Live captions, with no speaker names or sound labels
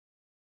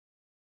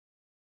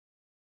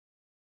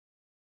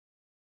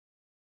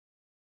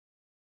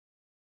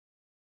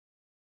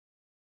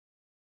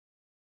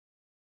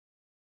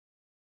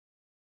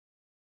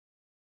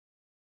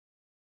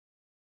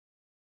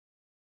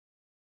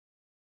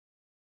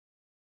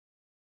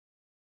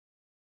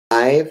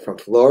Live from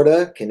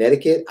Florida,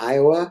 Connecticut,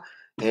 Iowa,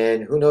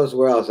 and who knows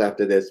where else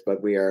after this, but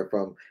we are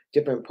from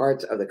different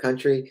parts of the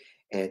country.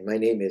 And my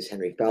name is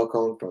Henry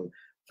Falcone from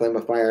Flame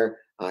of Fire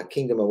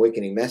Kingdom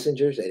Awakening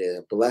Messengers. It is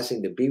a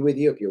blessing to be with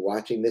you if you're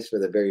watching this for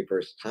the very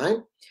first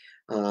time.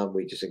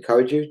 We just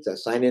encourage you to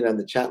sign in on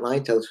the chat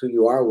line, tell us who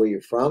you are, where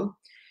you're from,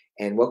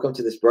 and welcome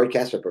to this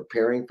broadcast. We're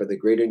preparing for the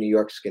Greater New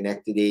York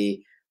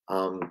Schenectady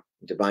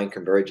Divine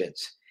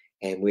Convergence.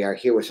 And we are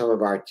here with some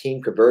of our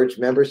Team Converge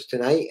members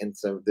tonight, and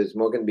so there's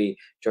more going to be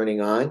joining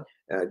us.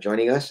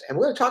 And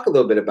we're going to talk a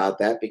little bit about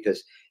that,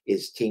 because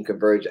is Team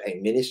Converge a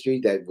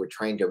ministry that we're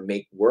trying to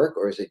make work,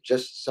 or is it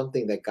just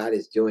something that God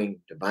is doing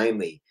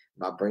divinely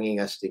about bringing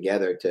us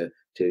together to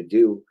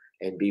do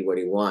and be what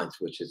He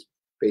wants, which is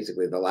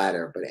basically the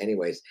latter. But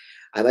anyways,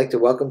 I'd like to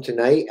welcome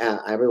tonight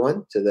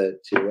everyone to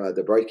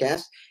the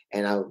broadcast,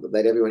 and I'll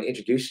let everyone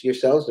introduce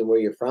yourselves and where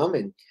you're from,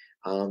 and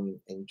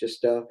just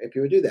if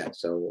you would do that.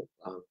 So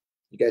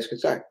you guys can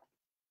start.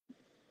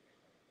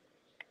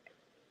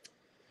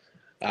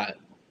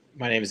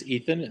 My name is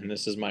Ethan, and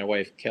this is my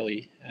wife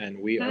Kelly, and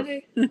we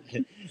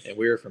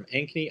are from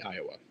Ankeny,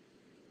 Iowa.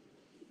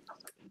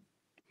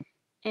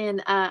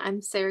 And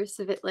I'm Sarah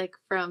Savitlik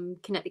from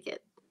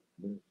Connecticut.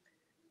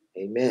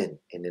 Amen.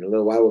 And in a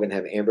little while, we're going to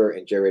have Amber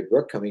and Jared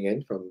Brooke coming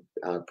in from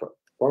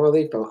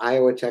formerly from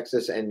Iowa,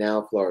 Texas, and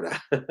now Florida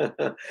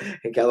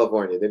and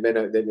California. They've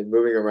been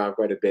moving around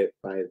quite a bit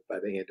by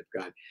the hand of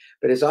God.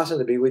 But it's awesome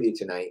to be with you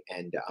tonight,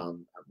 and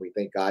we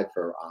thank God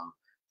for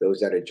those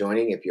that are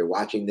joining. If you're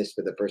watching this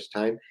for the first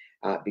time,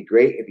 it'd be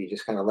great if you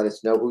just kind of let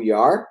us know who you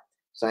are,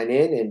 sign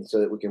in, and so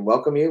that we can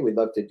welcome you. We'd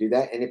love to do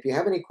that. And if you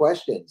have any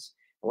questions,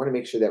 I want to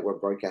make sure that we're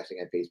broadcasting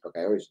on Facebook.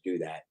 I always do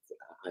that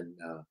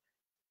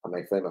on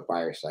my Flame of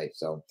Fire site.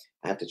 So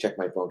I have to check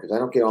my phone because I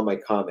don't get all my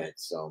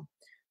comments. So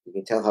you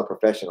can tell how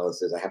professional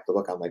this is. I have to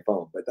look on my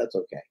phone, but that's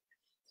okay.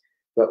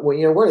 But one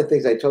of the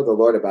things I told the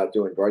Lord about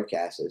doing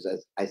broadcasts is,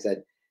 I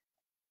said,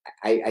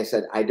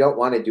 I don't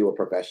want to do a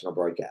professional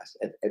broadcast.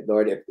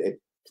 Lord, if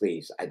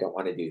please, I don't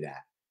want to do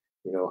that.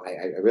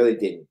 I really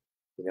didn't.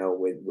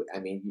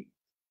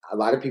 A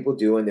lot of people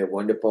do, and they're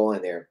wonderful,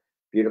 and they're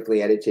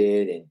beautifully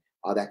edited and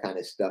all that kind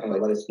of stuff. But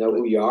let us know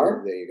who you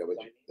are. There you go.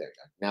 There you go.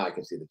 Now I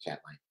can see the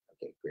chat line.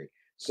 Okay, great.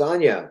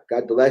 Sonia,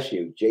 God bless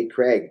you. Jay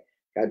Craig,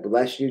 God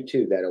bless you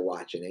too that are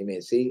watching.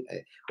 Amen. See,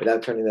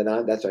 without turning that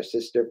on, that's our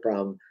sister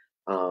from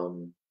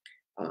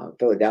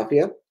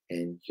Philadelphia.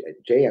 And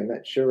Jay, I'm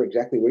not sure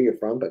exactly where you're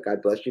from, but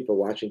God bless you for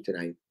watching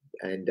tonight.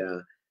 And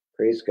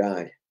praise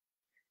God.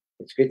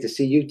 It's good to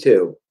see you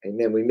too.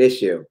 Amen. We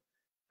miss you.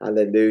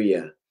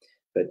 Hallelujah.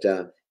 But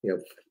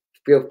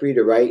feel free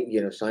to write.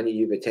 Sonia,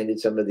 you've attended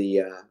some of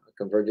the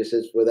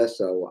convergences with us,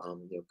 so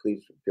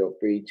please feel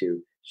free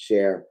to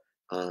share.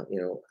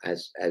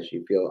 As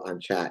you feel on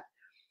chat.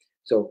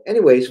 So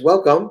anyways,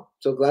 welcome.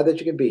 So glad that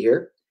you can be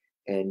here.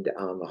 And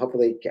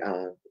hopefully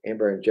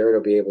Amber and Jared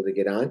will be able to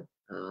get on.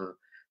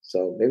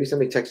 So maybe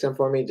somebody text them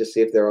for me, just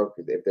see if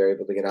they're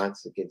able to get on.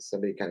 So can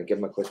somebody kind of give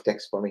them a quick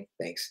text for me?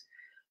 Thanks.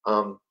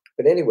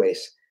 But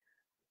anyways,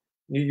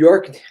 New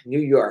York.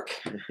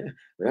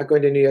 We're not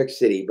going to New York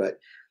City, but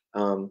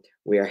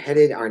we are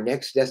headed. Our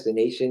next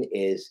destination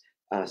is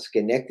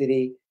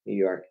Schenectady, New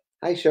York.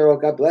 Hi, Cheryl.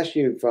 God bless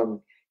you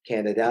from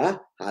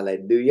Canada.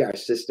 Hallelujah. Our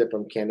sister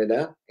from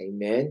Canada.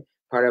 Amen.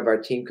 Part of our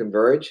Team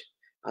Converge.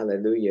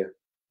 Hallelujah.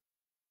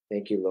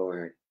 Thank you,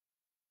 Lord.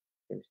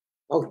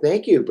 Oh,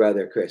 thank you,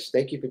 Brother Chris.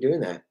 Thank you for doing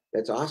that.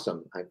 That's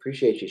awesome. I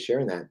appreciate you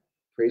sharing that.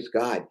 Praise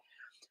God.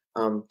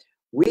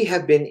 We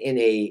have been in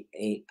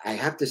I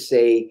have to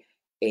say,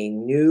 a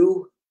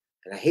new,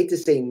 and I hate to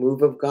say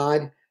move of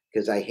God,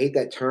 because I hate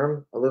that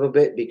term a little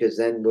bit, because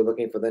then we're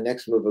looking for the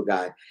next move of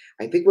God.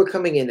 I think we're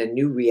coming in a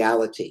new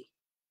reality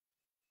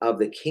of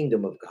the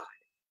kingdom of God.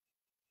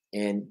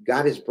 And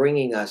God is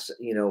bringing us,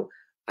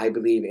 I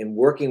believe, in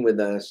working with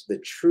us, the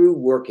true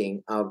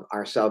working of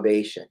our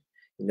salvation.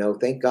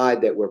 Thank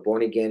God that we're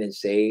born again and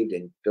saved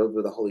and filled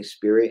with the Holy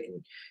Spirit.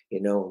 And,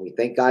 we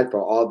thank God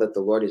for all that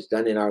the Lord has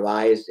done in our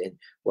lives and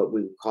what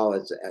we call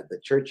as the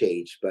church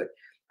age. But,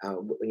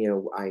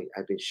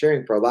 I've been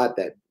sharing for a lot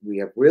that we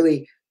are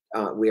really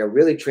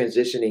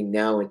transitioning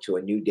now into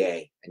a new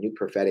day, a new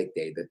prophetic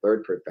day, the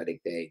third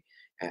prophetic day.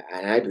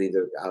 And I believe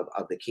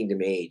of the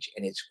kingdom age,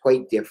 and it's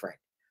quite different.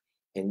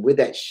 And with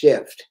that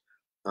shift,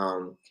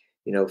 for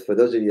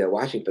those of you that are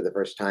watching for the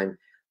first time,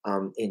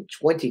 in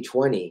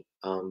 2020,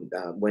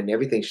 when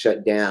everything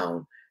shut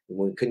down,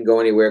 when we couldn't go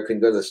anywhere,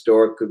 couldn't go to the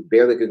store,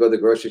 barely could go to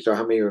the grocery store.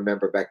 How many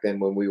remember back then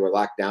when we were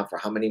locked down for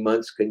how many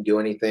months, couldn't do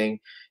anything,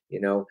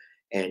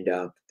 and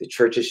the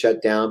churches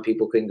shut down.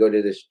 People couldn't go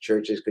to the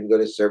churches, couldn't go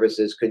to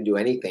services, couldn't do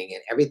anything,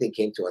 and everything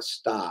came to a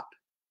stop,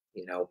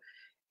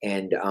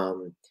 and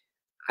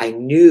I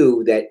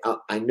know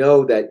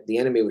that the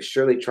enemy was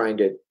surely trying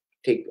to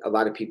take a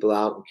lot of people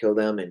out and kill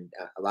them, and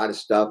a lot of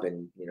stuff,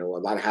 and a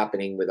lot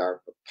happening with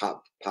our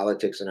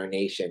politics in our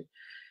nation,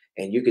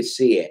 and you could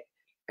see it.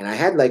 And I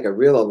had like a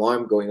real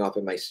alarm going off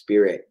in my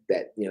spirit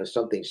that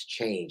something's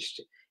changed.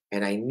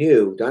 And I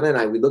knew, Donna and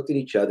I, we looked at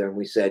each other and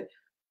we said,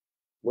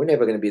 we're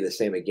never going to be the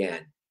same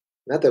again.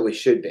 Not that we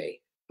should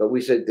be, but we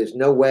said, there's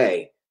no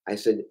way. I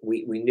said,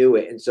 we knew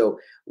it. And so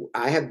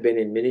I have been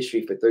in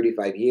ministry for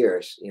 35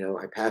 years. You know,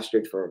 I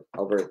pastored for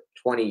over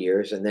 20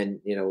 years, and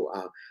then,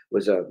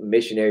 was a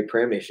missionary,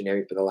 prayer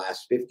missionary for the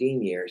last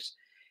 15 years.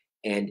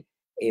 And,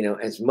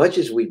 as much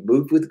as we've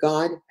moved with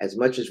God, as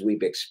much as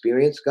we've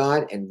experienced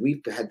God, and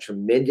we've had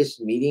tremendous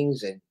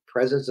meetings and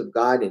presence of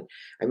God. And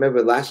I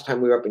remember last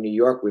time we were up in New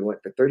York, we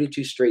went for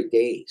 32 straight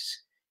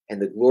days,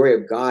 and the glory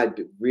of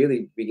God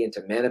really began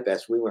to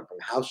manifest. We went from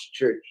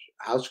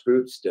house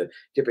groups to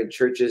different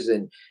churches,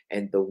 and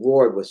the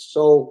Lord was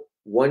so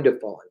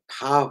wonderful and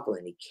powerful,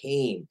 and he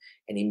came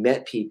and he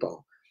met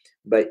people.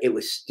 But it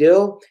was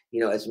still,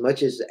 as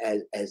much as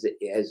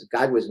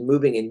God was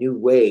moving in new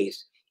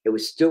ways, it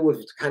was still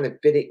kind of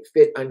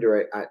fit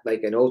under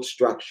like an old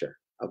structure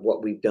of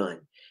what we've done.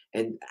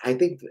 And I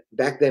think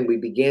back then we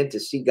began to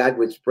see God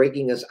was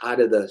breaking us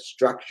out of the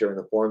structure and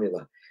the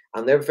formula.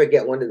 I'll never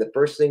forget, one of the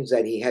first things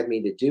that he had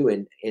me to do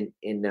in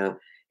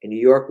New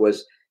York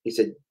was, he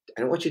said,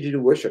 I don't want you to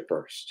do worship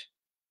first.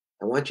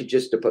 I want you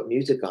just to put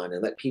music on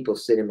and let people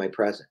sit in my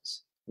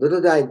presence.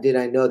 Little did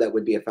I know that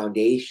would be a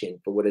foundation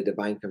for what a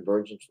divine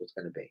convergence was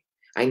going to be.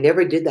 I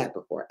never did that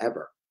before,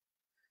 ever.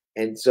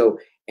 And so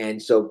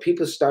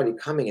people started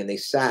coming, and they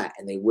sat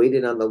and they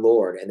waited on the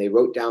Lord, and they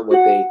wrote down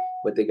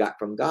what they got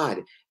from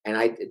God. And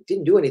I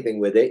didn't do anything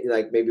with it.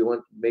 Like maybe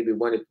once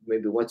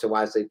in a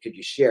while I said, could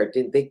you share?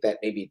 Didn't think that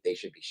maybe they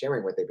should be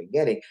sharing what they've been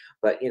getting,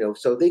 but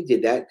so they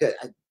did that.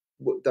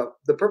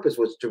 The purpose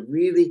was to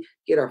really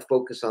get our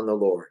focus on the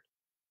Lord,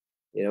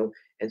 and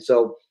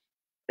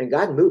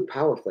God moved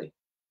powerfully.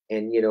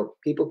 And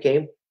people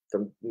came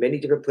from many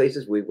different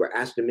places. We were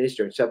asked to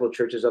minister in several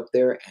churches up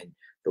there, and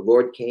the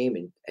Lord came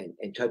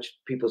and touched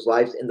people's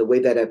lives in the way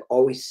that I've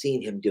always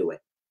seen him do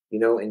it.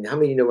 And how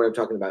many know what I'm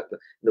talking about?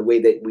 The way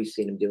that we've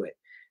seen him do it.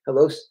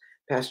 Hello,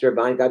 Pastor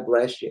Vine, God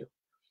bless you.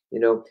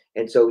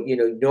 And so,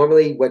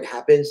 normally what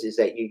happens is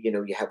that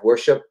you have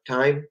worship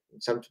time,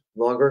 some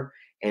longer,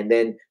 and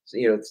then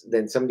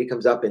then somebody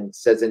comes up and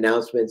says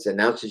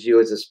announces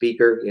you as a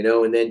speaker,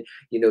 and then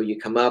you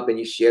come up and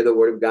you share the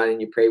word of God and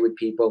you pray with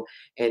people.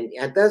 And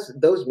at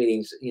those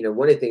meetings,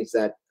 one of the things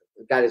that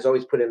God has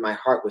always put in my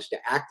heart was to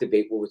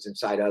activate what was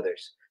inside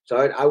others. So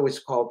I always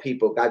call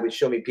people, God would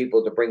show me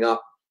people to bring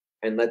up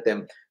and let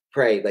them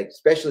pray, like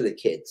especially the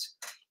kids.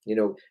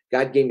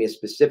 God gave me a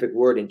specific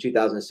word in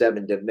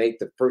 2007 to make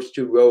the first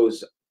 2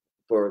 rows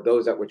for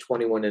those that were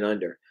 21 and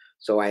under.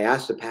 So I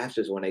asked the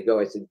pastors when I go,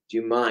 I said, do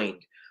you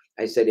mind?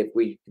 I said, if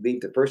we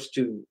leave the first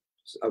 2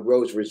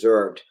 rows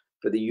reserved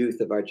for the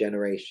youth of our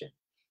generation,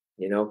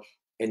 and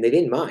they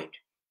didn't mind.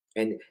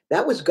 And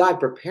that was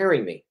God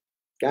preparing me,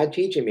 God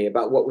teaching me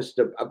about what was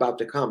about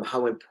to come,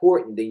 how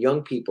important the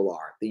young people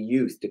are, the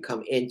youth, to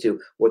come into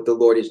what the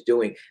Lord is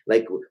doing.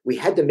 Like we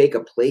had to make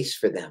a place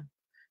for them.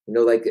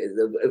 Like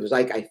it was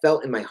like I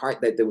felt in my heart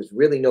that there was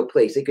really no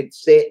place. They could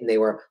sit and they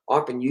were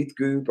off in youth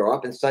group or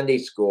off in Sunday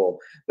school.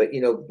 But,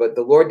 but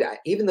the Lord,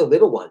 even the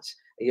little ones,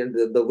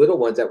 the little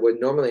ones that were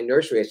normally in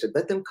nursery, I said,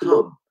 let them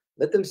come,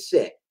 let them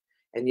sit.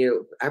 And,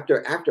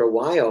 after a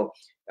while,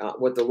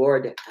 what the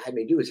Lord had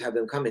me do is have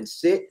them come and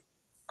sit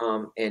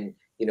and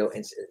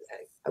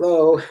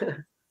hello.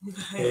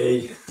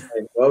 Hey.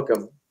 And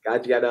welcome.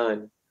 God got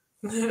on.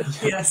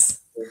 Yes.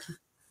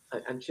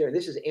 I'm sharing.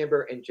 This is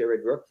Amber and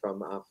Jared Rook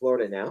from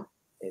Florida now,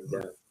 and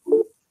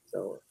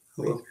so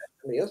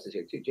somebody else is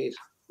here too. Jay's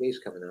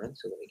coming on,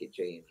 so let me get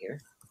Jay in here.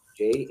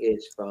 Jay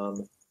is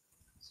from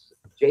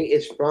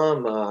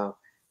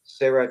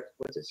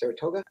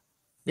Saratoga?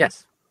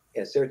 Yes.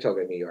 Yeah,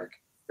 Saratoga, New York,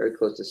 very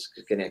close to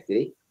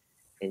Schenectady.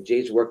 And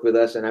Jay's worked with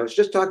us, and I was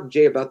just talking to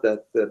Jay about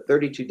the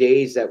 32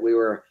 days that we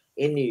were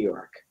in New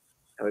York.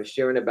 I was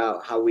sharing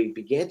about how we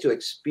began to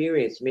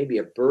experience maybe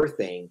a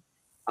birthing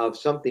of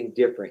something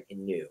different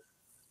and new,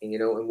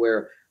 and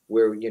where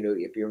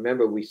if you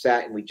remember, we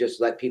sat and we just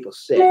let people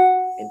sit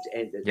and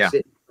sit in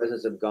the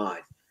presence of God.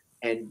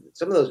 And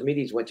some of those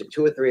meetings went to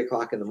 2 or 3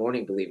 o'clock in the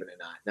morning, believe it or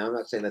not. Now, I'm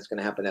not saying that's going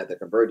to happen at the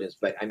Convergence,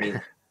 but I mean,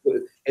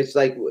 it's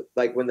like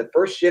when the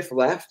first shift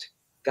left,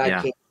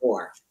 God came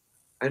more.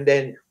 And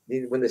then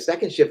when the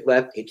second shift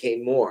left, it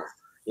came more,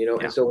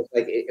 and so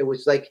it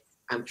was like,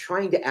 I'm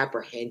trying to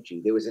apprehend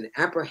you. There was an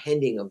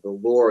apprehending of the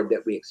Lord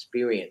that we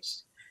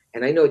experienced.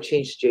 And I know it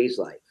changed Jay's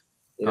life,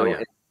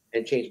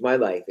 and changed my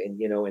life.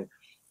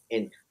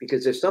 And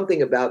because there's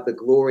something about the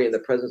glory and the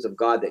presence of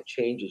God that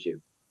changes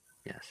you.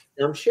 Yes.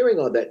 And I'm sharing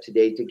all that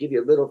today to give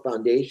you a little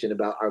foundation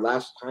about our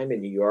last time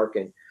in New York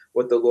and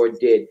what the Lord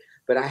did.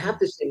 But I have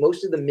to say,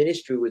 most of the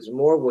ministry was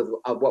more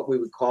of what we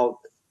would call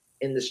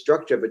in the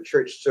structure of a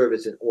church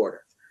service in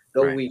order,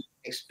 though we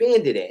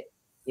expanded it,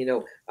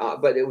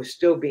 but it was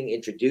still being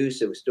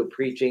introduced. It was still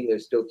preaching.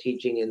 There's still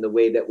teaching in the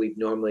way that we've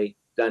normally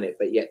done it,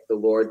 but yet the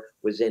Lord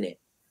was in it.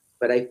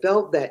 But I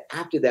felt that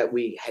after that,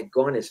 we had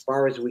gone as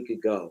far as we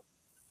could go,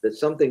 that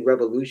something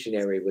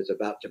revolutionary was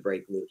about to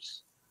break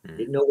loose.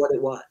 Didn't know what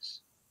it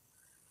was,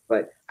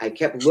 but I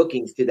kept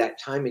looking to that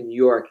time in New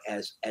York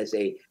as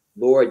a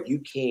Lord, you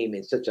came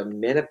in such a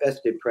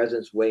manifested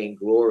presence way and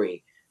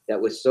glory that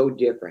was so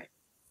different,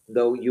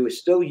 though you were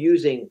still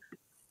using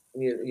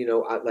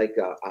like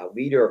a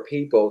leader of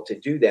people to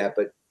do that,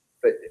 but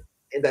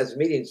in those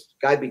meetings,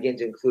 God began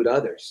to include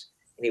others,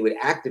 and He would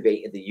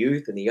activate in the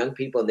youth and the young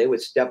people, and they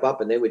would step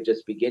up and they would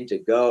just begin to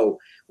go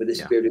with the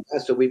Spirit of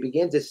God. So we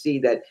began to see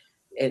that,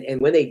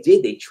 and when they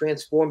did, they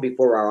transformed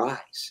before our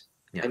eyes.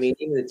 Yes. I mean,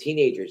 even the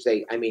teenagers,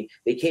 they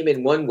came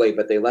in one way,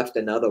 but they left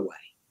another way.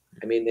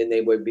 I mean, then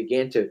they would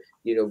begin to,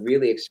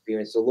 really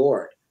experience the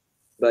Lord.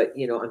 But,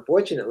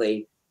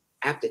 unfortunately,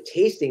 after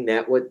tasting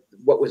that, what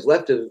was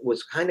left of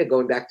was kind of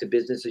going back to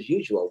business as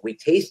usual. We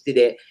tasted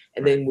it,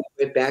 and then we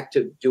went back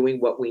to doing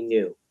what we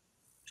knew.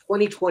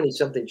 2020,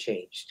 something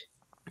changed.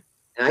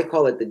 And I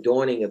call it the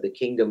dawning of the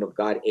kingdom of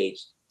God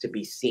age to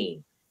be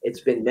seen.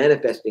 It's been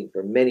manifesting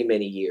for many,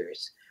 many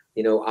years,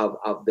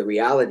 of the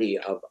reality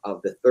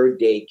of the third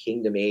day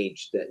kingdom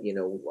age that,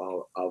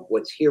 of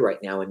what's here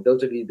right now. And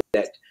those of you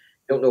that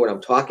don't know what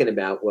I'm talking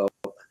about, well,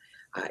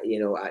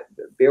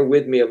 bear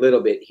with me a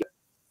little bit here.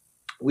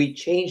 We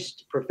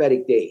changed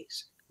prophetic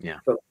days. Yeah.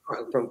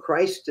 From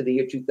Christ to the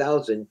year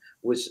 2000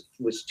 was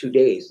 2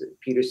 days.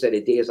 Peter said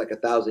a day is like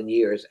 1,000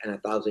 years, and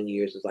 1,000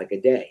 years is like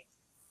a day.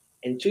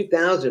 In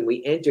 2000,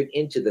 we entered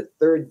into the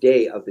third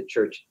day of the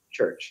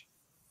church.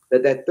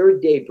 That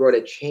third day brought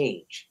a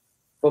change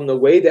from the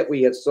way that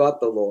we have sought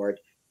the Lord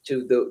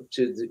to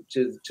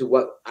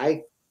what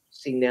I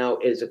see now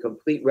is a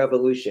complete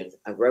revolution,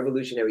 a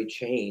revolutionary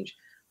change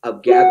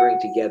of gathering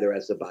together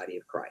as the body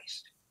of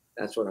Christ.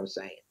 That's what I'm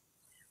saying.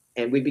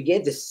 And we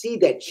began to see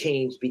that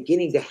change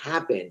beginning to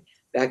happen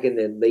back in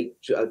the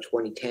late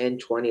 2010,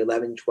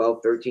 2011, 12,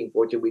 13,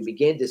 14. We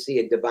began to see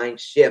a divine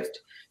shift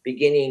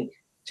beginning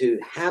to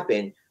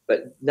happen,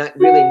 but not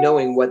really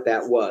knowing what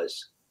that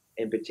was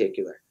in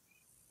particular.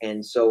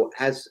 And so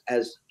as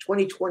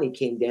 2020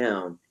 came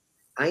down,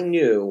 I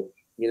knew,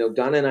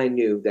 Donna and I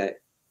knew that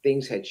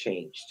things had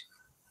changed,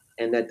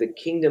 and that the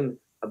kingdom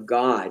of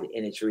God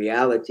in its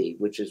reality,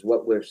 which is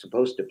what we're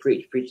supposed to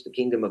preach the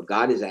kingdom of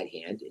God is at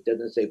hand. It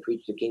doesn't say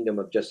preach the kingdom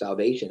of just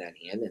salvation at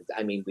hand. And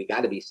I mean, we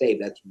got to be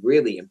saved. That's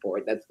really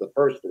important. That's the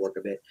first work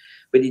of it.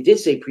 But He did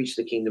say preach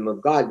the kingdom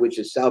of God, which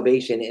is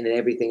salvation and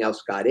everything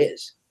else God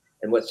is,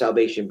 and what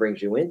salvation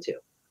brings you into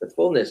the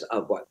fullness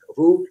of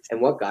who and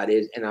what God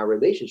is and our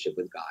relationship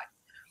with God.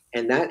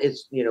 And that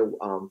is,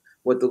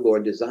 what the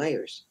Lord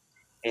desires.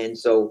 And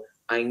so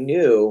I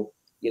knew,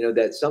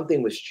 that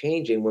something was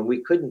changing when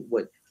we couldn't.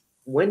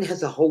 When has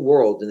the whole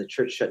world and the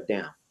church shut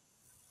down?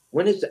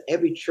 When has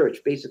every church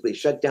basically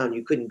shut down?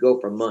 You couldn't go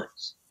for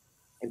months,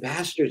 and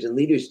pastors and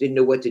leaders didn't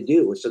know what to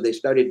do, so they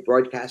started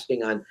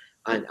broadcasting on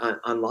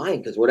online.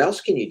 Because what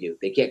else can you do?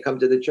 They can't come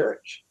to the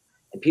church,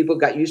 and people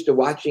got used to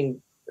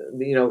watching,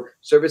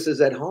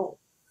 services at home.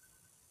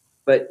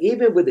 But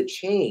even with the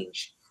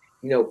change,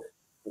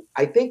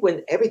 I think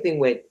when everything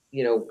went,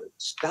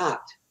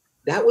 stopped,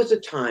 that was the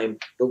time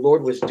the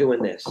Lord was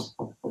doing this.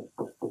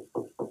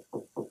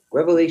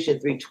 Revelation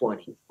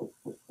 3:20.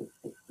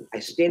 I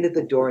stand at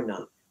the door and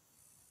knock.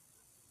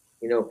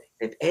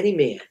 If any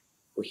man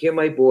will hear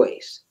my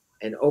voice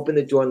and open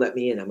the door and let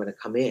me in, I'm going to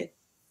come in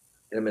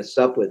and I'm going to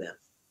sup with them.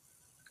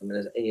 I'm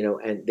going to,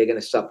 and they're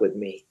going to sup with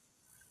me.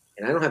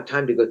 And I don't have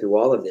time to go through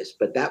all of this,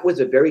 but that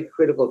was a very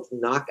critical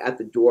knock at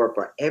the door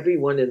for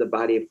everyone in the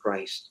body of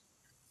Christ.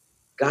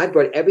 God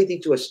brought everything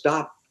to a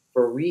stop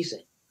for a reason.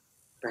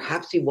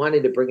 Perhaps He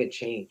wanted to bring a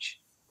change.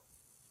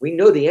 We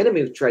know the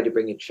enemy tried to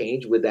bring a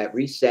change with that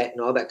reset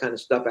and all that kind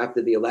of stuff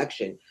after the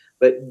election,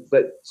 but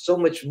so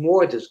much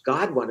more does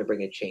God want to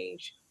bring a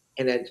change,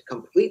 and a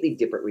completely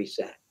different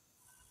reset.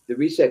 The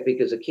reset,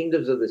 because the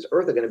kingdoms of this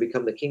earth are going to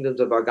become the kingdoms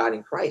of our God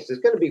in Christ. There's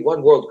going to be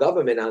one world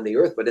government on the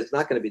earth, but it's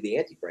not going to be the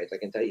Antichrist. I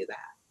can tell you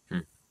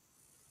that.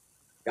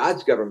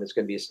 God's government is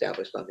going to be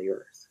established on the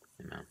earth.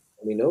 Amen.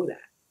 And we know that.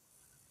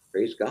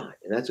 Praise God.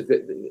 And that's a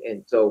good,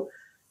 and so,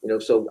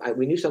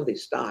 we knew something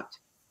stopped.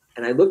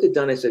 And I looked at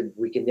Don and I said,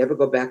 we can never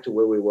go back to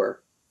where we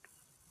were.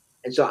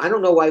 And so I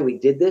don't know why we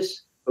did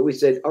this, but we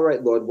said, all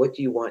right, Lord, what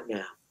do you want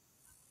now?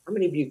 How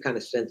many of you kind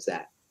of sense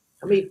that?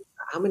 How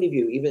many of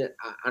you, even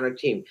on our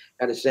team,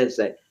 got a sense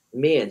that,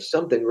 man,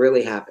 something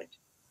really happened?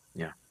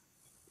 Yeah.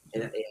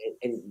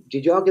 And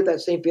did you all get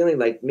that same feeling?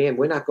 Like, man,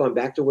 we're not going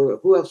back to where,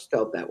 who else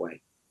felt that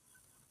way?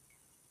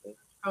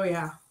 Oh,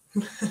 yeah.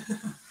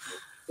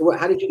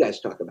 How did you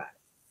guys talk about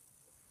it?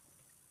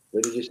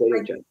 What did you say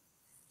to each other?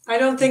 I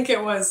don't think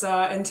it was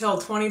until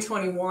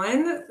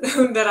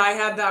 2021 that I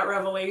had that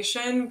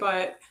revelation,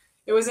 but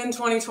it was in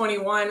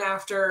 2021,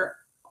 after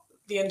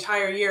the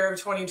entire year of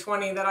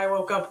 2020, that I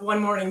woke up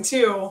one morning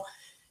too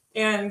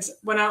and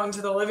went out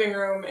into the living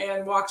room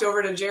and walked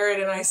over to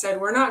Jared and I said,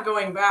 we're not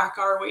going back,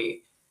 are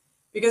we?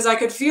 Because I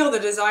could feel the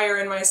desire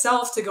in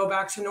myself to go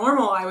back to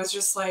normal. I was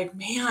just like,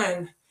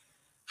 man,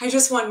 I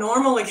just want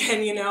normal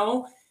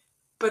again,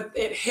 But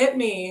it hit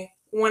me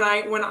when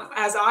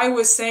as I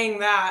was saying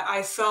that,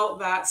 I felt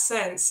that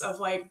sense of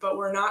like, but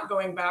we're not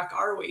going back,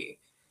 are we?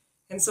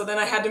 And so then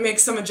I had to make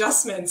some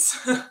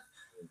adjustments.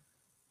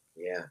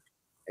 Yeah.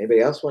 Anybody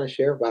else want to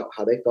share about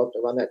how they felt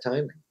around that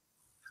time?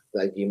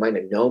 Like, you might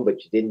have known,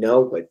 but you didn't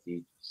know, but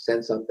you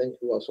sensed something.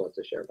 Who else wants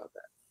to share about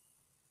that?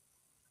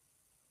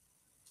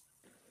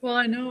 Well,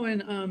 I know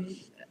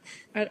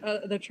at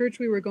the church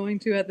we were going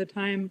to at the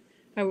time,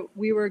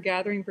 we were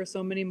gathering for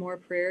so many more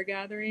prayer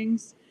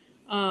gatherings.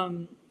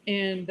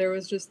 And there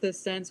was just this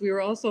sense, we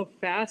were also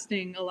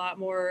fasting a lot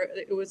more.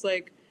 It was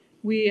like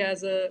we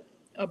as a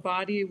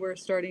body were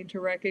starting to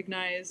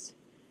recognize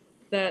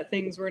that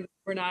things were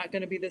not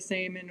going to be the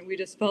same. And we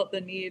just felt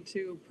the need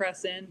to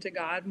press into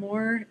God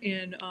more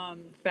and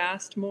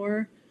fast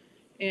more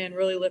and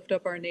really lift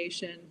up our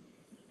nation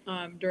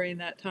during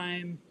that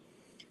time.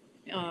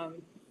 Um,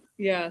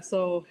 yeah,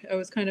 so I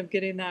was kind of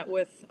getting that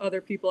with other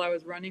people I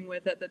was running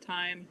with at the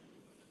time.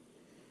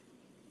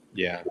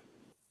 Yeah,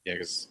 yeah,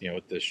 because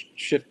with the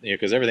shift,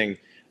 because everything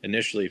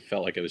initially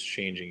felt like it was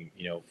changing,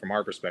 from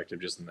our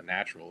perspective, just in the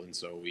natural, and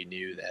so we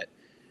knew that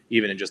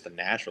even in just the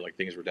natural, like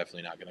things were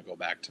definitely not going to go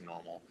back to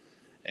normal,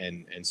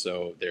 and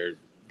so there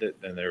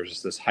was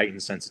just this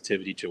heightened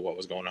sensitivity to what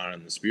was going on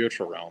in the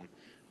spiritual realm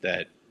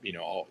that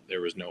there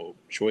was no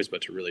choice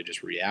but to really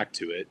just react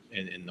to it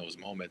in those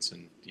moments,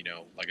 and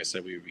like I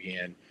said, we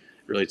began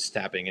really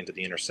tapping into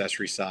the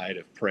intercessory side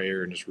of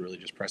prayer and just really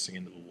just pressing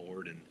into the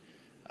Lord, and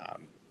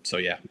so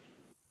yeah.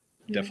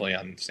 Definitely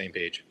on the same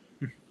page.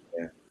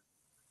 Yeah.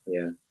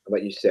 Yeah. How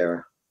about you,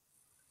 Sarah?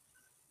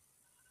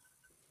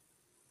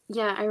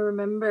 Yeah, I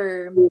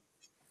remember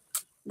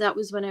that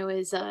was when I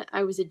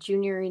was a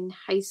junior in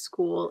high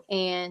school,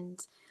 and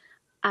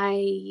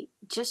I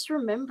just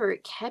remember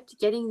it kept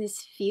getting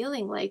this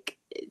feeling like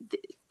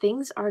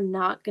things are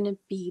not going to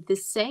be the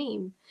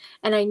same.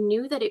 And I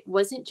knew that it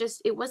wasn't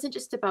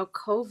just about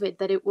COVID,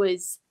 that it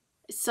was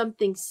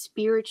something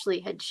spiritually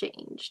had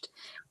changed.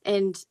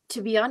 And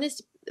to be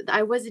honest,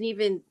 I wasn't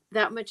even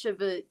that much of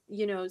a,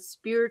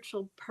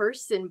 spiritual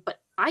person,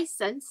 but I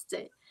sensed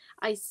it.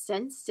 I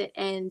sensed it,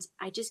 and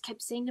I just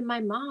kept saying to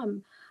my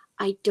mom,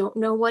 I don't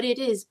know what it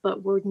is,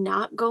 but we're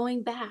not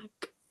going back.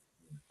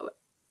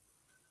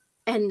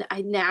 And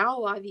I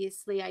now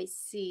obviously I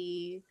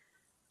see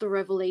the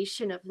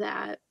revelation of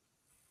that.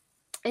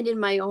 And in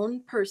my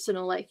own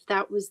personal life,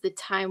 that was the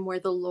time where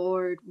the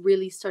Lord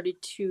really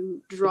started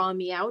to draw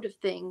me out of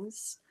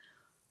things,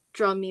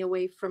 draw me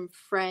away from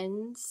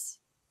friends.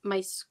 My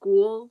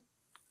school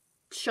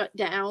shut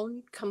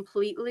down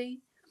completely.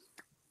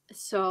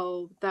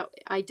 So that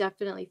I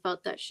definitely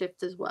felt that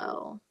shift as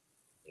well.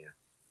 Yeah.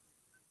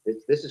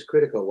 This is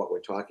critical what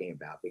we're talking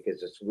about,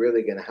 because it's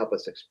really going to help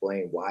us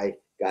explain why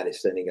God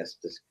is sending us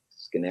to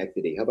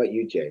Schenectady. How about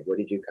you, Jay? What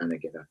did you kind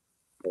of get a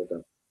hold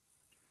of?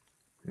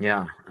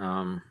 Yeah,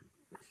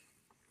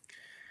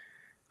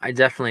 I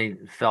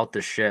definitely felt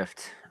the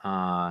shift.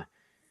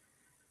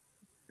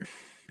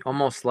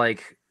 Almost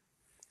like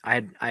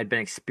I'd been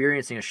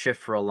experiencing a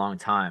shift for a long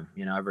time.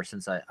 Ever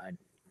since I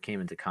came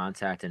into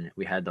contact and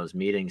we had those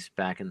meetings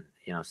back in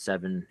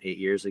 7-8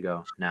 years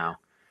ago now,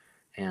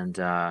 and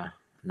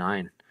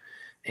 9,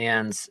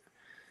 and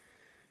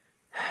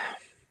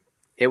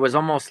it was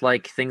almost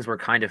like things were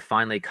kind of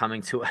finally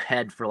coming to a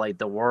head for like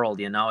the world.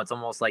 It's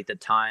almost like the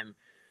time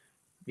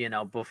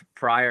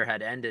prior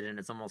had ended, and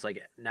it's almost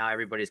like now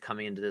everybody's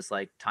coming into this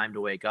like time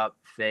to wake up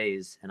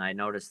phase. And I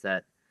noticed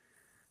that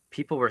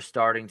people were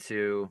starting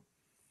to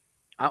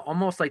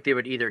almost like they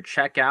would either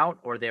check out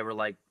or they were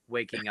like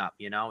waking up.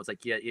 It's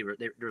like, yeah,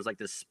 there was like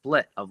this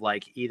split of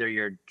like either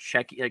you're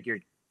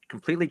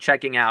completely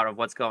checking out of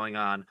what's going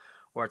on,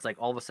 or it's like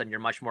all of a sudden you're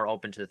much more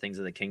open to the things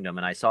of the kingdom.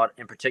 And I saw it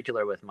in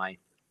particular with my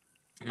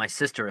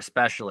sister,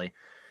 especially.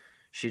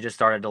 She just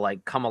started to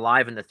like come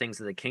alive in the things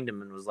of the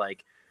kingdom, and was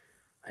like,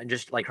 and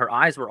just like her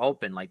eyes were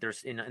open. Like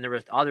and there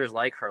was others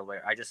like her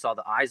where I just saw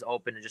the eyes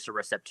open and just a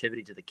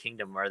receptivity to the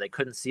kingdom where they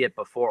couldn't see it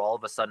before. All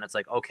of a sudden it's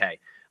like, okay,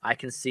 I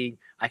can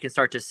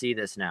start to see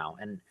this now.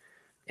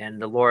 And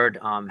the Lord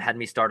had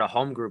me start a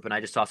home group, and I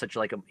just saw such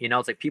like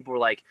it's like people were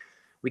like,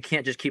 we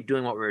can't just keep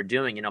doing what we were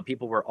doing.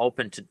 People were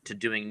open to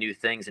doing new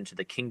things and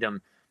to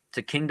kingdom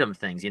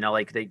things.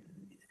 Like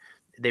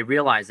they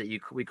realized that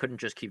we couldn't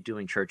just keep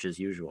doing church as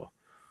usual.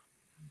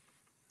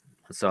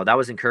 So that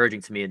was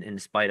encouraging to me in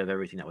spite of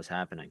everything that was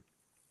happening.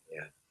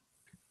 Yeah.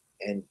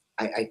 And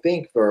I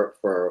think for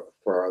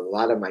a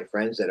lot of my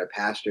friends that are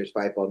pastors,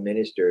 fivefold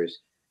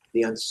ministers,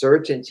 the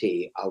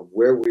uncertainty of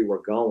where we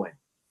were going,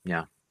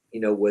 yeah,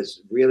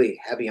 was really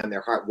heavy on their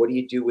heart. What do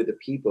you do with the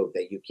people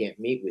that you can't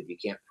meet with, you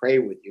can't pray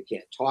with, you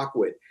can't talk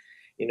with,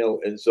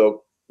 and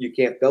so you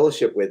can't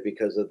fellowship with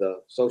because of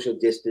the social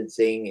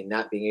distancing and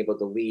not being able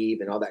to leave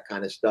and all that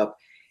kind of stuff.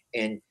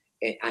 And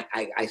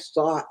I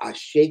saw a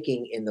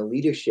shaking in the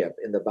leadership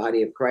in the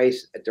body of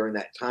Christ during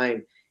that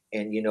time.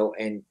 And,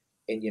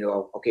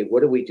 okay,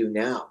 what do we do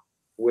now?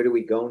 Where do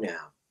we go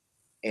now?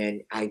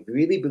 And I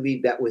really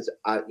believe that was,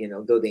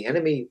 though the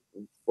enemy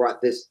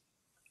brought this,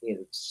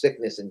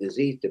 sickness and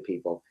disease to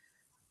people,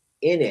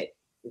 in it,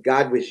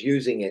 God was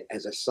using it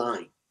as a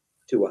sign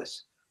to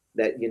us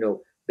that,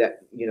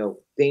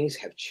 things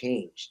have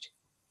changed.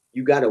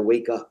 You got to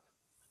wake up.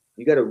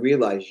 You got to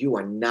realize you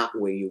are not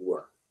where you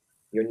were.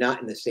 You're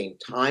not in the same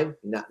time,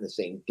 you're not in the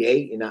same day,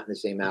 you're not in the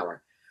same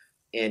hour.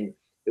 And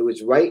it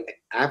was right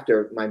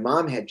after my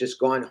mom had just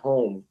gone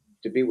home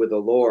to be with the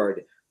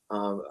Lord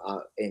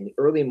in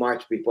early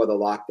March before the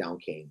lockdown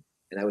came.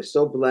 And I was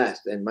so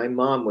blessed. And my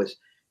mom was,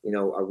 you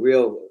know, a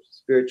real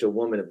spiritual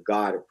woman of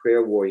God, a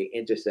prayer warrior,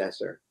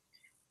 intercessor.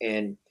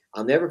 And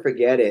I'll never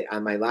forget it.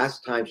 On my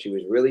last time, she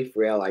was really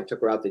frail. I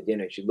took her out to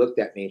dinner. She looked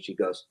at me and she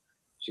goes,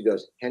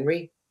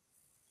 Henry,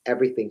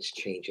 everything's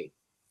changing.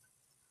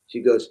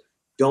 She goes,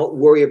 don't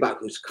worry about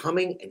who's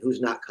coming and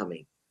who's not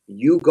coming.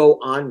 You go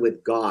on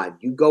with God.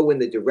 You go in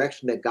the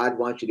direction that God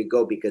wants you to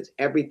go, because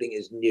everything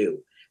is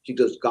new. She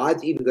goes,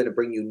 God's even going to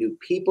bring you new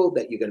people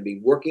that you're going to be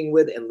working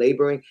with and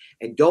laboring.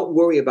 And don't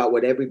worry about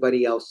what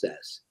everybody else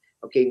says.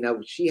 Okay, now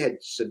she had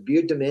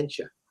severe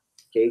dementia.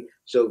 Okay,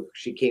 so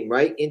she came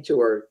right into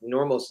her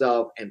normal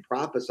self and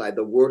prophesied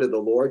the word of the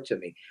Lord to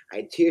me. I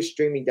had tears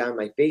streaming down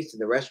my face in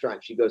the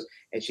restaurant. She goes,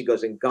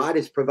 and God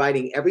is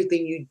providing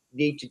everything you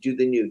need to do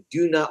the new.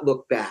 Do not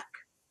look back.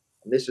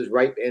 And this is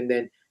right. And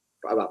then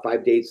about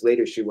 5 days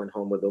later, she went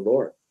home with the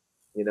Lord,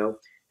 you know?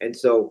 And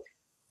so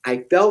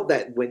I felt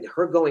that when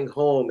her going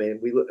home,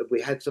 and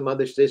we had some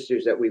other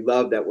sisters that we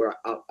loved that were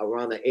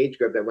around the age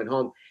group that went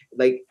home,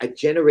 like a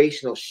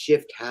generational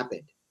shift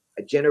happened,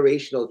 a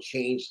generational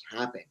change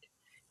happened.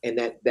 And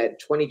that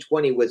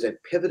 2020 was a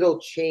pivotal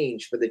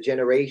change for the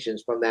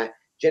generations, from that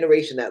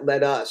generation that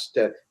led us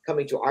to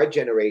coming to our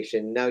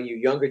generation, now you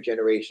younger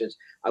generations,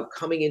 of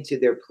coming into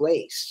their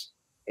place.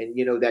 And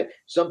you know that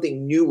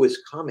something new was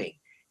coming.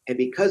 And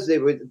because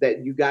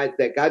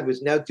that God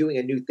was now doing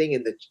a new thing,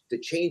 and the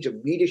change of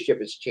leadership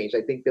has changed.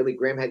 I think Billy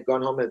Graham had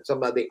gone home, and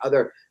some of the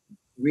other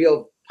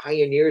real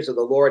pioneers of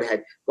the Lord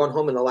had gone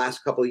home in the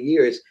last couple of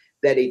years,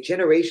 that a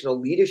generational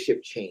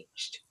leadership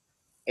changed.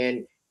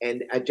 And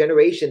a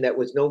generation that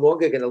was no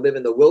longer going to live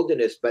in the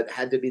wilderness, but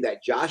had to be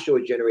that Joshua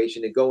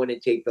generation to go in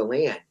and take the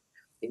land.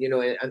 And, you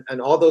know,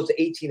 and all those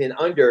 18 and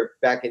under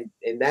back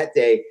in that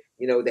day,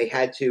 you know, they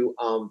had to,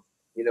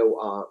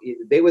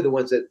 they were the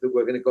ones that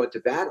were going to go into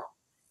battle.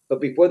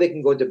 But before they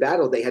can go into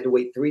battle, they had to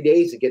wait 3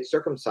 days to get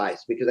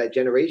circumcised, because that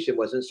generation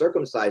wasn't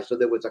circumcised. So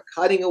there was a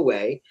cutting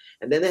away,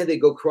 and then they had to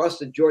go cross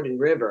the Jordan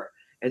River.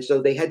 And so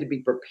they had to be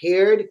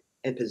prepared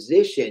and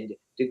positioned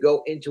to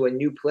go into a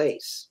new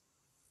place.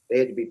 They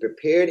had to be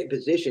prepared and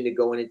positioned to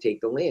go in and take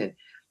the land.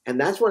 And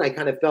that's when I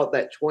kind of felt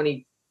that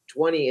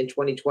 2020 and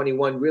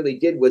 2021 really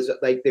did, was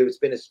like there's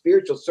been a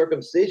spiritual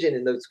circumcision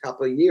in those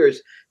couple of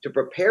years to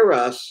prepare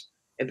us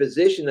and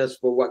position us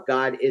for what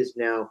God is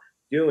now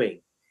doing.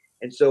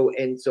 And so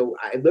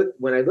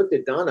when I looked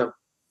at Donna,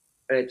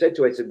 and I said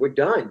to her, I said, we're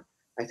done.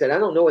 I said, I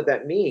don't know what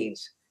that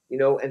means, you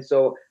know. And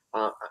so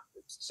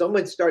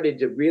someone started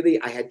to really,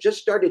 I had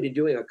just started to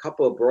doing a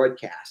couple of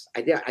broadcasts.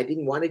 I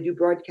didn't want to do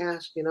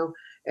broadcasts, you know.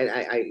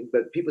 And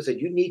but people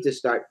said, you need to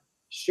start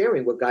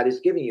sharing what God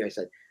is giving you. I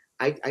said,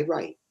 I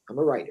write. I'm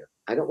a writer.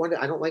 I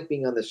don't like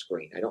being on the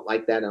screen. I don't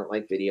like that. I don't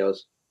like videos.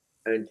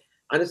 And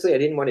honestly, I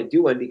didn't want to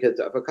do one because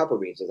of a couple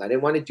of reasons. I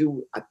didn't want to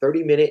do a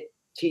 30-minute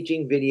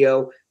teaching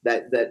video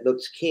that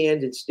looks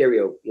canned and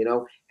stereo, you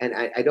know. And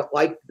I don't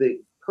like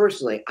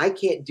personally, I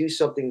can't do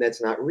something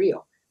that's not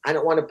real. I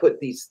don't want to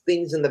put these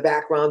things in the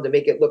background to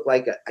make it look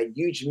like a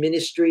huge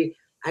ministry.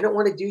 I don't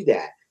want to do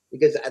that,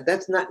 because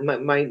that's not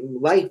my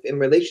life and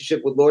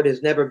relationship with Lord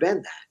has never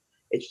been that.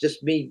 It's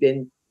just me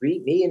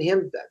and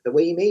him the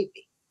way he made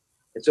me.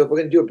 And so if we're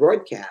going to do a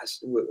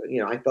broadcast,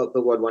 you know, I felt the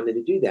Lord wanted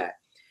to do that.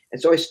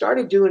 And so I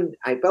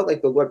felt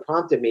like the Lord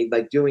prompted me,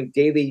 like doing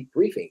daily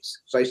briefings.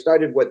 So I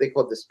started what they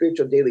called the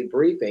spiritual daily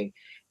briefing,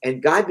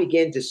 and God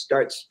began to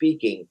start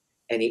speaking,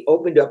 and he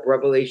opened up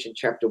Revelation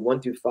chapter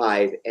 1 through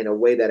 5 in a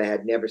way that I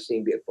had never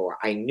seen before.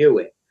 I knew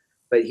it,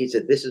 but he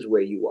said, this is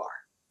where you are.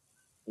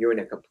 You're in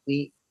a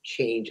complete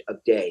change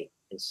of day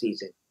and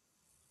season.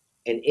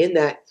 And in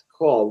that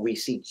call, we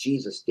see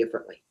Jesus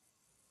differently.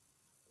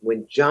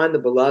 When John the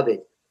Beloved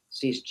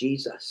sees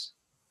Jesus,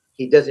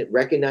 he doesn't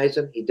recognize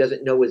him. He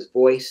doesn't know his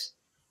voice.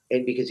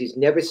 And because he's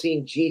never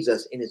seen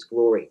Jesus in his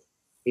glory,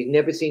 he's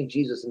never seen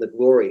Jesus in the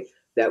glory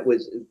that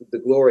was the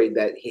glory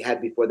that he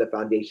had before the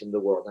foundation of the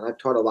world. And I've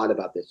taught a lot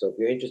about this. So if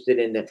you're interested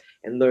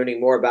in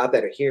learning more about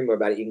that or hearing more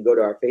about it, you can go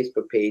to our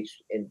Facebook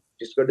page and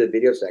just go to the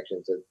video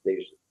section. So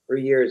there's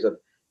 3 years of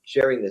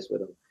sharing this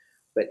with him.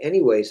 But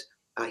anyways,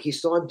 he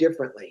saw him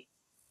differently,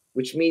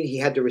 which means he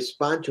had to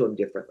respond to him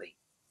differently.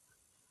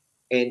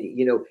 And,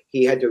 you know,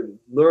 he had to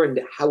learn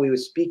how he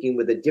was speaking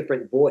with a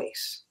different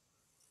voice,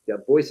 the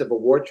voice of a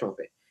war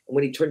trumpet. And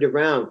when he turned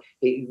around,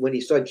 when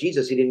he saw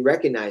Jesus, he didn't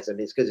recognize him.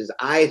 It's because his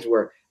eyes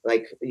were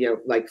like, you know,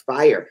 like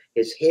fire.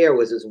 His hair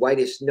was as white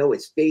as snow.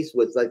 His face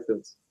was like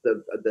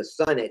the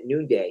sun at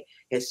noonday.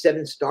 He had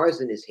 7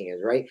 stars in his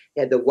hands, right? He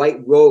had the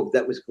white robe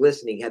that was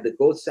glistening. He had the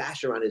gold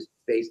sash around his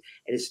face,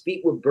 and his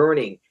feet were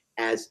burning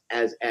as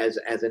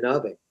an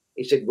oven.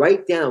 He said,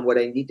 write down what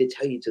I need to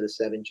tell you to the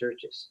 7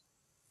 churches.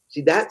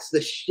 See, that's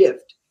the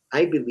shift,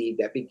 I believe,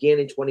 that began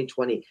in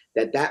 2020,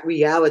 that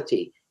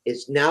reality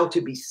is now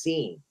to be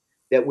seen,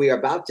 that we are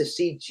about to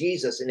see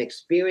Jesus and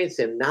experience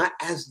him not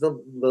as the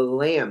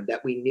Lamb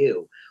that we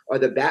knew, or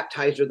the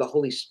baptizer of the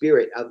Holy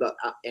Spirit,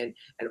 and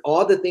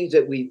all the things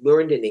that we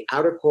learned in the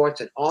outer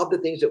courts and all the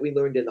things that we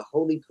learned in the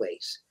holy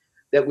place,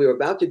 that we're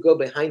about to go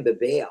behind the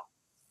veil,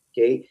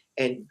 okay,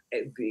 and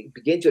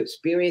begin to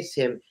experience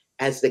him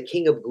as the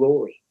King of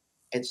glory.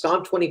 And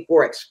Psalm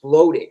 24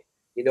 exploded,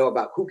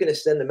 about who can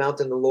ascend the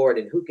mountain of the Lord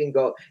and who can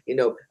go,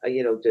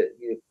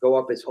 go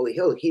up his holy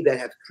hill, he that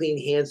hath clean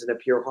hands and a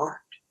pure heart.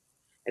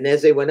 And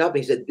as they went up,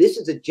 he said, this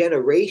is a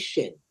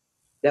generation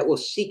that will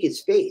seek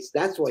his face.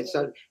 That's why it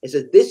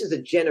says, this is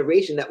a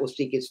generation that will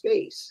seek his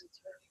face.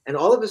 And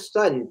all of a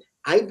sudden,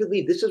 I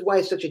believe this is why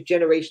it's such a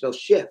generational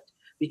shift,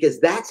 because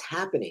that's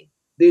happening.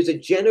 There's a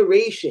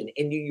generation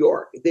in New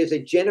York. There's a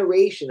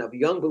generation of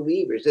young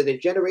believers. There's a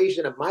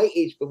generation of my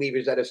age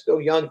believers that are still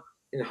young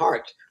in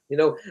heart,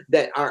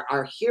 that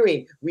are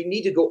hearing, we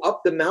need to go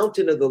up the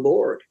mountain of the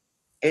Lord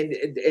and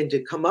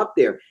to come up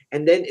there.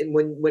 And then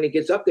when it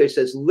gets up there, it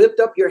says, lift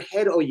up your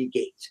head, O ye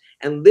gates,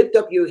 and lift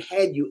up your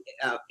head, you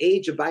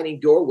age abiding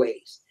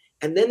doorways.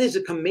 And then there's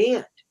a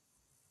command.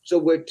 So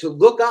we're to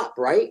look up,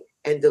 right?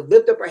 And to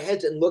lift up our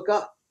heads and look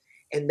up.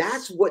 And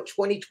that's what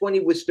 2020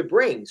 was to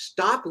bring.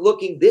 Stop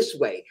looking this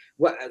way.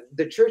 Well,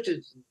 the church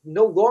is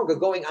no longer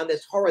going on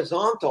this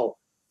horizontal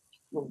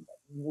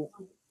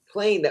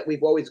plane that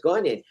we've always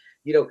gone in.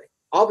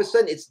 All of a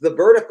sudden it's the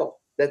vertical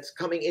that's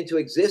coming into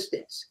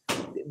existence.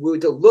 We're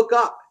to look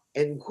up.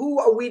 And who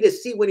are we to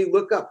see when you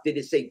look up? Did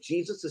it say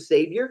Jesus the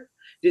Savior?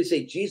 Did it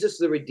say Jesus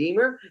the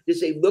Redeemer? Did it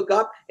say look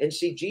up and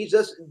see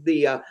Jesus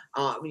the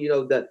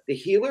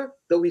healer?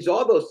 Though he's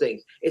all those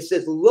things. It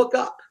says look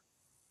up,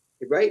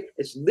 right?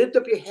 It's lift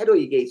up your head, O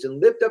ye gates,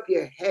 and lift up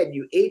your head,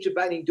 you age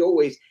abiding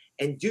doorways,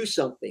 and do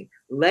something.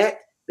 Let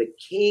the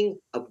King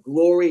of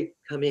glory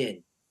come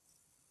in.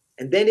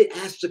 And then it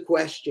asks the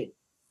question,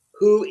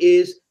 who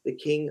is the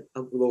King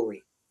of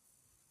glory?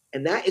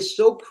 And that is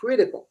so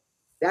critical.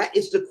 That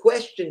is the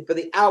question for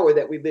the hour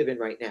that we live in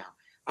right now.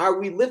 Are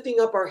we lifting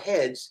up our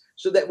heads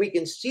so that we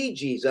can see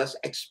Jesus,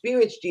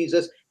 experience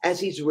Jesus as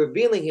he's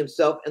revealing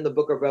himself in the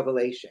book of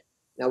Revelation?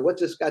 Now,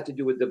 what's this got to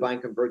do with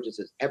divine convergence?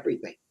 Is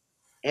everything.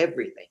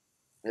 Everything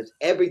has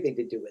everything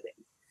to do with it,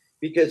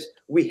 because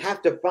we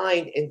have to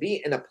find and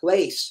be in a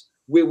place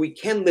where we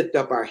can lift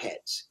up our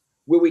heads,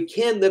 where we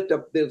can lift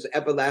up those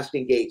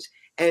everlasting gates,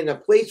 and a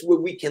place where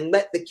we can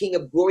let the King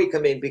of glory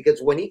come in.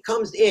 Because when he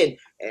comes in,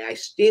 and I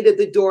stand at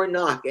the door and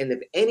knock, and if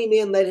any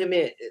man let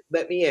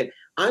me in,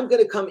 I'm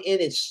going to come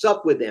in and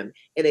sup with them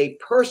in a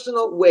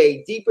personal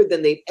way, deeper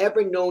than they've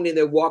ever known in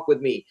their walk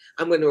with me.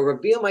 I'm going to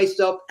reveal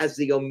myself as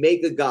the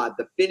Omega God,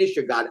 the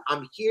finisher God.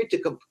 I'm here to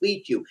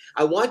complete you.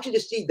 I want you to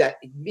see that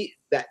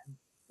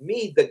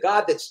me, the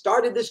God that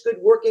started this good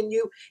work in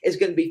you, is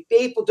going to be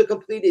faithful to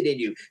complete it in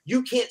you.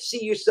 You can't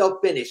see yourself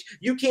finished.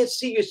 You can't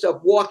see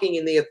yourself walking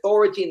in the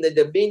authority and the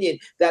dominion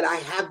that I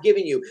have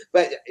given you.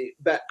 But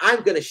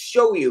I'm going to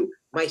show you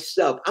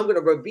myself. I'm going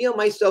to reveal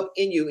myself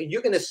in you, and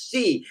you're going to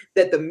see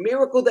that the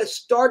miracle that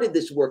started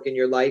this work in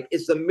your life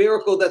is the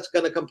miracle that's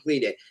going to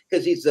complete it,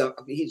 because he's a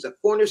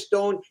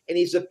cornerstone and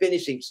he's a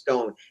finishing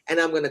stone, and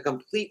I'm going to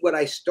complete what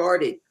I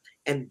started.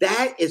 And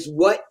that is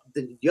what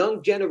the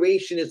young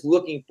generation is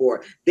looking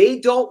for. They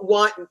don't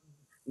want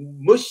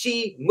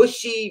mushy,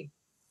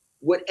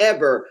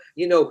 whatever,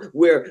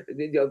 where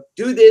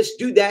do this,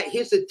 do that.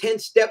 Here's the 10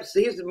 steps.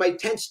 Here's my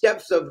 10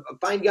 steps of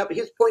finding out.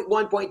 Here's point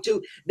 1, point 2.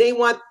 They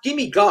want, give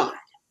me God.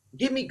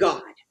 Give me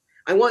God.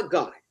 I want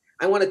God.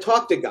 I want to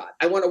talk to God.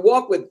 I want to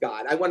walk with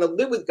God. I want to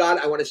live with God.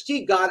 I want to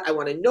see God. I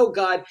want to know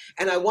God.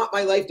 And I want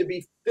my life to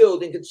be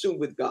filled and consumed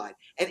with God.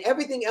 And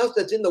everything else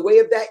that's in the way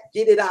of that,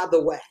 get it out of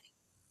the way.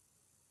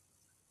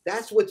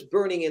 That's what's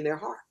burning in their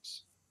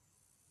hearts,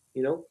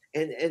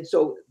 and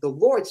so the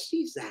Lord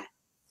sees that,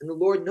 and the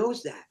Lord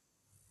knows that,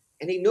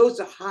 and he knows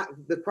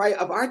the cry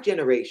of our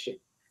generation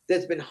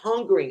that's been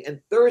hungering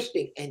and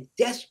thirsting and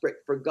desperate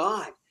for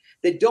God,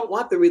 that don't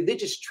want the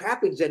religious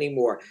trappings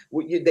anymore.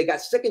 They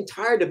got sick and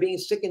tired of being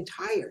sick and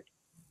tired,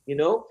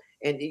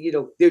 and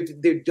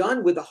they're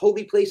done with the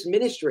holy place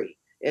ministry.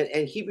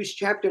 And Hebrews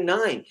chapter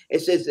 9, it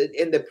says,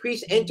 and the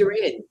priests enter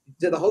in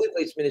to the holy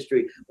place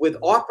ministry with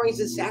offerings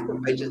and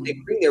sacrifices. They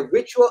bring their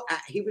ritual.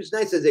 Hebrews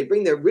 9 says they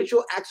bring their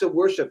ritual acts of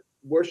worship.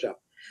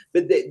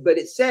 But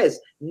it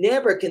says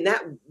never can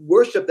that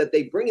worship that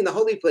they bring in the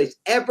holy place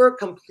ever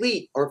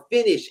complete or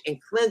finish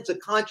and cleanse the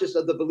conscience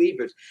of the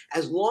believers.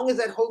 As long as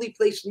that holy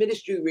place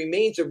ministry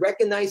remains a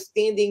recognized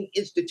standing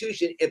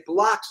institution, it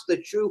blocks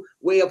the true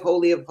way of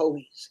Holy of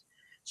Holies.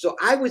 So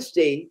I would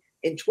say,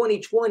 in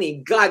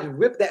 2020, God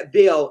ripped that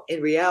veil in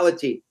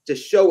reality to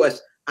show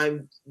us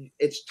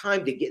it's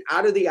time to get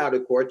out of the outer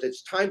courts.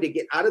 It's time to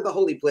get out of the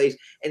holy place.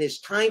 And it's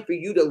time for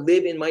you to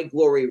live in my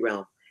glory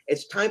realm.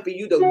 It's time for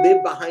you to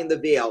live behind the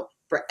veil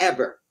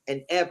forever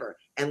and ever,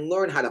 and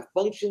learn how to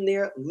function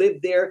there, live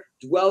there,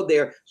 dwell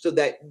there, so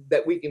that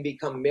we can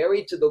become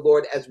married to the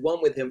Lord as one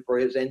with him for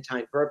his end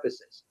time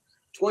purposes.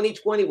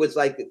 2020 was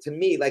to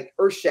me,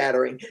 earth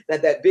shattering,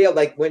 that veil,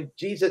 like when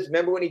Jesus,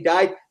 remember when he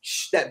died,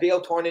 that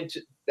veil torn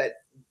into that.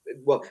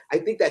 Well, I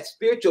think that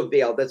spiritual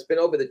veil that's been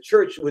over the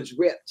church was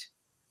ripped.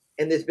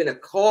 And there's been a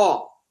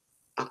clarion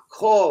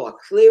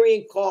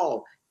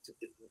call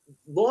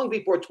long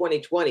before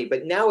 2020,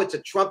 but now it's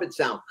a trumpet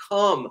sound.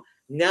 Come,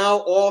 now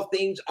all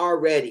things are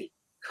ready.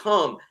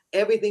 Come,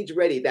 everything's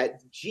ready. That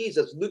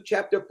Jesus, Luke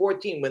chapter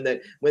 14, when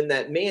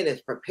that man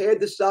has prepared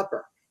the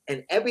supper,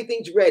 and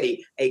everything's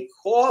ready. A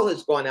call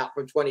has gone out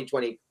for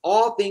 2020.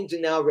 All things are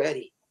now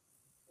ready.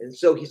 And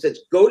so he says,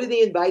 go to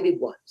the invited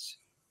ones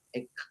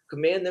and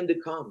command them to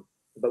come.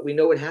 But we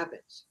know what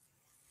happens.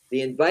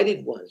 The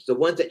invited ones, the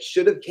ones that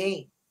should have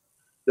came,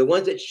 the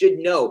ones that should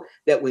know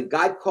that when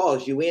God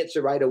calls, you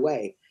answer right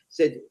away,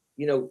 said,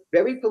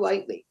 very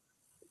politely,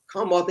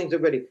 come, all things are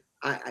ready.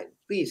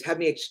 Please have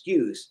me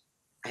excused.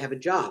 I have a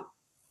job.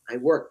 I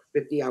work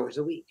 50 hours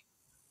a week.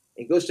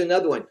 It goes to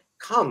another one.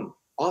 Come,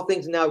 all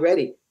things are now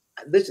ready.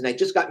 Listen, I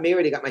just got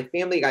married. I got my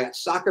family. I got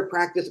soccer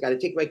practice. I got to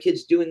take my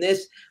kids doing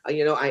this.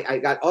 I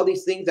got all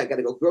these things. I got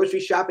to go grocery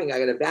shopping. I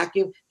got to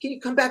vacuum. Can you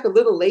come back a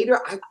little later?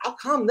 I'll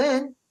come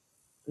then.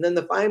 And then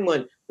the fine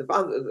one,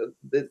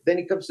 then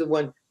he comes to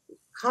one,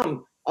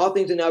 come, all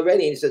things are now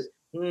ready. And he says,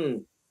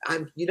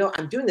 I'm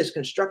doing this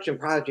construction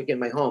project in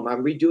my home.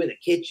 I'm redoing the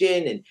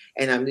kitchen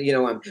and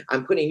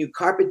I'm putting new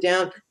carpet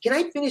down. Can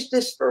I finish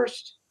this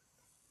first?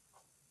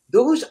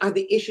 Those are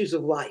the issues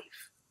of life.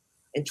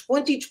 In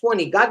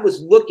 2020, God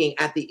was looking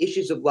at the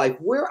issues of life.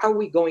 Where are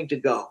we going to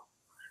go?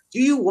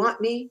 Do you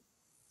want me?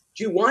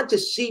 Do you want to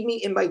see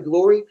me in my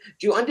glory?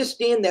 Do you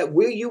understand that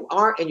where you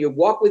are and your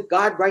walk with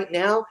God right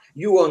now,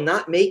 you will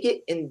not make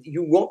it and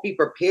you won't be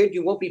prepared.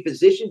 You won't be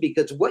positioned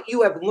because what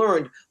you have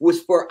learned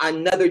was for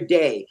another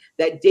day,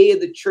 that day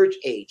of the church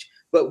age.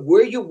 But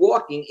where you're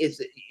walking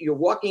you're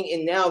walking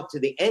in now to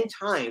the end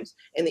times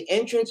and the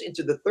entrance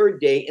into the third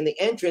day and the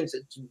entrance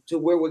to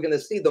where we're going to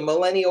see the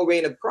millennial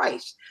reign of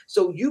Christ.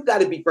 So you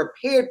got to be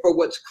prepared for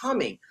what's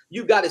coming.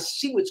 You got to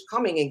see what's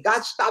coming. And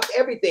God stopped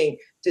everything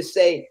to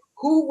say,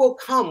 who will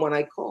come when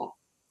I call?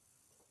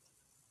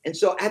 And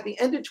so at the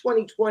end of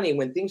 2020,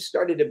 when things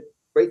started to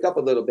break up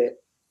a little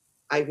bit,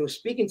 I was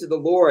speaking to the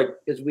Lord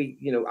because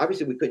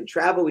obviously we couldn't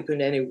travel, we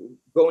couldn't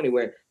go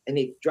anywhere. And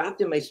he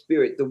dropped in my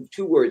spirit the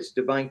two words,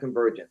 divine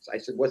convergence. I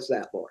said, what's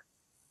that, Lord?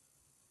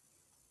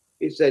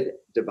 He said,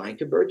 divine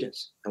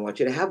convergence. I want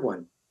you to have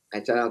one.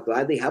 I said, I'll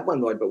gladly have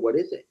one, Lord, but what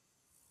is it?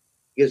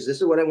 He goes,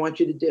 this is what I want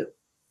you to do.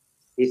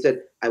 He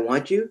said, I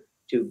want you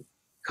to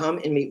come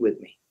and meet with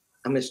me.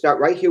 I'm going to start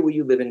right here where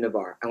you live in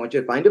Navarre. I want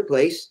you to find a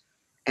place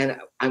and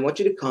I want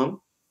you to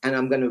come and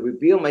I'm going to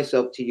reveal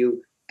myself to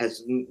you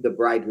as the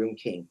bridegroom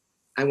king.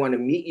 I want to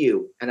meet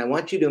you and I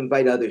want you to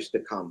invite others to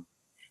come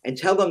and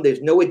tell them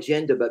there's no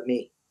agenda but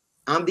me.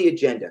 I'm the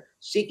agenda.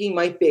 Seeking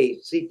my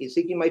face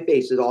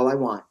is all I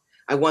want.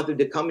 I want them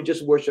to come and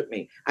just worship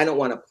me. I don't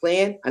want to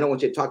plan. I don't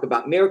want you to talk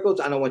about miracles.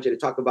 I don't want you to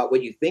talk about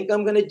what you think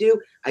I'm going to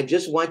do. I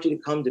just want you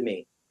to come to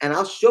me and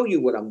I'll show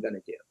you what I'm going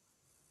to do.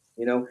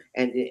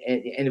 And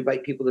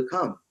invite people to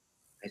come.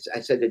 I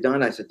said to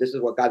Don, I said, this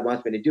is what God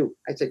wants me to do.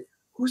 I said,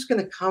 who's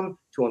going to come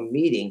to a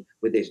meeting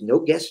where there's no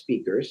guest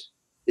speakers,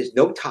 there's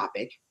no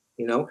topic,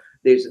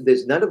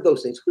 there's none of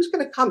those things. Who's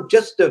going to come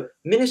just to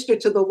minister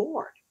to the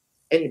Lord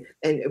and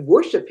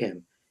worship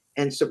him?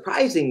 And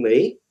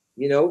surprisingly,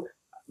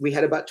 we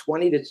had about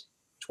 20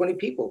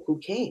 people who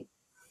came.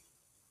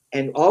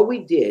 And all we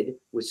did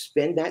was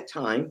spend that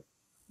time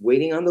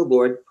waiting on the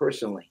Lord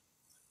personally.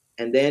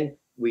 And then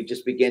we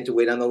just began to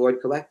wait on the Lord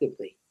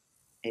collectively.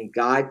 And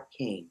God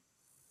came.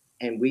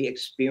 And we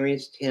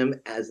experienced him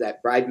as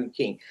that bridegroom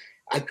king.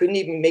 I couldn't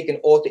even make an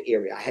altar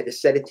area. I had to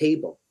set a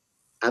table.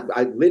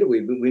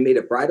 We made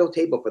a bridal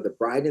table for the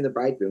bride and the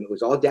bridegroom. It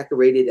was all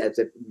decorated as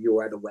if you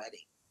were at a wedding.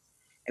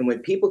 And when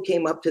people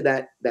came up to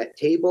that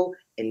table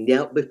and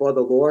knelt before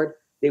the Lord,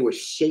 they were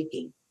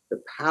shaking.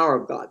 The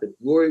power of God, the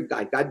glory of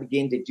God. God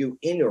began to do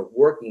inner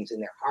workings in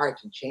their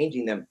hearts and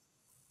changing them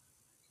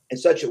in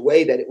such a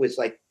way that it was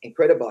like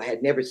incredible. I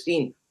had never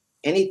seen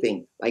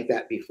anything like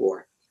that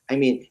before. I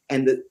mean,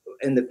 and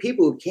the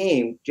people who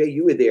came, Jay,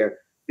 you were there.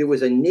 There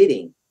was a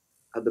knitting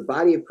of the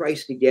body of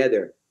Christ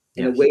together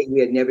in a way we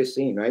had never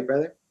seen, right,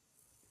 brother?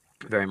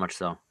 Very much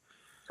so.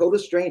 Total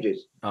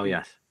strangers. Oh,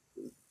 yes.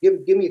 Give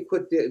me a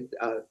quick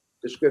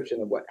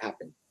description of what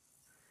happened.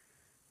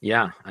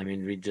 Yeah, I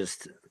mean,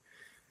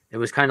 it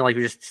was kind of like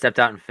we just stepped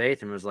out in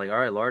faith and was like, all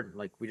right, Lord,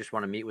 like we just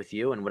want to meet with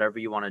you and whatever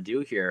you want to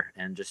do here.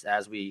 And just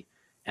as we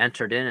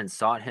entered in and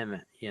sought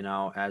him,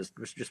 as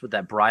just with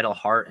that bridal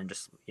heart and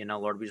just,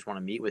 Lord, we just want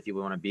to meet with you.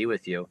 We want to be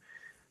with you.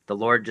 The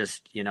Lord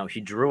just, he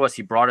drew us,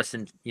 he brought us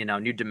in,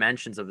 new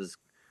dimensions of his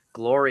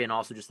glory and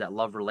also just that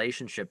love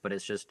relationship. But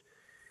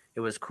it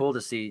was cool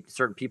to see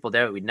certain people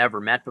there that we'd never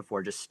met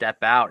before just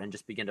step out and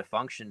just begin to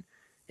function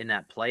in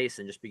that place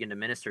and just begin to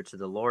minister to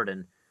the Lord.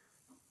 And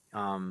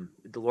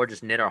the Lord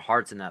just knit our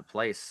hearts in that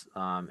place.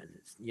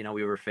 We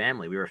were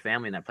family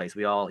in that place.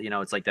 We all,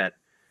 it's like that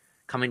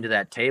coming to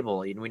that table.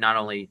 We not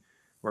only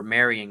were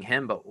marrying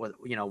him, but with,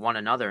 one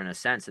another in a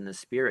sense, in the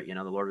spirit,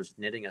 the Lord was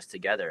knitting us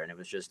together. And it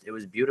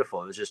was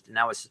beautiful. It was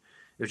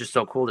just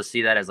so cool to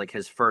see that as like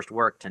his first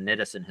work to knit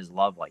us in his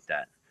love like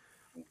that.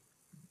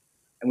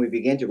 And we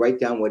began to write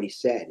down what he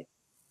said.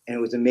 And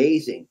it was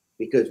amazing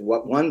because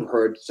what one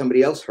heard,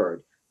 somebody else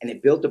heard, and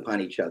it built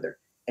upon each other.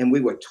 And we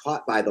were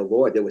taught by the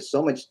Lord. There was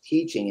so much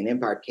teaching and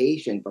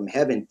impartation from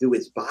heaven through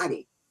his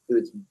body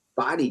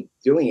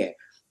doing it.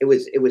 It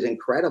was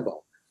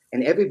incredible.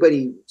 And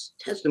everybody's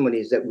testimony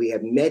is that we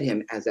have met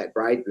him as that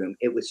bridegroom.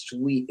 It was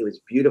sweet. It was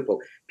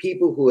beautiful.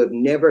 People who have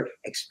never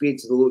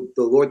experienced the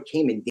Lord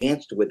came and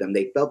danced with them.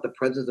 They felt the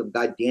presence of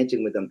God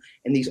dancing with them.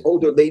 And these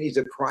older ladies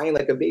are crying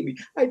like a baby.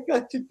 I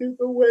got to do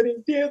the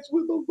wedding dance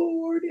with the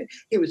Lord. And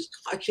he was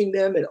touching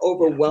them and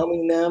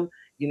overwhelming them,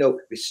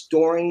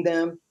 restoring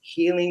them,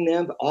 healing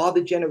them, all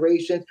the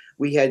generations.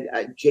 We had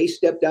Jay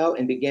stepped out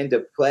and began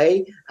to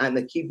play on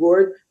the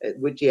keyboard,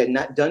 which he had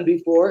not done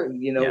before,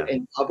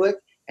 in public.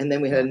 And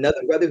then we had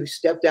another brother who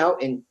stepped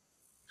out and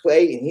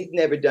played, and he'd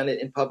never done it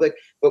in public.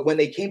 But when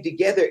they came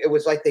together, it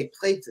was like they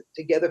played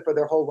together for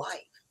their whole life.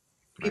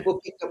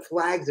 People picked up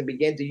flags and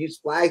began to use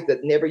flags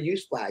that never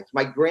used flags.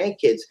 My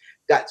grandkids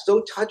got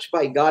so touched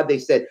by God, they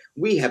said,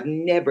 we have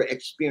never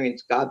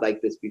experienced God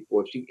like this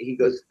before. He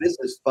goes, this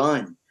is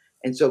fun.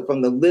 And so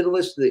from the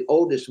littlest to the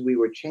oldest, we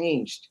were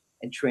changed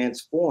and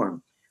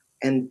transformed.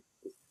 And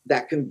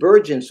that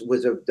convergence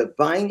was a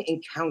divine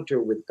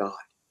encounter with God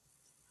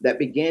that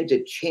began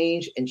to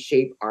change and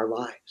shape our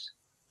lives.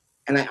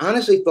 And I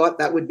honestly thought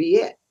that would be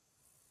it.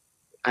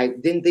 I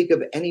didn't think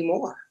of any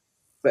more.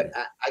 But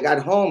I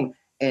got home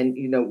and,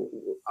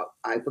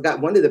 I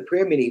forgot one of the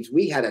prayer meetings,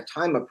 we had a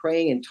time of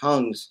praying in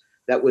tongues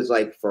that was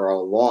like for a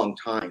long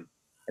time.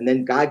 And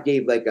then God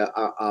gave like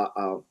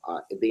the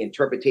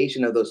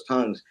interpretation of those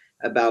tongues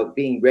about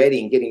being ready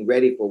and getting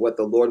ready for what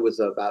the Lord was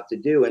about to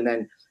do. And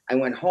then I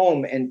went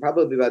home, and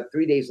probably about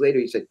 3 days later,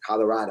 he said,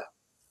 Colorado.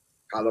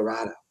 I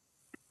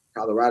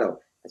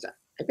said,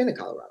 I've been to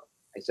Colorado.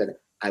 I said,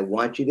 I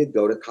want you to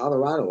go to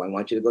Colorado. I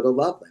want you to go to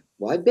Loveland.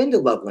 Well, I've been to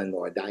Loveland,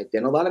 Lord. I've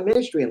done a lot of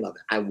ministry in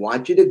Loveland. I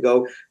want you to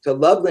go to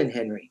Loveland,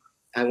 Henry.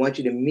 I want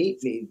you to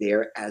meet me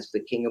there as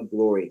the King of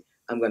Glory.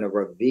 I'm going to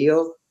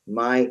reveal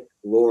my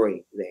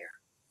glory there.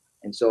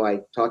 And so I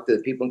talked to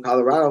the people in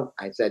Colorado.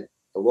 I said,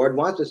 the Lord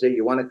wants us there.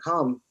 You want to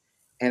come?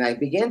 And I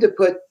began to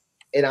put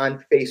it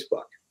on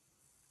Facebook.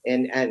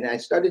 And I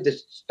started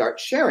to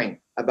sharing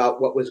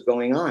about what was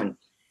going on.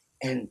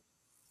 And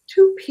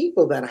two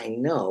people that I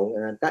know,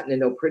 and I've gotten to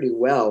know pretty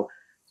well,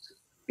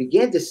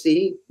 began to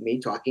see me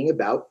talking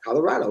about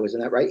Colorado. Isn't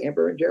that right,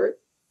 Amber and Jared?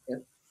 Yeah.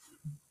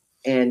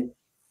 And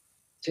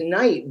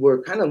tonight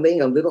we're kind of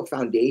laying a little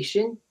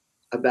foundation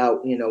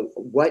about,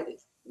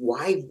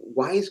 why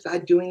is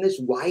God doing this?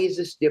 Why is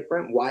this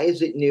different? Why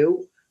is it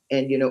new?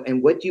 And,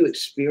 and what do you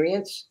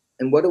experience?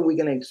 And what are we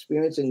going to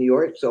experience in New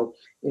York? So,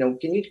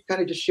 can you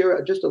kind of just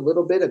share just a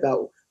little bit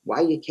about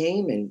why you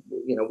came and,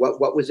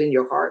 what was in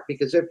your heart?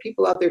 Because there are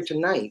people out there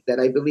tonight that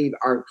I believe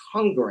are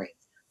hungering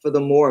for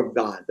the more of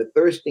God, the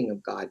thirsting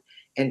of God.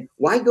 And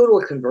why go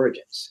to a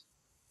convergence?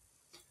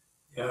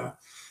 Yeah.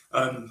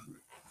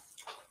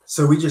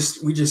 So we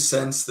just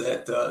sensed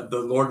that the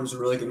Lord was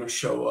really going to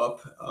show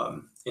up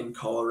in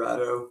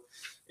Colorado.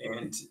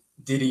 And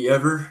did he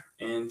ever?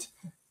 And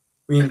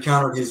we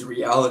encountered his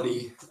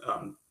reality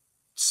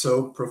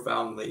so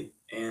profoundly.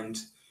 And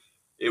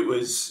it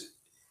was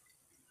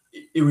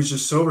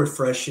just so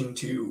refreshing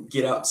to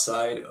get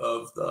outside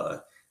of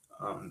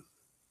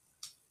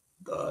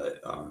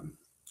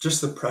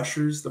just the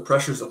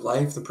pressures of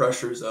life, the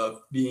pressures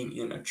of being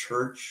in a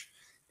church,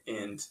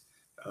 and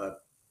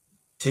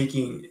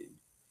taking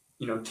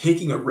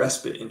a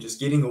respite and just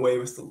getting away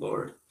with the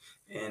Lord,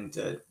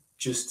 and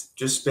just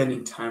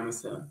spending time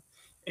with him.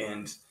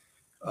 And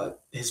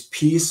his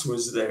peace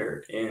was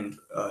there, and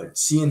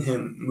seeing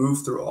him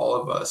move through all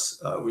of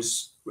us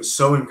was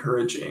so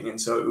encouraging. And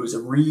so it was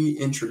a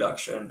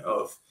reintroduction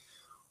of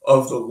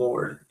the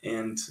Lord,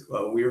 and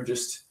we were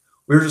just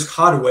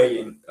caught away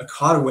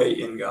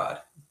in God.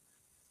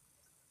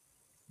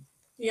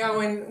 Yeah,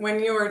 when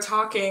you were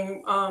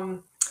talking,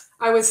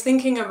 I was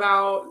thinking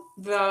about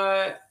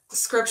the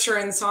scripture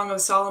in Song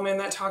of Solomon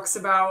that talks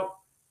about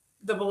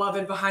the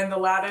beloved behind the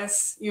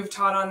lattice. You've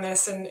taught on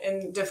this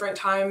in different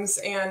times,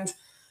 and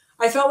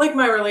I felt like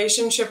my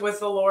relationship with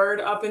the Lord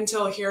up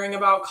until hearing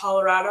about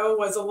Colorado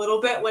was a little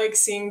bit like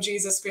seeing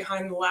Jesus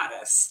behind the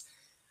lattice.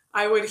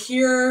 I would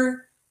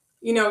hear,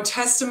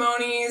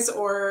 testimonies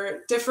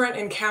or different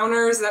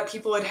encounters that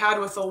people had had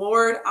with the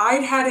Lord.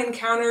 I'd had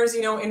encounters,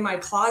 in my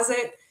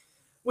closet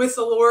with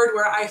the Lord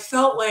where I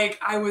felt like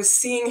I was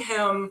seeing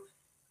him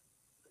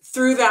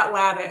through that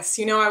lattice.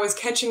 I was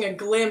catching a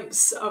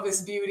glimpse of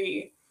his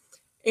beauty.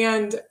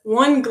 And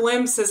one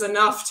glimpse is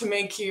enough to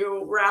make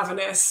you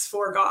ravenous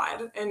for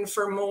God and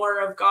for more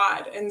of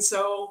God. And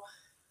so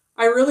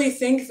I really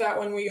think that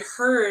when we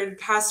heard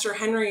Pastor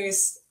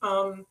Henry's,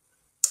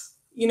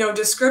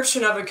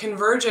 description of a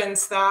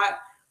convergence, that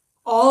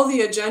all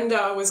the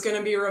agenda was going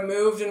to be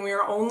removed and we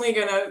were only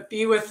going to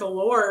be with the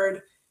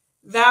Lord,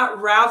 that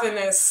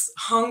ravenous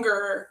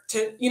hunger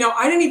to,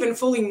 I didn't even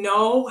fully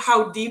know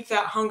how deep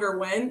that hunger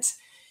went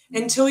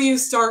until you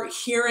start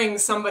hearing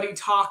somebody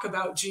talk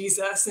about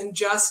Jesus and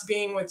just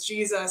being with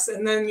Jesus.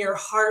 And then your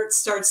heart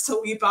starts to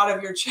leap out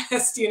of your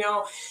chest,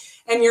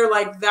 and you're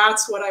like,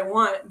 that's what I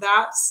want.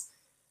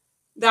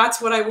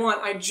 That's what I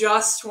want. I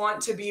just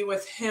want to be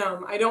with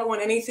him. I don't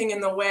want anything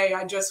in the way.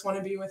 I just want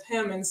to be with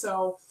him. And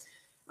so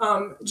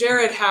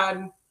Jared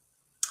had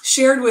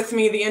shared with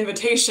me the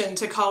invitation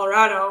to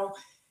Colorado.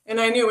 And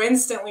I knew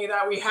instantly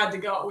that we had to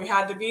go, we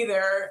had to be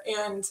there.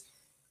 And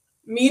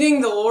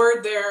meeting the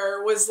Lord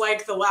there was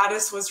like the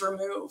lattice was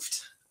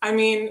removed. I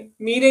mean,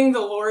 meeting the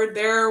Lord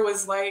there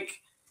was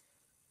like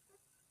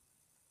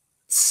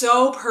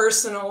so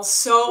personal,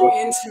 so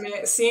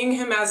intimate. Seeing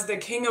him as the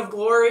King of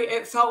Glory,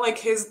 it felt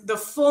like the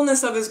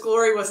fullness of his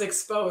glory was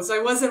exposed. I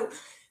wasn't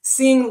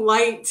seeing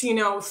light, you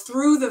know,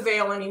 through the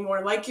veil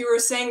anymore. Like you were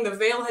saying, the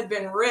veil had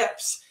been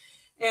ripped.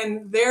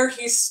 And there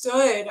he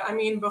stood, I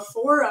mean,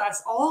 before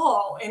us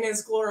all in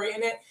his glory.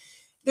 And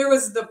there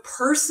was the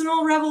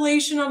personal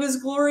revelation of his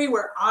glory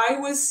where I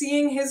was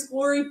seeing his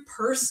glory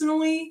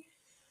personally.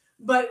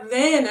 But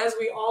then as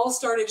we all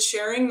started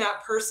sharing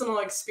that personal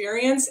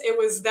experience,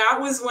 that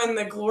was when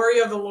the glory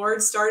of the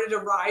Lord started to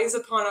rise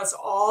upon us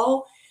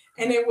all.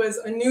 And it was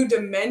a new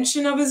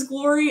dimension of his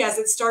glory as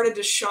it started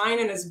to shine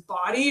in his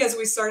body, as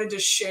we started to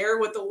share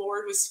what the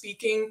Lord was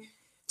speaking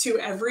to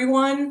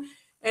everyone.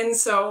 And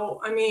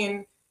so, I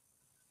mean,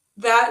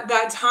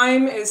 that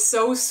time is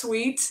so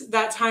sweet.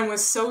 That time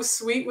was so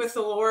sweet with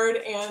the Lord.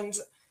 And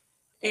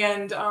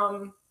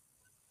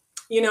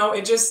you know,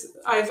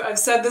 I've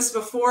said this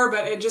before,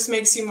 but it just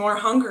makes you more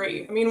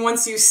hungry. I mean,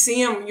 once you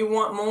see him, you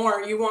want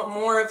more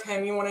of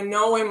him. You want to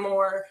know him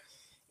more.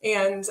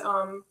 And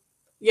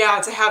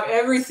yeah, to have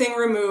everything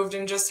removed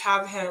and just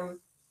have him.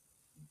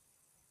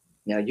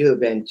 Now you have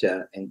been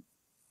to, and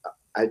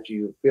as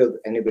you feel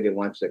anybody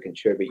wants to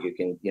contribute, you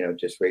can, you know,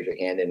 just raise your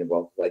hand and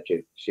we'll let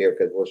you share,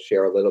 because we'll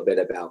share a little bit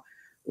about,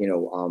 you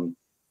know,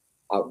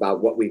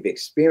 about what we've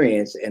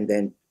experienced, and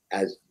then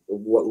as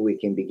what we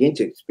can begin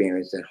to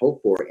experience and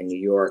hope for in New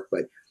York.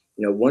 But,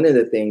 you know, one of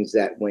the things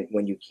that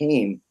when you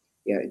came,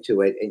 you know,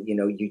 to it, and, you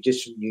know, you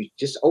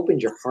just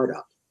opened your heart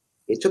up.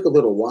 It took a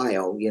little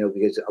while, you know,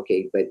 because,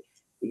 okay, but,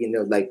 you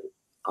know, like,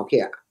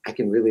 okay, I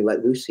can really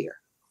let loose here.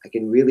 I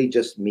can really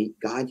just meet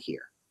God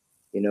here,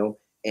 you know.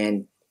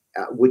 And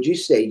would you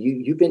say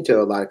you've been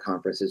to a lot of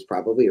conferences,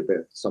 probably,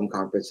 or some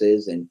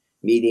conferences and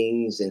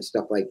meetings and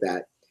stuff like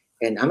that?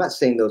 And I'm not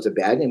saying those are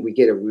bad, and we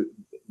get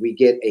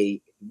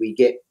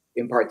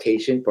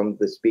impartation from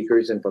the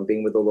speakers and from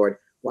being with the Lord.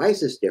 Why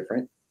is this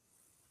different?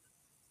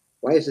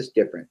 Why is this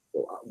different?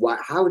 Why?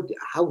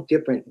 How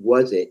different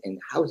was it, and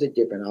how is it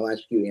different? I'll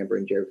ask you, Amber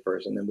and Jerry,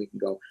 first, and then we can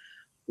go.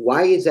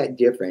 Why is that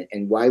different,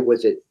 and why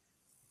was it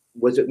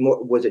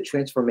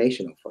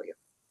transformational for you?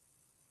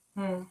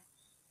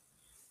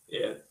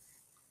 Yeah,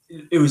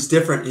 it was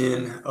different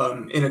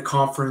in a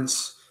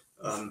conference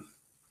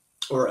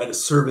or at a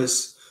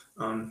service.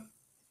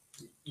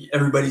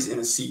 Everybody's in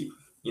a seat.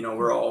 You know,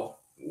 we're all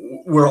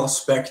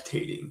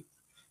spectating,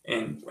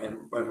 and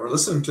we're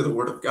listening to the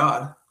Word of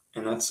God,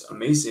 and that's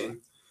amazing.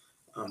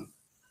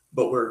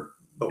 But we're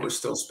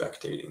still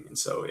spectating. And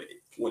so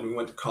when we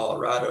went to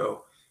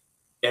Colorado,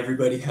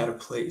 everybody had a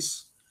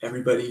place.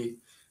 Everybody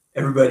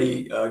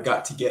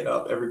got to get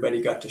up.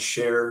 Everybody got to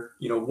share,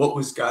 you know, what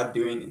was God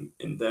doing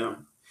in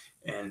them.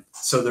 And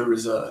so there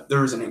was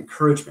an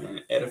encouragement and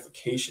an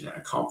edification and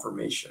a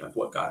confirmation of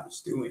what God was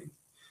doing.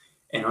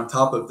 And on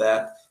top of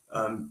that,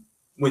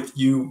 with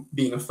you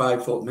being a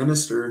fivefold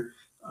minister,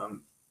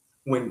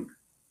 when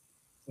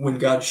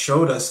God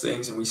showed us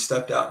things and we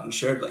stepped out and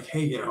shared, like,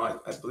 hey, you know,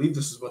 I believe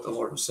this is what the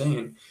Lord was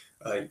saying,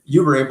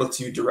 you were able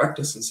to direct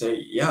us and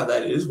say, yeah,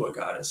 that is what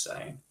God is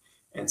saying.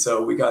 And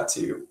so we watched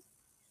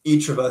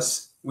each of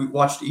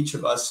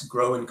us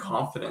grow in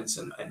confidence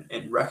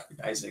and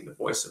recognizing the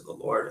voice of the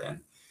Lord.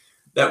 And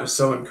that was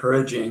so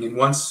encouraging. And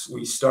once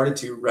we started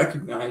to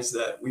recognize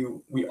that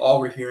we all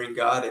were hearing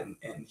God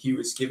and he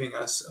was giving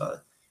us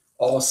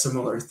all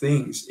similar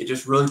things, it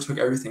just really took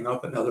everything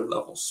up another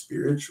level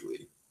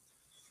spiritually.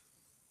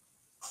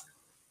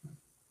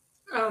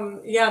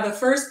 Yeah, the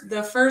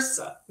first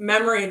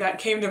memory that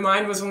came to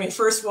mind was when we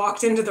first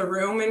walked into the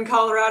room in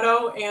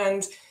Colorado,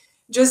 and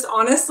just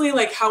honestly,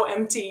 like, how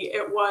empty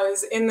it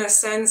was, in the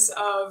sense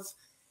of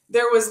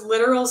there was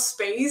literal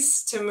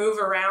space to move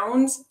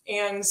around.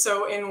 And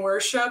so in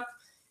worship,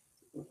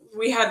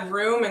 we had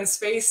room and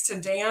space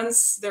to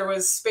dance. There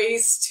was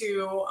space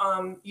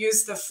to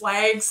use the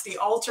flags. The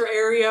altar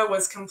area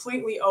was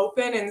completely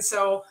open. And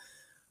so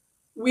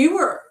we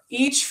were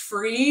each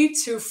free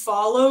to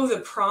follow the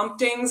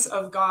promptings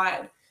of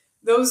God.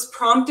 Those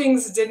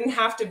promptings didn't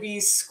have to be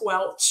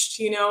squelched,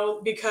 you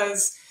know,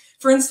 because,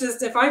 for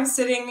instance, if I'm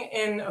sitting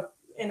in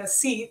a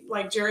seat,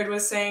 like Jared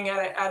was saying,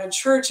 at a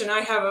church, and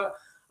I have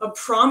a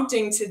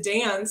prompting to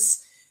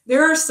dance,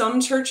 there are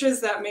some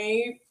churches that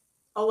may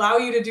allow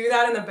you to do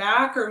that in the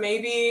back, or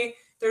maybe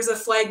there's a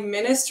flag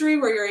ministry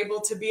where you're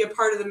able to be a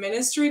part of the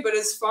ministry. But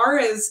as far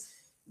as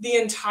the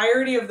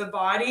entirety of the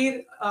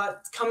body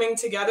coming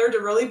together to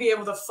really be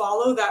able to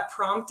follow that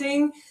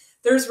prompting,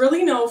 there's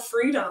really no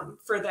freedom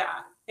for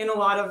that in a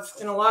lot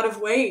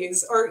of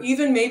ways. Or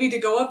even maybe to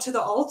go up to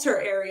the altar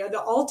area. The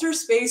altar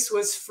space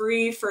was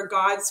free for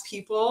God's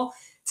people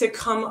to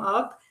come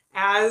up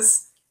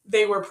as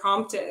they were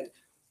prompted.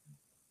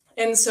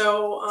 And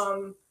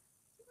so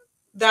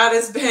that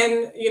has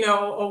been, you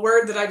know, a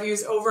word that I've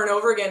used over and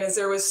over again, is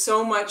there was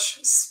so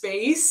much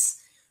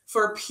space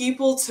for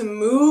people to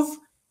move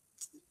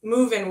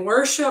move in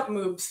worship,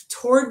 move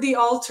toward the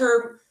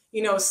altar,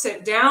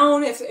 sit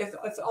down. If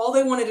all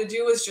they wanted to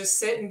do was just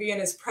sit and be in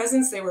his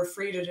presence, they were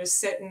free to just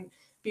sit and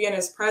be in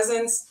his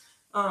presence.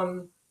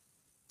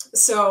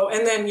 So,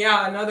 and then,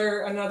 yeah,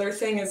 another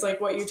thing is like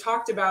what you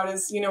talked about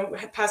is,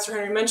 Pastor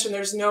Henry mentioned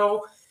there's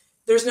no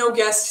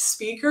guest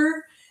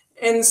speaker.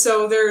 And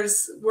so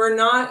we're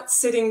not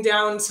sitting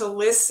down to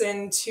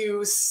listen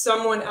to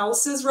someone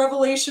else's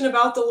revelation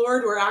about the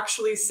Lord. We're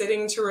actually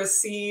sitting to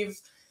receive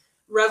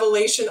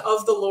revelation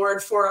of the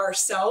Lord for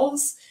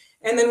ourselves.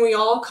 And then we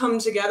all come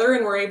together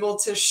and we're able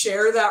to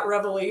share that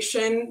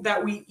revelation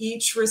that we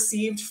each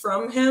received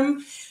from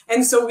him.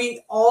 And so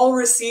we all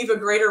receive a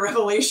greater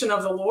revelation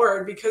of the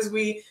Lord because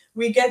we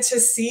get to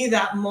see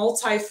that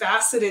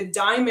multifaceted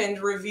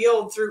diamond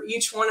revealed through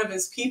each one of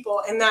his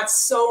people. And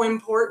that's so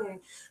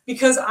important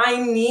because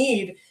I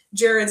need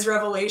Jared's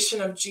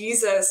revelation of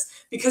Jesus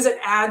because it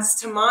adds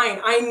to mine.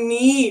 I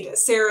need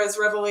Sarah's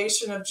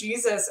revelation of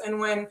Jesus. And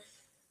when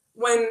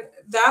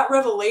that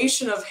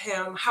revelation of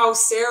him, how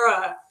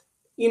Sarah,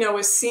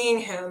 is seeing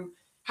him,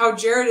 how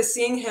Jared is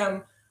seeing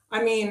him,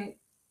 I mean,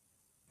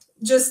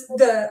 just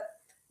the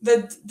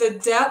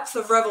depth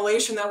of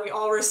revelation that we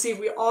all receive,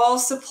 we all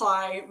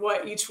supply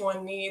what each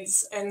one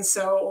needs. And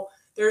so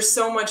there's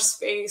so much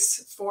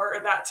space for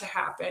that to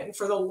happen,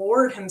 for the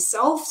Lord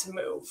himself to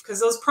move, because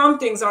those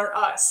promptings aren't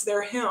us,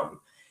 they're him.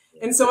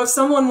 And so if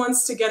someone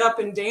wants to get up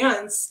and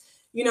dance,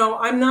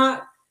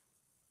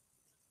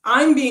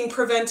 I'm being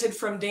prevented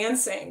from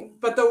dancing,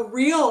 but the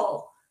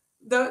real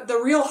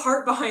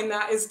heart behind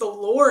that is the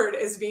Lord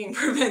is being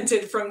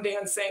prevented from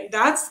dancing.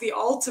 That's the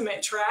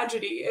ultimate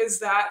tragedy, is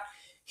that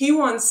he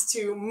wants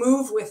to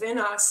move within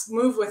us,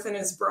 move within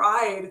his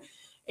bride.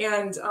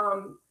 And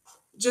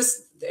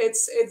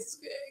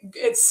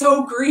it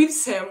so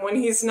grieves him when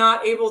he's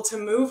not able to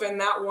move in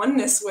that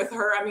oneness with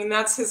her. I mean,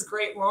 that's his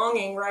great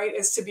longing, right?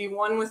 Is to be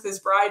one with his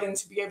bride and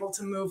to be able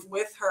to move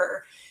with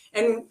her.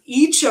 And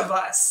each of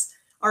us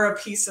are a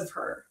piece of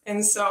her.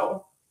 And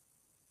so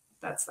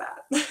that's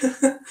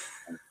that.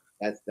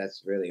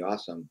 That's really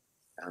awesome.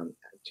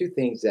 Two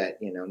things that,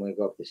 I'm going to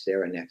go up to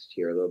Sarah next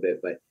here a little bit,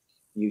 but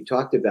you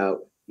talked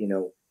about,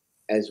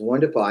 as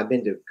wonderful. I've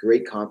been to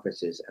great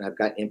conferences and I've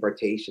got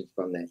impartations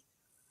from them,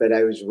 but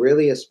I was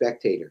really a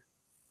spectator,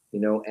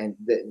 and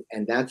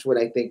that's what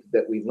I think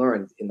that we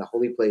learned in the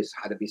holy place,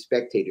 how to be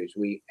spectators.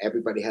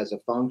 Everybody has a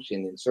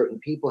function and certain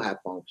people have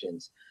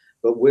functions,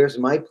 but where's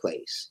my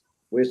place?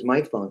 Where's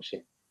my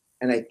function?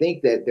 And I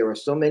think that there are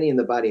so many in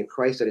the body of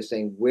Christ that are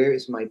saying, where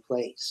is my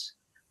place?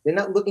 They're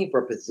not looking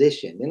for a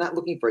position. They're not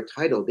looking for a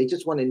title. They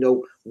just want to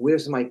know,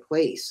 where's my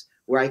place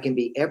where I can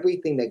be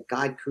everything that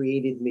God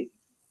created me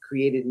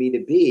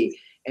to be.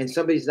 And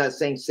somebody's not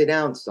saying, sit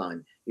down,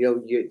 son.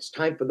 It's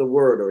time for the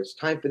word, or it's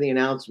time for the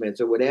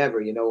announcements, or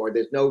whatever, or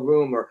there's no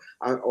room,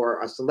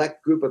 or a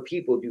select group of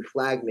people do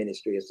flag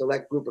ministry. A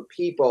select group of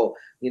people,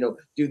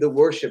 do the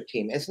worship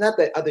team. It's not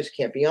that others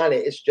can't be on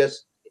it. It's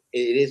just,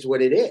 it is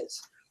what it is.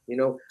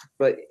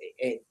 But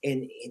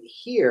in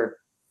here,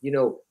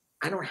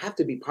 I don't have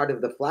to be part of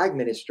the flag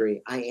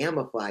ministry. I am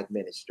a flag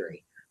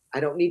ministry. I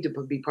don't need to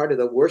be part of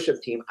the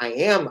worship team. I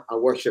am a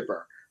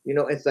worshiper.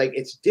 It's like,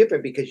 it's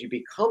different because you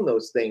become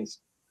those things.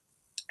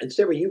 And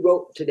Sarah, you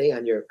wrote today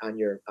on your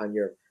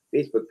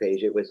Facebook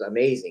page. It was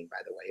amazing, by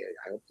the way.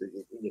 I hope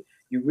that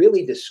you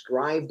really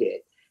described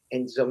it.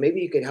 And so maybe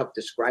you could help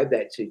describe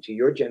that to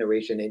your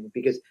generation. And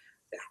because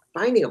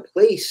finding a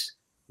place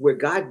where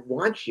God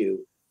wants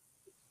you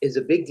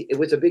it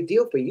was a big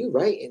deal for you,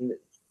 right? And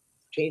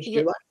changed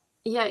your life.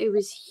 Yeah, it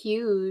was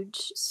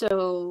huge.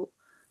 So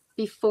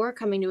before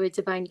coming to a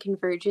divine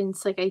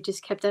convergence, like I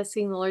just kept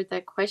asking the Lord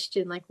that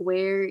question, like,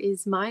 where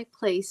is my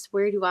place?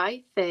 Where do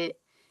I fit?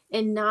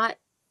 And not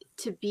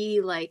to be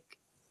like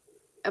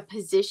a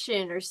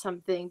position or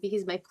something,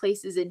 because my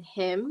place is in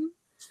him.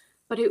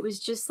 But it was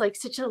just like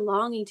such a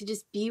longing to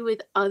just be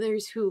with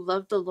others who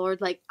love the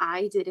Lord like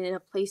I did, in a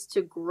place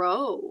to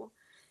grow,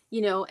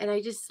 and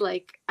I just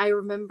I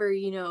remember,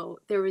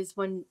 there was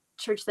one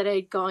church that I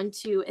had gone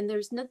to, and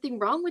there's nothing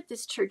wrong with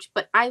this church,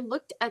 but I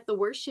looked at the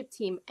worship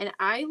team and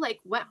I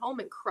went home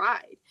and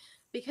cried,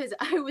 because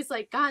I was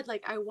like, God,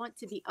 I want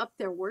to be up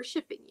there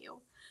worshiping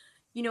you,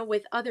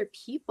 with other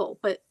people,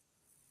 but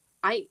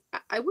I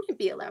wouldn't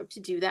be allowed to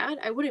do that.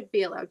 I wouldn't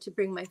be allowed to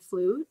bring my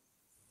flute.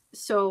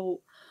 So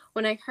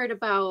when I heard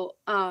about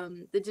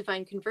the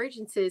divine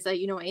convergences, I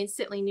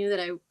instantly knew that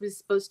I was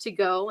supposed to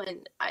go,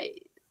 and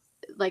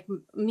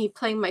me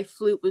playing my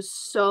flute was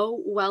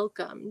so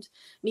welcomed.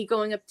 Me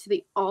going up to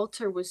the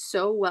altar was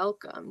so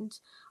welcomed.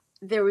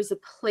 There was a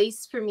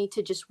place for me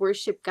to just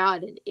worship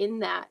God, and in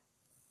that,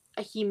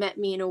 he met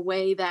me in a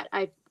way that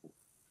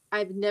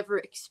I've never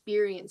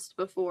experienced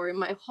before in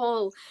my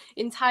whole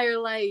entire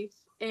life,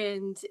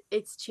 and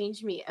it's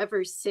changed me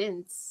ever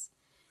since.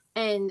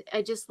 And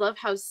I just love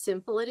how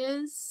simple it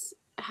is,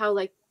 how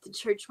the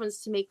church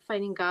wants to make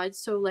finding God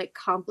so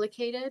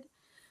complicated.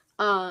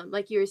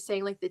 Like you were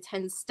saying, the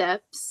 10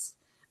 steps,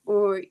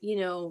 or,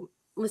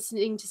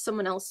 listening to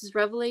someone else's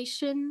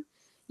revelation.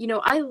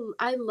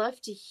 I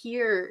love to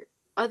hear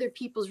other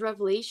people's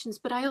revelations,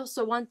 but I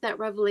also want that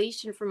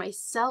revelation for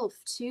myself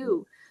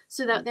too.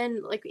 So that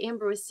then, like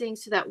Amber was saying,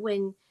 so that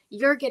when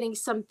you're getting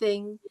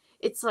something,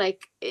 it's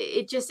like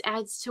it just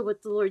adds to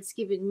what the Lord's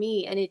given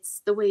me, and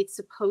it's the way it's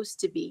supposed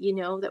to be, you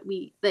know, that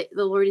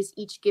the Lord is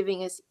each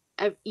giving us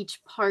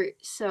each part.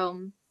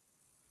 So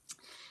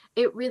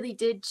it really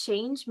did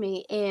change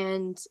me.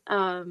 And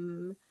I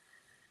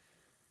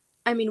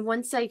mean,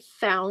 once I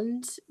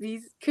found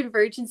these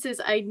convergences,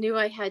 I knew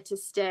I had to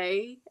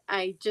stay.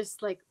 I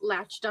just like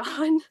latched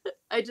on.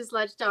 I just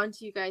latched on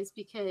to you guys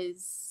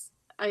because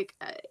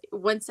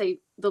once the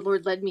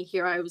Lord led me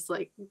here, I was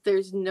like,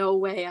 there's no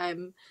way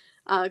I'm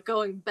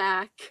going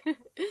back.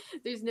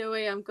 There's no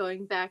way I'm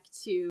going back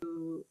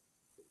to,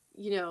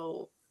 you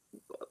know,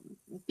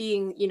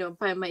 being, you know,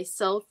 by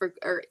myself,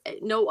 or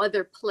no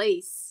other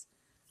place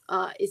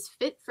is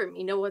fit for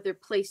me. No other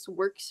place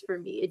works for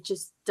me. It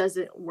just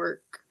doesn't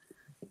work.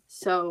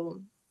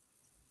 So,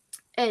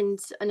 and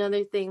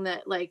another thing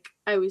that like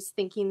I was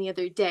thinking the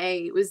other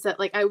day was that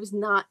like I was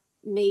not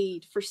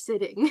made for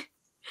sitting.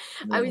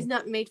 I was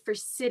not made for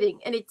sitting,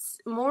 and it's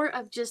more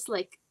of just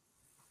like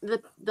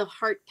the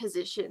heart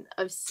position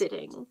of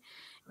sitting,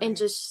 and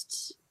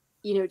just,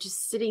 you know,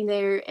 just sitting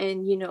there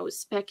and, you know,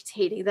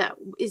 spectating. That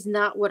is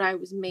not what I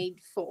was made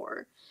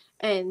for,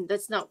 and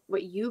that's not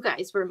what you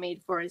guys were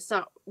made for. It's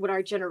not what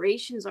our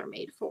generations are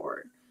made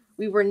for.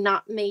 We were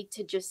not made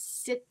to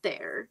just sit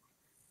there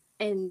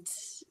and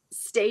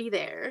stay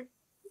there,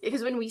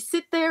 because when we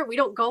sit there we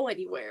don't go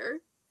anywhere.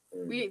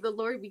 The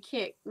Lord, we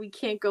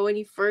can't go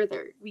any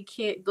further.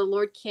 The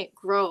Lord can't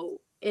grow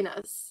in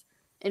us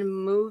and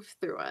move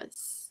through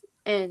us.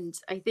 And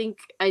I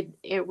think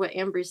what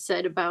Amber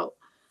said about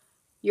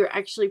you're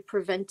actually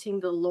preventing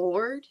the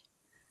Lord,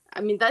 I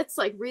mean, that's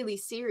like really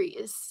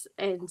serious,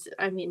 and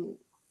I mean,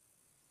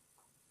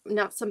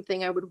 not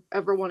something I would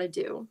ever want to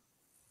do.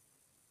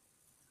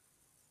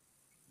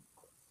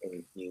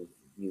 And you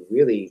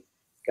really,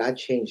 God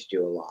changed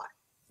you a lot.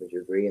 Would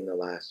you agree, in the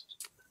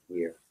last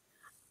year?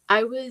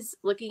 I was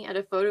looking at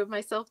a photo of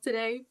myself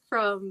today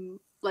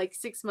from like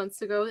 6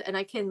 months ago, and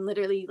I can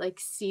literally like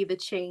see the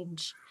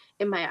change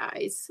in my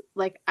eyes.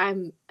 Like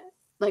I'm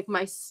like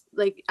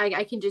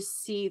I can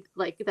just see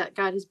like that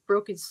God has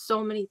broken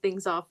so many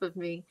things off of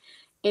me,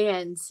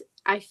 and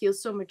I feel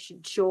so much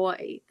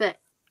joy that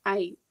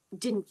I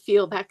didn't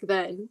feel back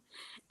then.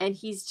 And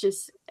he's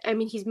just, I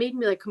mean, he's made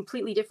me like a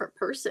completely different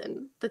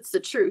person. That's the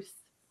truth.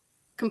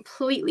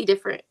 Completely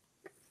different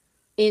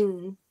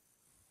in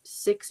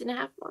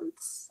 6.5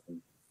 months,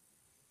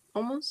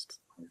 almost.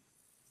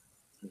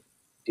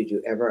 Did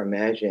you ever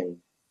imagine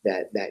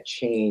that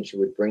change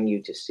would bring you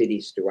to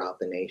cities throughout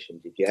the nation?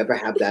 Did you ever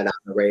have that on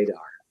the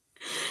radar?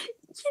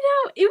 You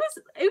know, it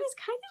was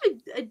kind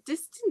of a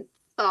distant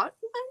thought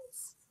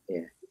once.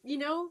 Yeah. You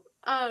know,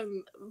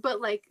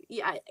 but like,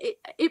 yeah,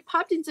 it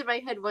popped into my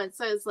head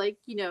once. I was like,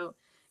 you know,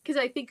 because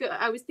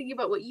I was thinking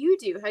about what you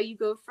do, how you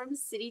go from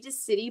city to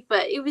city,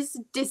 but it was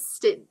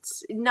distant,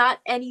 not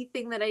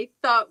anything that I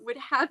thought would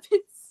happen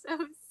so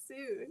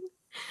soon.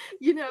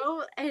 You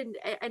know, and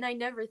I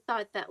never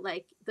thought that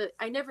like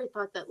I never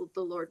thought that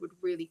the Lord would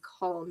really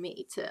call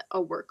me to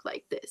a work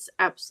like this.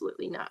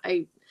 Absolutely not.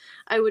 I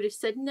would have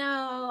said,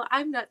 no,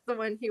 I'm not the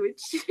one he would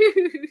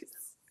choose.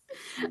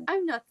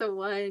 I'm not the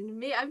one.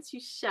 Me, I'm too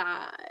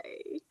shy.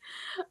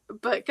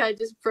 But God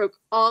just broke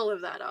all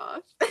of that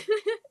off.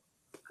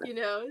 You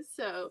know,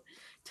 so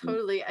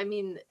totally. I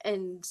mean,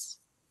 and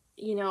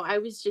you know, I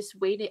was just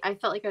waiting. I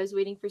felt like I was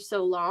waiting for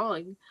so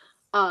long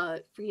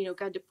for, you know,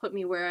 God to put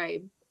me where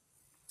I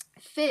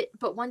fit.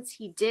 But once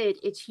he did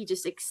it, he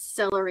just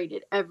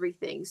accelerated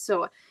everything.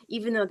 So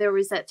even though there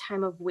was that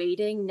time of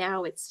waiting,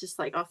 now it's just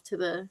like off to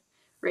the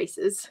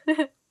races.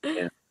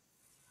 Yeah.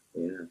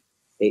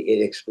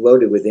 It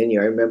exploded within you.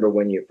 I remember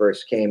when you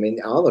first came in,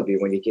 all of you,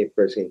 when you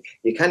first came,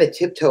 you kind of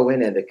tiptoe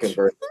in at the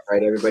conversion,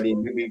 right? Everybody,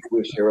 we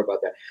were sure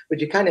about that,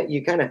 but you kind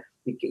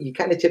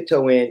of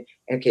tiptoe in.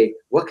 Okay,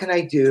 what can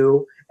I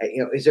do?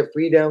 You know, is there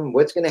freedom?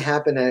 What's going to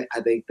happen?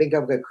 They think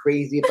I'm going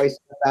crazy if I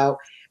step out.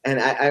 And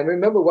I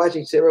remember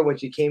watching Sarah when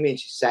she came in.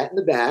 She sat in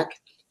the back.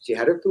 She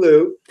had her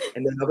flute,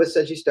 and then all of a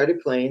sudden she started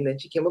playing. Then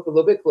she came up a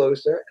little bit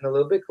closer and a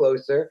little bit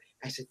closer.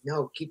 I said,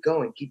 "No, keep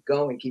going, keep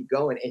going, keep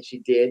going," and she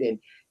did. And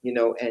you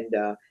know, and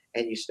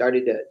you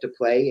started to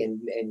play,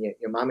 and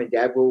your mom and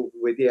dad were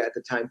with you at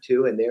the time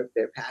too, and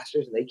they're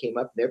pastors, and they came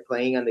up and they're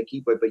playing on the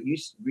keyboard, but you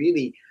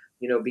really,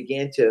 you know,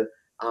 began to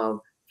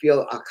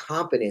feel a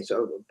confidence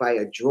or by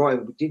a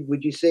drawing.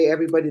 Would you say,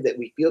 everybody, that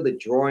we feel the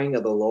drawing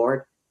of the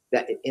Lord,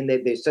 that in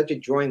that there's such a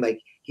drawing,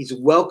 like he's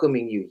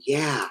welcoming you?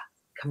 Yeah,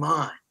 come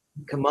on,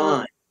 come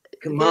on,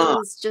 come God on.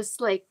 was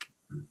just like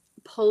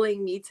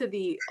pulling me to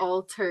the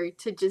altar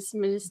to just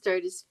minister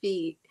at his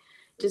feet,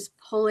 just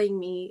pulling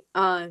me,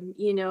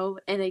 you know.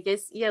 And I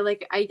guess, yeah,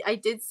 like I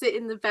did sit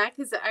in the back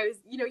because I was,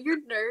 you know,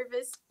 you're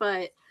nervous,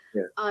 but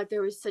Yeah.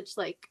 there was such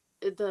like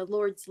the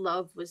Lord's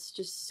love was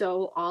just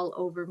so all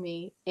over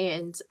me,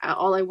 and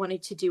all I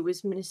wanted to do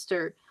was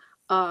minister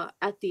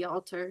at the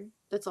altar.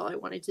 That's all I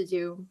wanted to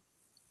do.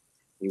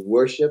 You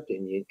worshiped,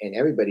 and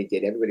everybody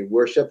did. Everybody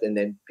worshiped, and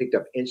then picked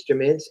up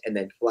instruments, and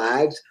then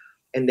flags,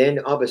 and then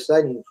all of a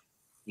sudden,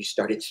 you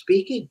started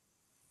speaking.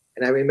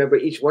 And I remember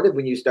each one of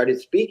when you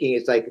started speaking,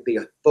 it's like the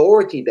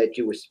authority that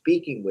you were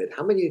speaking with.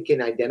 How many of you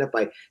can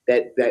identify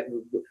that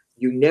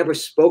you never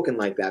spoken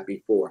like that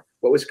before?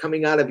 What was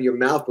coming out of your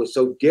mouth was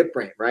so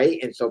different, right?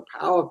 And so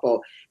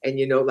powerful. And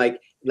like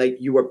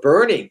you were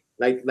burning.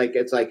 Like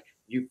it's like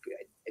you.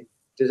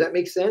 Does that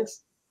make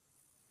sense?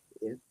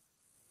 Yeah.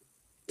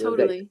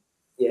 Totally.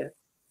 Yeah.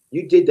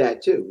 You did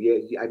that too.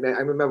 Yeah. I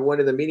remember one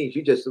of the meetings.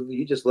 You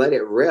just let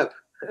it rip.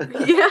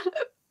 Yeah.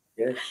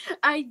 Yeah.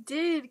 I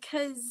did,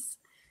 because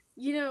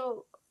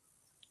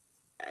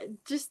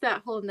just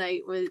that whole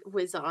night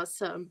was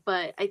awesome.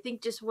 But I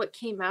think just what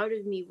came out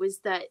of me was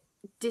that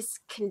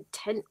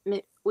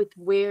discontentment with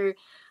where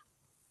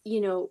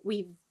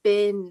we've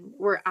been,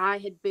 where I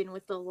had been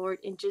with the Lord,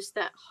 and just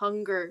that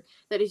hunger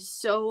that is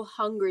so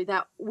hungry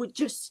that would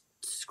just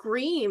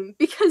scream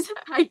because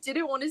I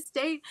didn't want to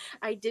stay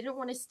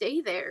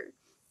there.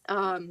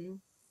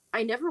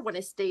 I never want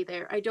to stay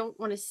there. I don't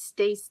want to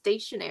stay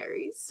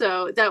stationary.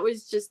 So that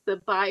was just the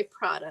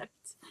byproduct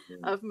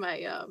of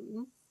my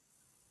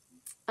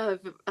of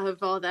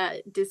all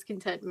that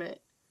discontentment.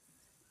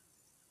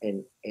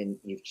 And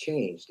you've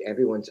changed.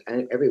 Every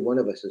one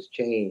of us has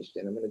changed.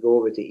 And I'm going to go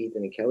over to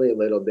Ethan and Kelly a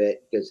little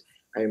bit, because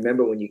I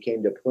remember when you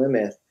came to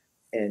Plymouth,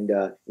 and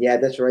yeah,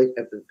 that's right,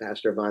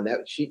 Pastor Vaughn.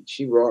 That she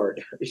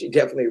roared. She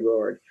definitely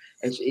roared.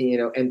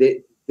 And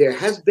there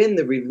has been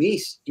the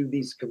release through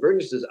these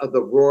convergences of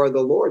the roar of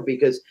the Lord,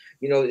 because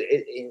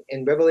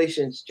in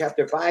Revelation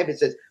chapter 5 it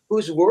says,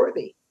 "Who's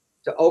worthy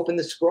to open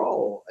the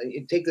scroll?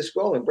 You take the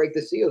scroll and break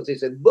the seals." He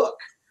said, "Look,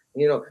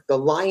 the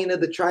Lion of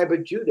the tribe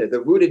of Judah,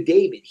 the root of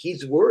David,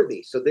 he's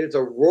worthy." So there's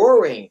a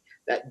roaring.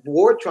 That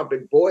war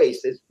trumpet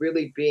voice is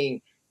really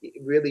being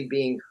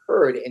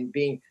heard and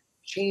being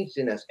changed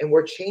in us, and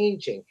we're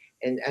changing.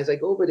 And as I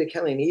go over to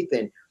Kelly and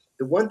Ethan,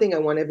 the one thing I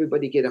want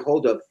everybody to get a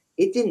hold of,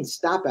 it didn't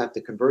stop after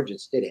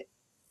Convergence, did it?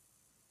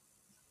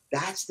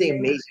 That's the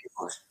amazing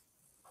part,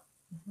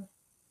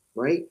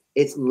 right?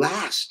 It's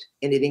last,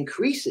 and it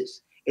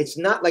increases. It's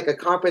not like a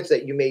conference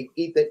that you may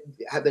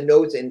have the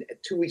notes, and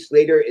 2 weeks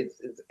later,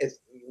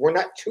 we're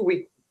not 2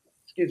 week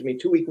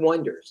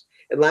wonders.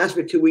 It lasts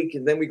for 2 weeks,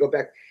 and then we go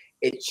back.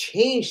 It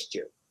changed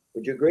you.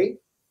 Would you agree?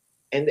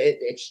 And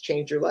it's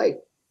changed your life.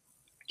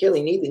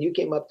 Kelly, Nathan, you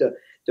came up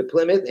to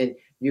Plymouth, and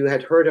you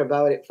had heard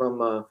about it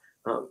from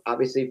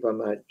obviously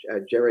from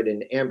Jared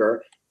and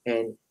Amber,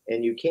 and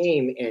you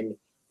came, and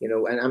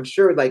and I'm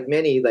sure, like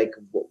many, like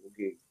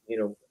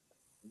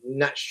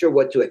not sure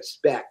what to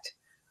expect,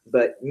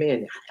 but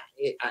man,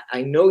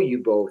 I know you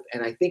both,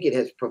 and I think it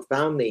has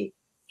profoundly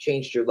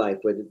changed your life.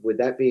 Would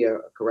that be a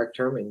correct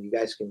term? And you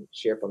guys can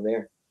share from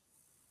there.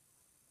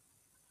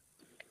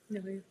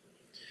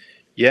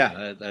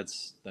 Yeah,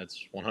 that's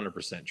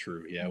 100%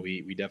 true. Yeah,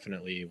 we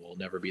definitely will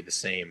never be the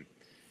same.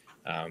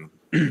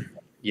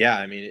 Yeah,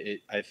 I mean,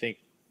 I think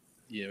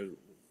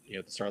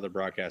at the start of the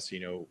broadcast,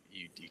 you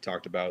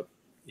talked about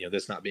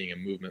this not being a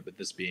movement, but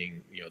this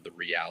being the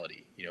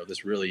reality.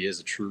 This really is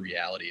a true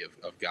reality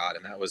of God,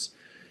 and that was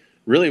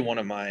really one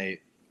of my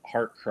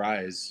heart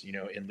cries,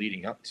 in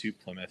leading up to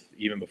Plymouth,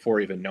 even before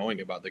even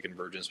knowing about the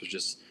Convergence, was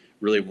just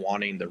really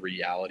wanting the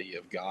reality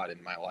of God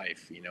in my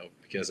life,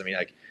 because I mean,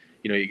 like,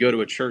 you go to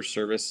a church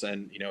service,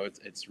 and,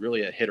 it's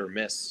really a hit or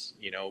miss,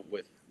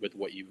 with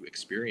what you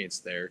experience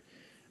there.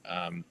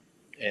 And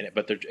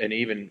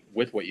even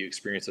with what you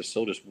experienced, there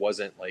still just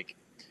wasn't like,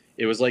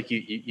 it was like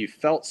you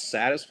felt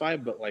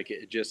satisfied, but like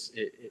it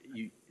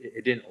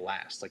didn't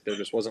last. Like there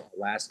just wasn't a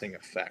lasting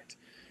effect.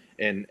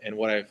 And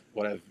what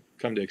I've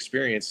come to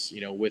experience,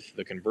 with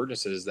the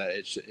Convergences, is that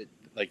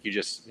like we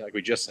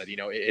just said,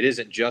 it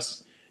isn't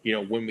just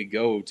when we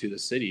go to the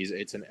cities,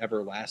 it's an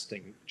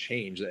everlasting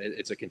change.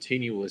 It's a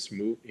continuous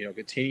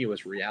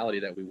continuous reality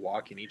that we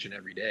walk in each and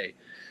every day.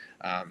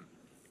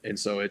 And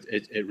so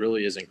it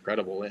really is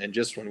incredible. And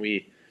just when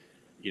we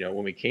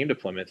came to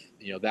Plymouth,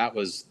 that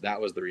was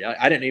the reality.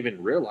 I didn't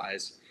even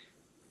realize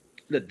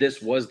that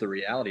this was the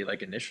reality,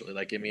 like initially.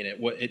 Like, I mean,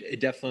 it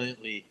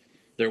definitely,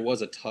 there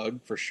was a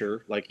tug for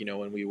sure. Like,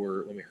 when we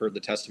heard the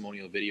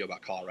testimonial video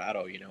about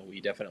Colorado,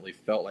 we definitely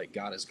felt like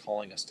God is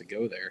calling us to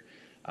go there.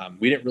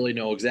 We didn't really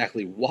know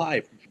exactly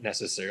why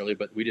necessarily,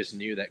 but we just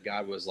knew that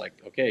God was like,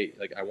 okay,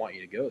 like, I want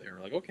you to go there.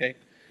 We're like, okay.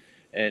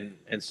 And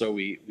so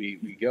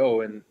we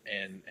go, and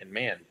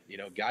man,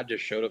 God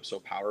just showed up so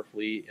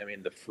powerfully. I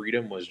mean, the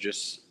freedom was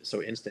just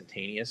so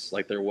instantaneous.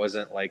 Like there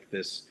wasn't like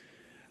this,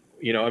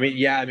 I mean,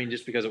 yeah, I mean,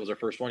 just because it was our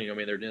first one, I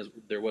mean,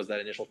 there was that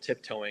initial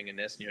tiptoeing in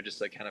this, just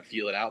to kind of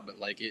feel it out. But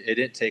like, it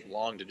didn't take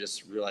long to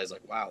just realize,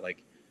 like, wow,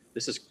 like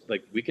this is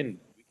like, we can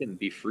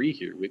be free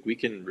here. We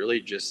can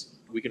really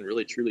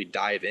truly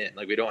dive in.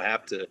 Like we don't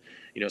have to,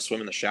 swim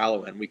in the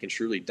shallow end. We can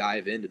truly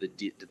dive into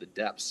to the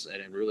depths,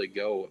 and really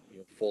go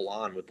full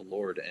on with the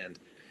Lord.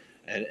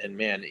 And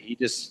man, he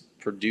just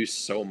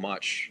produced so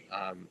much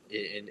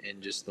in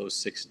just those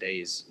 6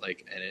 days.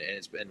 Like, and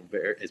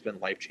it's been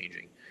life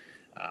changing.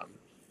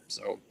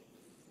 So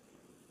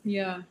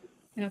Yeah,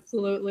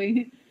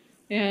 Absolutely.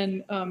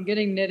 And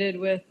getting knitted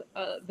with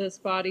this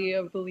body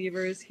of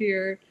believers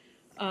here,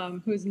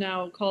 who's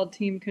now called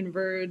Team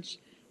Converge,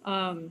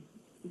 um,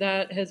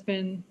 that has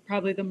been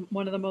probably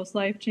one of the most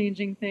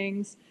life-changing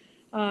things.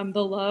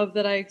 The love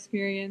that I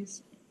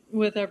experience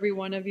with every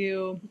one of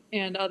you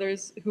and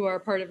others who are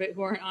part of it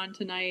who aren't on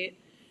tonight,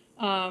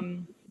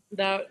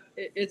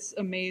 it's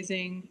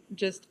amazing.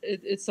 Just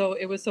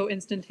it was so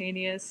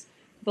instantaneous.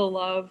 The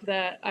love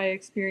that I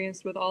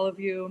experienced with all of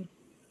you,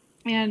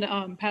 and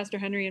Pastor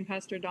Henry and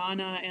Pastor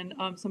Donna and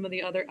some of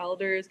the other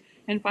elders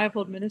and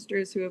fivefold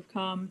ministers who have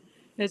come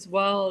as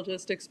well,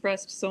 just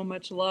expressed so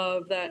much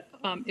love that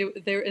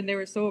they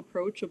were so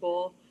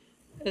approachable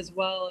as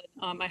well.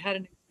 I had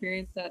an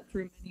experience that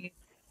through many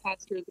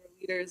pastors or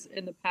leaders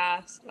in the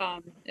past,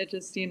 it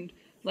just seemed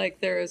like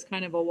there was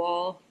kind of a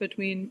wall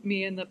between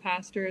me and the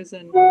pastors,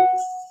 and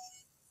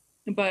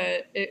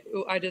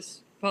I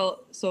just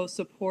felt so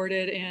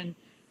supported, and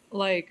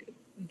like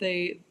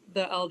the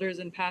elders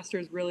and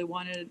pastors really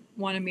wanted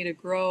me to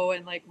grow,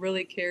 and like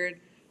really cared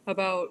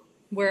about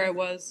where I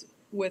was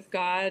with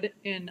God,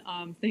 and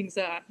things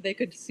that they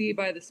could see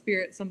by the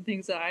Spirit, some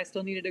things that I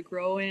still needed to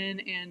grow in,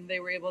 and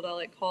they were able to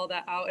like call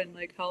that out and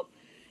like help.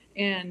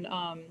 And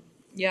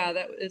yeah,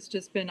 that it's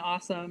just been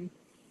awesome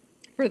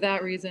for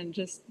that reason.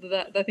 Just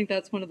that, I think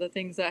that's one of the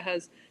things that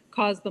has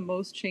caused the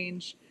most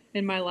change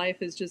in my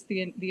life, is just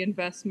the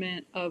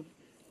investment of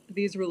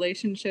these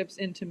relationships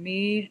into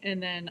me,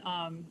 and then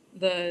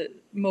the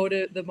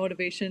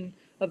motivation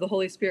of the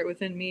Holy Spirit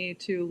within me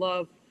to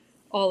love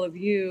all of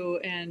you,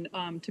 and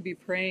to be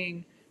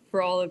praying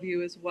for all of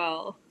you as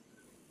well.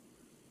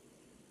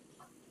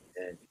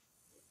 And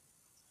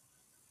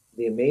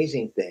the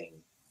amazing thing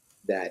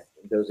that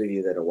those of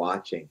you that are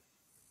watching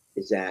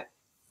is that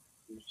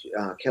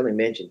Kelly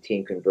mentioned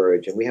Team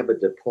Converge, and we have a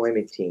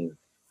deployment team,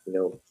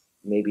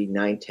 maybe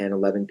 9, 10,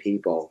 11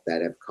 people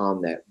that have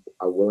come that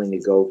are willing to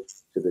go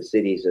to the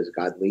cities as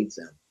God leads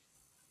them.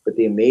 But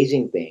the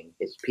amazing thing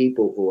is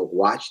people who have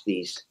watched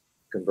these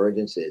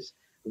convergences,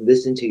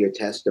 listened to your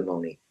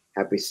testimony,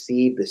 have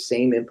received the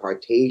same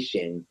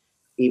impartation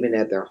even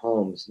at their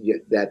homes,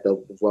 that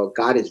what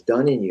God has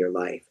done in your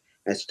life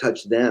has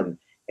touched them.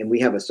 And we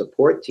have a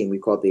support team, we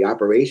call it the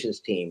operations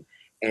team.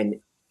 And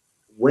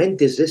when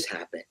does this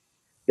happen?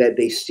 That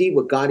they see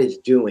what God is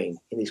doing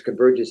in these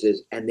convergences,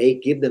 and they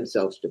give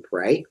themselves to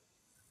pray.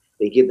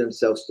 They give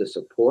themselves to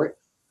support,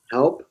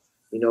 help,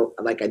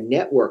 like a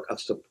network of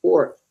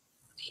support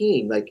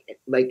team. Like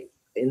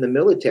in the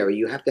military,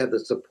 you have to have the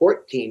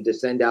support team to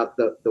send out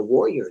the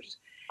warriors.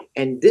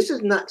 And this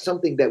is not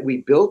something that we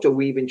built or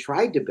we even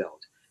tried to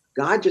build.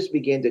 God just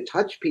began to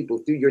touch people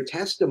through your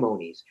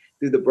testimonies,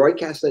 through the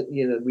broadcast that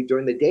we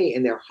during the day,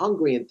 and they're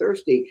hungry and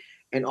thirsty.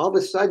 And all of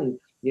a sudden,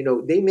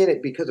 they may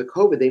not, because of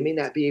COVID, they may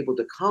not be able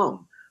to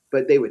come,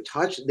 but they were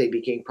touched. They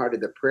became part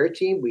of the prayer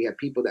team. We have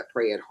people that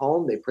pray at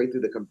home. They pray through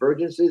the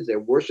convergences. They're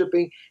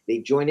worshiping. They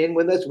join in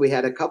with us. We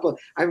had a couple.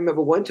 I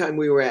remember one time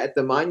we were at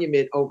the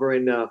monument over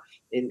in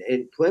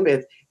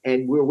Plymouth,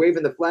 and we were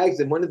waving the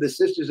flags. And one of the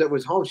sisters that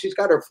was home, she's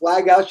got her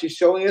flag out. She's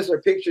showing us her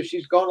picture.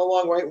 She's going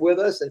along right with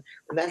us. And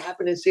that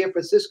happened in San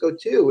Francisco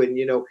too. And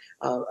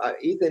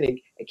Ethan and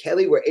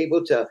Kelly were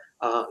able to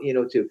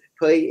to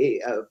play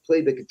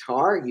the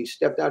guitar. He's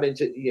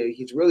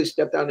really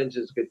stepped out into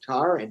his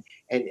guitar, and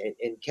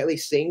Kelly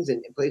sings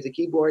and plays the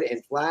keyboard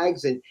and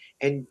flags, and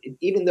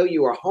even though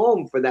you were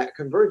home for that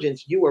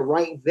convergence, you were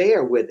right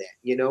there with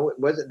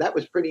it. That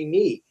was pretty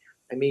neat.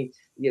 I mean,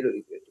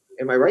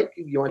 am I right?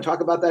 You want to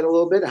talk about that a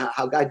little bit?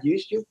 How God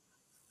used you?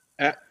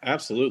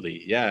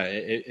 Absolutely. Yeah.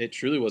 It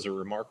truly was a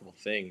remarkable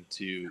thing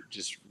to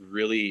just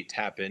really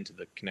tap into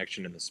the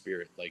connection in the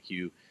Spirit. Like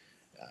we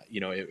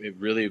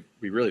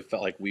really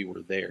felt like we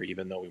were there,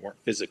 even though we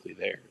weren't physically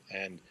there.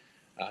 And,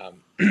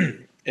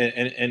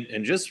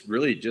 and just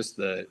really just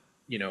the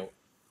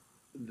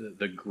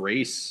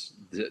grace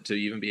to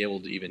even be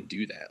able to even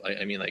do that. Like,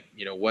 I mean, like,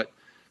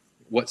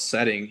 what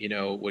setting,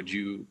 would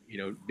you,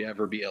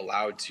 ever be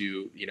allowed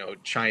to,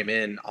 chime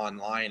in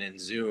online and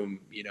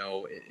Zoom,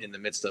 in the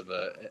midst of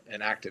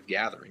an active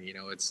gathering?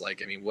 It's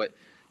like, I mean,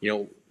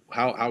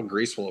 how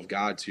graceful of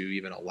God to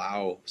even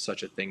allow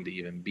such a thing to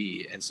even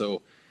be. And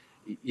so,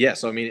 yeah,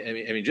 so I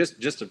mean, just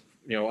to,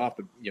 off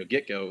the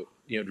get go,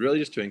 really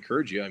just to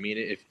encourage you. I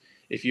mean,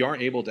 if you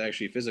aren't able to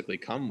actually physically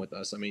come with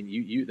us, I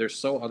mean,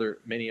 there's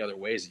many other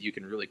ways that you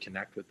can really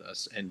connect with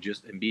us and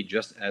be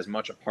just as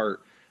much a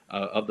part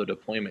of the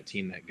deployment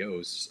team that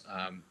goes.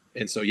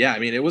 And so, yeah, I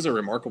mean, it was a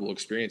remarkable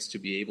experience to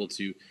be able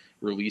to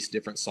release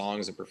different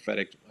songs and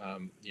prophetic,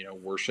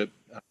 worship,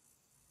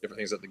 different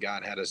things that the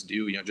God had us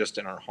do, just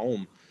in our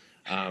home.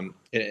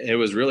 It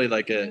was really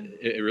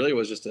it really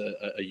was just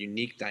a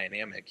unique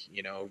dynamic,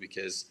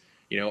 because,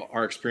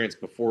 our experience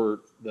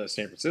before the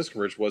San Francisco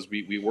Bridge was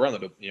we were on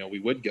we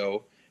would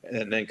go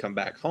and then come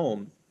back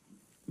home,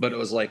 but it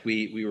was like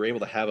we were able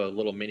to have a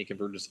little mini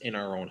convergence in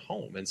our own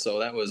home. And so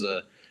that was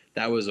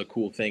a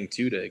cool thing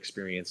too to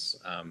experience.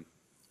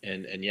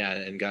 And yeah,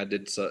 and God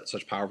did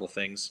such powerful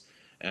things.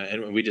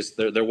 and we just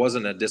there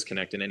wasn't a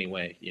disconnect in any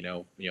way,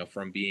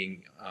 from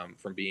being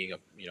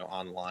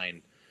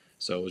online.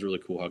 So it was really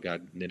cool how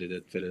God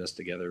fitted us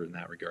together in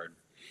that regard.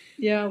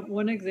 Yeah,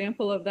 one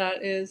example of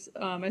that is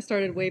I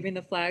started waving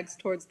the flags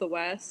towards the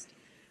west.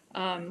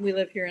 We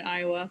live here in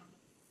Iowa,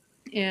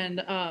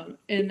 and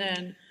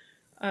then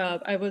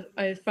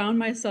I found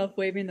myself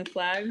waving the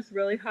flags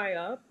really high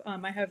up.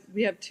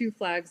 We have two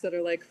flags that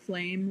are like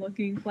flame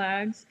looking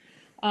flags,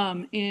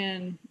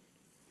 and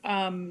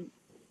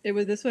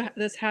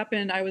this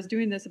happened. I was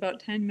doing this about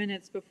 10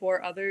 minutes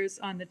before others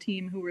on the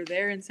team who were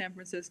there in San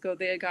Francisco.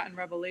 They had gotten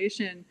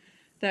revelation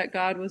that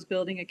God was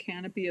building a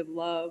canopy of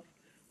love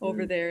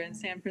over there in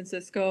San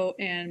Francisco,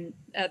 and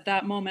at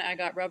that moment I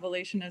got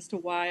revelation as to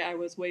why I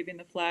was waving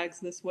the flags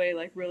this way,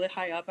 like really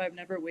high up. I've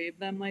never waved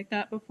them like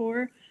that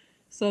before.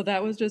 So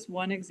that was just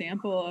one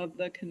example of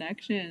the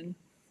connection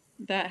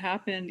that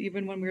happened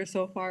even when we were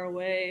so far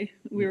away.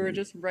 We were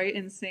just right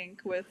in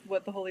sync with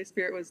what the Holy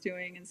Spirit was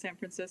doing in San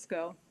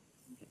Francisco.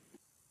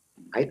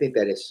 I think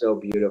that is so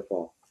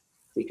beautiful,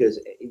 because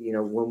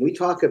when we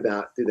talk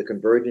about through the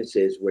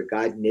convergences where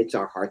God knits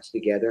our hearts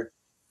together,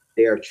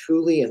 they are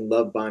truly in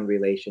love bond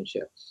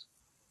relationships.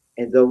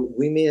 And though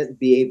we may not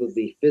be able to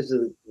be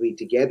physically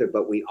together,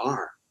 but we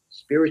are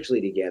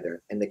spiritually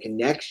together. And the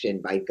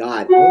connection by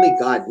God, only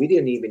God, we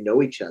didn't even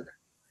know each other.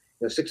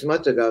 6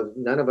 months ago,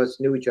 none of us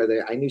knew each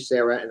other. I knew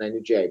Sarah and I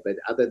knew Jay, but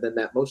other than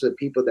that, most of the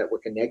people that were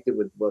connected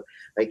with,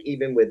 like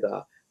even with,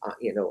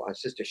 our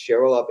sister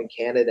Cheryl up in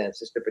Canada and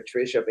Sister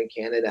Patricia up in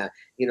Canada,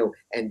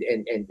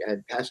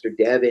 and Pastor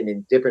Devin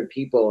and different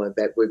people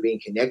that we're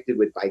being connected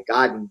with by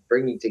God and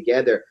bringing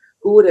together.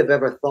 Who would have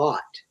ever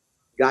thought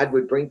God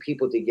would bring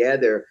people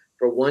together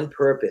for one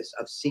purpose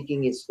of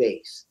seeking his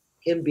face,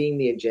 him being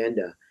the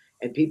agenda,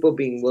 and people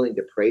being willing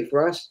to pray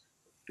for us,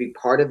 be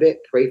part of it,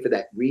 pray for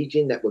that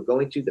region that we're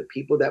going to, the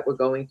people that we're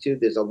going to.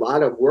 There's a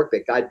lot of work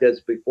that God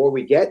does before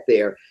we get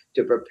there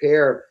to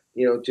prepare,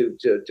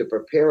 to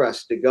prepare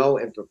us to go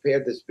and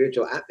prepare the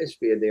spiritual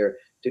atmosphere there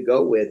to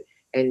go with.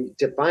 And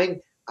to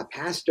find a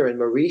pastor in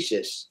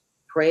Mauritius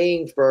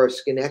praying for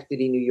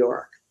Schenectady, New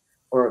York,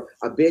 or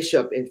a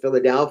bishop in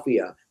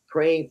Philadelphia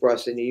praying for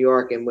us in New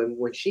York. And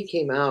when she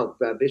came out,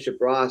 Bishop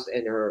Ross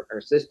and her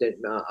assistant,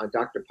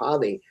 Dr.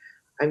 Polly,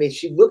 I mean,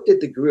 she looked at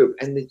the group,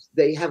 and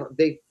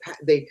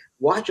they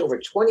watch over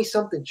 20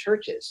 something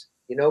churches,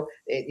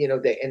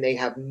 and they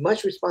have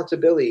much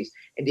responsibilities.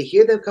 And to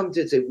hear them come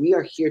to say, we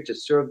are here to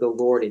serve the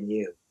Lord in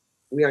you.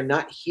 We are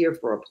not here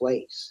for a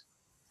place.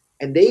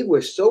 And they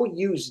were so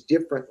used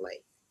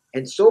differently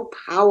and so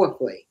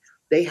powerfully.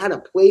 They had a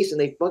place and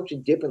they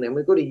functioned differently. I'm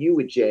going to go to you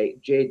with Jay.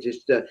 Jay,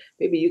 just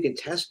maybe you can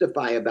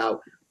testify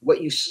about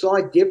what you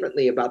saw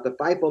differently about the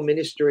fivefold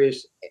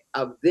ministries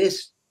of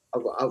this,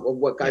 of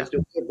what God's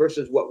doing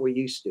versus what we're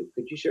used to.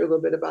 Could you share a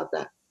little bit about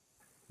that?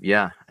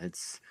 Yeah,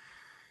 it's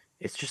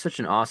just such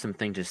an awesome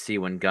thing to see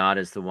when God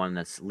is the one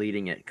that's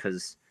leading it.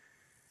 Because,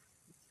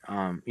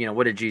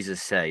 what did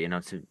Jesus say?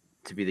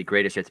 To be the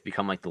greatest, you have to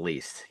become like the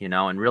least.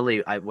 And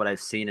really, what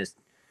I've seen is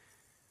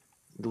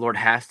the Lord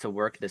has to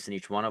work this in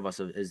each one of us,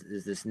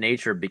 is this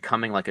nature of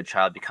becoming like a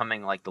child,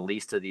 becoming like the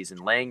least of these, and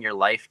laying your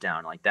life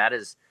down. Like that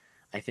is,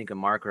 I think, a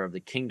marker of the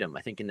kingdom.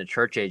 I think in the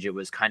church age, it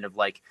was kind of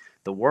like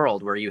the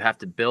world where you have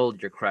to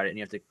build your credit and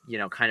you have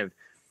to, kind of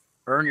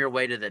earn your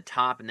way to the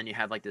top, and then you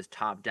have like this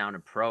top-down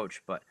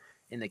approach. But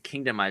in the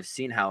kingdom, I've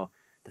seen how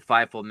the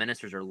fivefold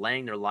ministers are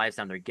laying their lives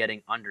down. They're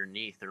getting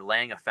underneath. They're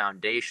laying a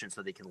foundation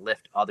so they can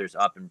lift others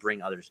up and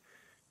bring others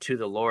to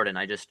the Lord. And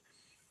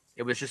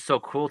it was just so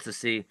cool to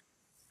see,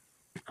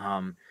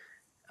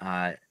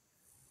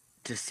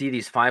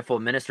 these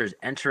fivefold ministers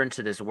enter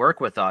into this work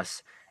with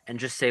us and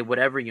just say,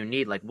 whatever you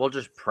need, like we'll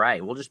just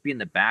pray. We'll just be in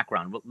the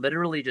background. We'll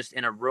literally just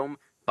in a room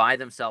by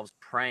themselves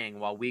praying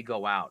while we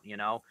go out,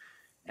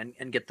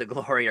 and get the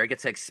glory or get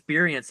to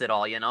experience it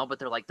all, but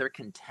they're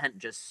content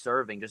just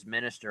serving, just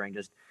ministering,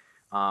 just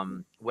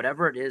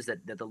whatever it is that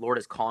the Lord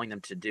is calling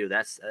them to do.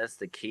 That's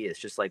the key. It's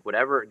just like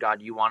whatever,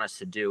 God, you want us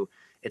to do.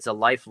 It's a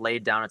life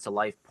laid down. It's a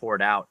life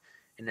poured out.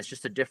 And it's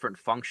just a different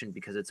function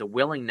because it's a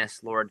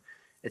willingness, Lord.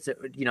 It's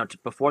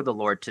before the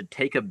Lord to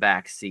take a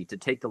back seat, to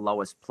take the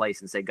lowest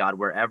place and say, God,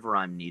 wherever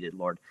I'm needed,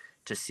 Lord,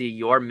 to see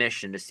your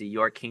mission, to see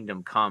your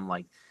kingdom come.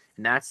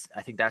 And I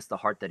think that's the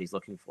heart that he's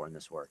looking for in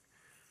this work.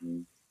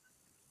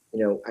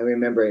 I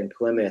remember in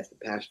Plymouth,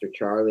 Pastor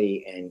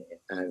Charlie and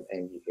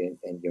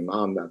your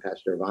mom,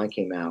 Pastor Yvonne,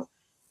 came out,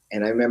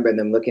 and I remember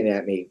them looking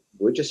at me.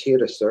 We're just here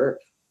to serve,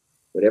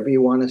 whatever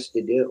you want us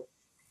to do,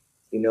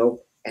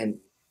 And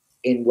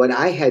in what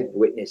I had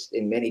witnessed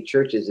in many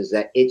churches is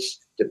that itch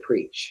to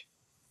preach.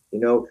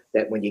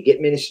 That when you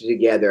get ministers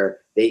together,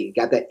 they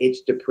got that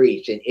itch to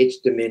preach and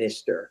itch to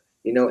minister.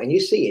 And you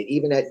see it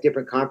even at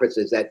different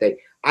conferences that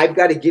I've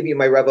got to give you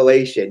my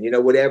revelation,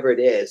 whatever it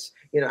is.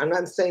 I'm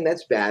not saying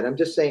that's bad. I'm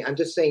just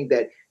saying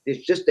that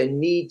there's just a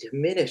need to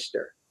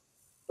minister.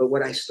 But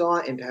what I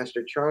saw in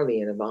Pastor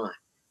Charlie and Yvonne,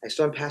 I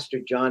saw in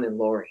Pastor John and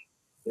Lori,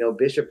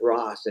 Bishop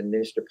Ross and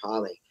Minister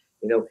Polly,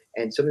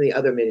 and some of the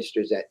other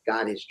ministers that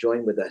God has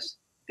joined with us,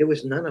 there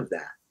was none of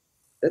that.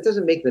 That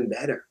doesn't make them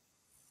better.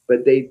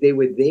 but they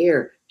were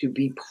there to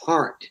be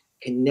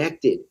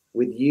connected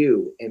with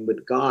you and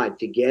with God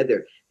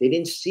together. They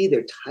didn't see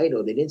their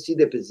title. They didn't see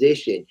their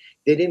position.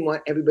 They didn't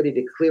want everybody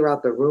to clear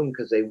out the room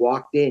because they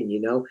walked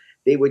in,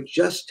 They were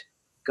just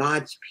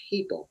God's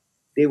people.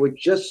 They were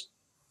just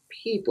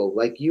people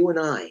like you and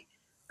I.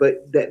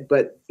 But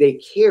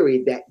they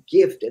carried that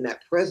gift and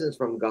that presence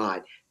from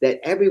God that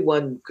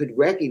everyone could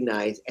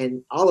recognize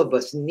and all of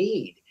us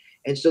need.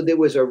 And so there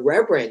was a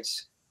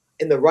reverence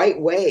in the right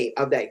way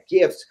of that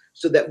gift,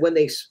 so that when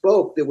they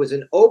spoke, there was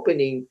an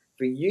opening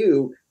for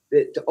you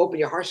to open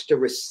your hearts to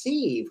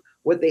receive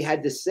what they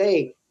had to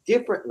say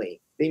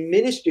differently. They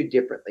ministered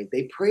differently.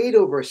 They prayed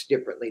over us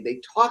differently. They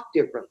talked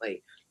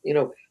differently.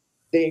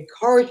 They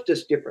encouraged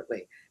us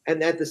differently.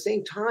 And at the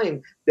same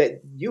time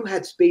that you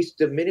had space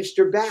to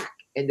minister back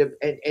and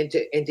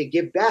to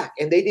give back.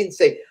 And they didn't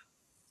say,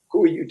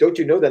 who are you? Don't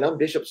you know that I'm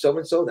Bishop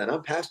so-and-so, that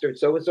I'm pastor and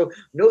so-and-so?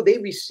 No, they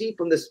received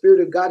from the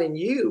Spirit of God in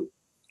you.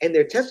 And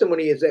their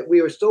testimony is that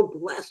we were so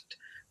blessed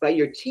by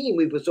your team.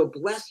 We were so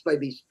blessed by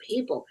these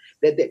people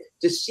that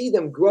to see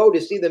them grow,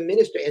 to see them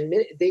minister. And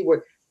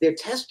their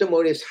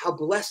testimony is how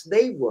blessed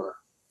they were.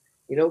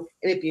 And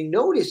if you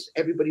notice,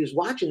 everybody who's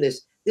watching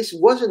this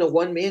wasn't a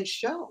one-man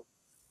show.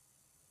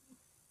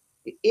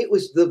 It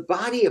was the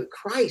body of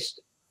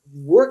Christ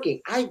working.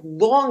 I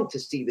long to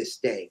see this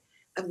day.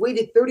 I've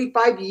waited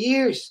 35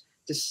 years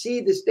to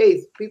see this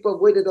day. People have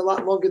waited a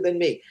lot longer than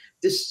me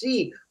to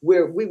see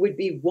where we would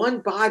be one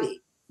body,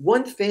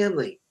 one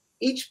family,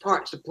 each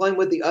part supplying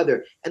with the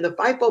other, and the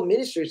fivefold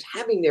ministers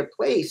having their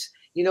place,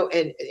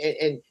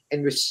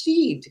 and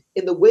received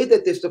in the way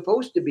that they're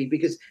supposed to be,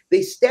 because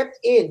they stepped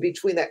in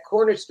between that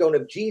cornerstone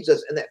of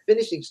Jesus and that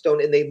finishing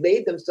stone, and they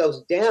laid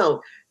themselves down,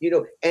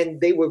 and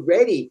they were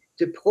ready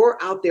to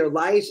pour out their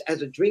lives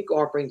as a drink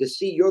offering to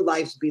see your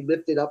lives be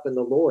lifted up in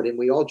the Lord. And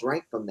we all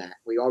drank from that.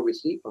 We all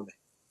received from it.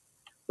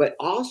 But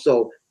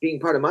also, being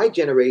part of my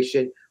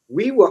generation,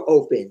 we were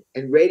open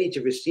and ready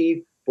to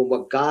receive from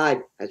what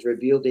God has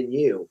revealed in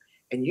you.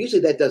 And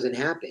usually that doesn't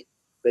happen.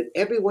 But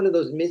every one of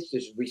those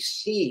ministers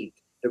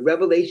received the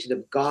revelation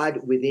of God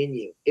within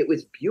you. It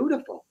was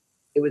beautiful.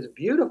 It was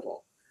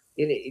beautiful.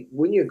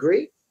 Wouldn't you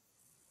agree?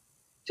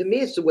 To me,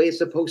 it's the way it's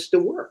supposed to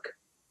work.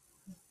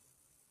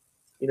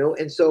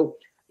 And so,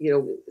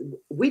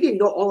 we didn't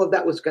know all of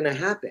that was going to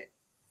happen.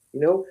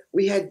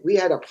 We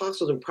had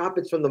apostles and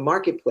prophets from the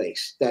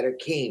marketplace that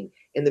came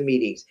in the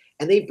meetings,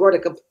 and they brought a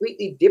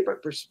completely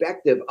different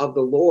perspective of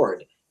the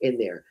Lord in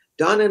there.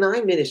 Donna and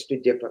I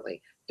ministered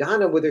differently.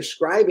 Donna, with her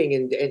scribing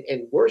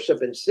and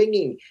worship and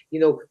singing,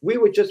 we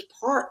were just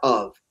part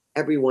of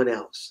everyone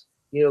else.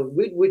 We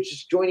were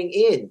just joining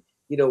in,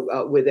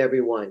 with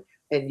everyone.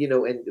 And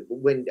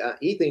when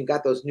Ethan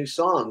got those new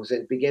songs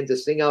and began to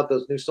sing out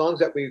those new songs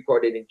that we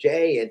recorded, and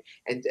Jay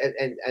and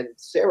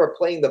Sarah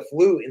playing the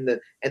flute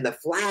and the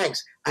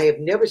flags, I have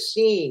never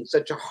seen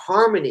such a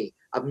harmony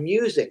of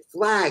music,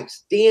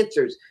 flags,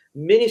 dancers,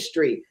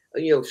 ministry,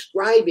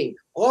 scribing,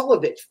 all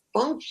of it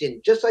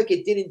functioned just like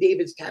it did in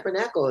David's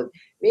tabernacle. And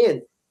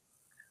man,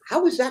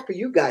 how was that for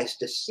you guys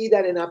to see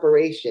that in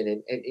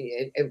operation?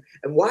 And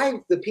why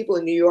the people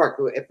in New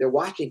York, if they're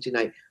watching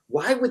tonight,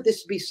 why would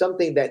this be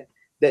something that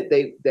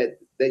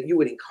you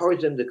would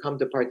encourage them to come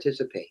to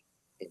participate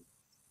in?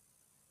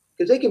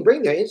 Because they can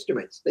bring their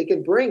instruments, they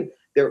can bring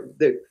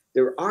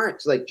their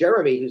arts, like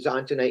Jeremy, who's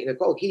on tonight,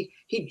 Nicole.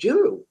 He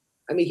drew.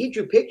 I mean, he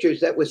drew pictures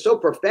that was so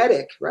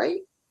prophetic, right?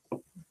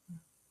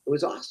 It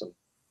was awesome.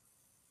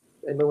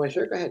 Anybody want to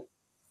share? Go ahead.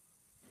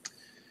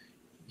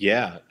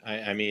 Yeah,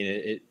 I mean,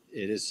 it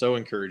is so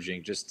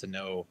encouraging just to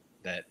know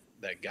that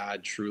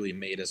God truly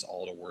made us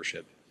all to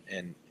worship,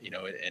 and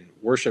and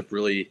worship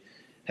really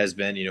has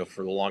been,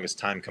 for the longest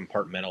time,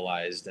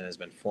 compartmentalized and has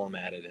been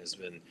formatted, has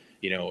been,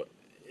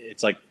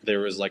 it's like there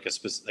was like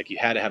you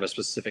had to have a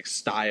specific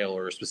style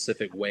or a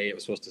specific way it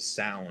was supposed to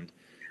sound.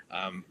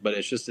 But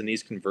it's just in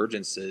these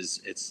convergences,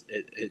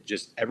 it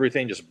just,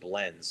 everything just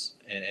blends,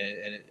 and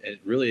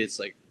it really, it's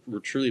like we're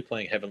truly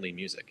playing heavenly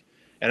music.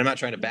 And I'm not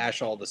trying to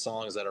bash all the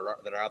songs that are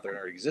out there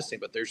and are existing,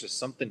 but there's just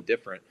something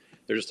different.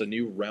 There's just a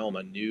new realm,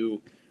 a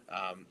new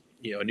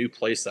a new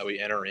place that we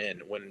enter in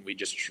when we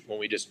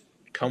just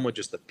come with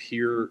just the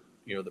pure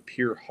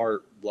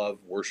heart, love,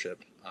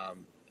 worship,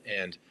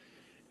 and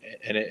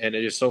it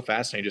is so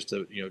fascinating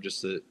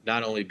just to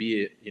not only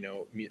be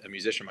a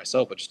musician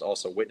myself, but just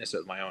also witness it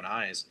with my own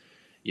eyes.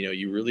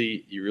 You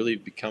really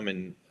become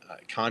in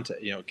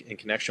contact, in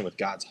connection with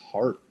God's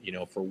heart,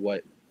 for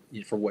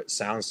what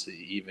sounds to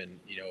even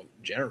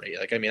generate.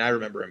 Like, I mean, I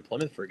remember in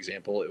Plymouth, for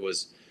example, it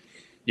was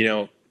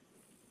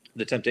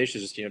the temptation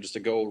is just to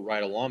go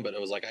right along, but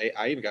it was like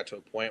I even got to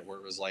a point where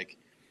it was like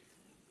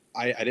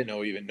I didn't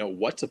even know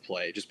what to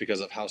play, just because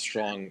of how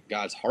strong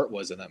God's heart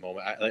was in that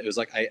moment. It was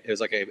like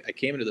I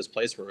came into this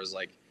place where it was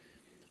like,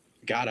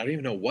 God, I don't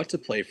even know what to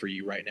play for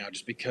you right now,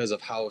 just because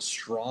of how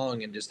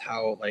strong and just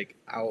how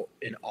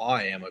in awe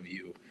I am of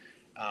you.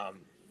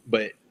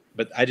 But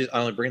I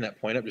only bring that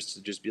point up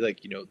just to be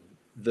like,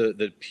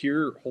 the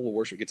pure whole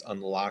worship gets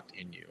unlocked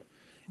in you.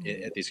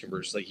 at these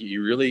conversions. Like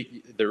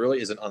there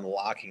really is an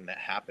unlocking that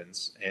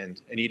happens,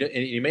 and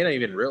you may not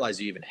even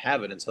realize you even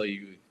have it until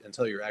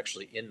you're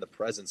actually in the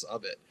presence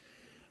of it.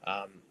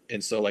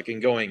 And so like in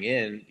going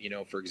in,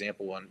 for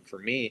example, for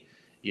me,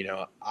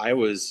 I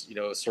was,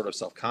 sort of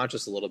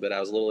self-conscious a little bit. I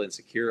was a little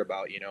insecure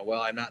about,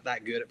 well, I'm not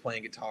that good at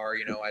playing guitar.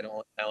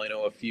 I only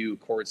know a few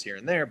chords here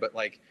and there, but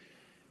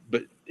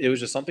it was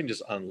just something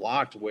just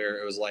unlocked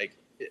where it was like,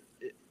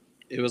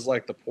 it was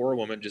like the poor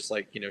woman, just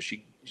like,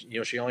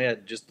 she only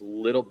had just a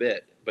little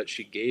bit, but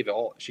she gave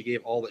all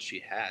that she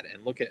had.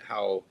 And look at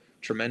how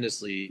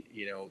tremendously,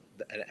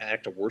 an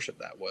act of worship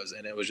that was.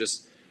 And it was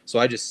just, so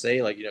I just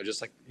say like,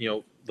 just like,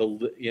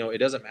 it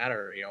doesn't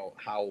matter,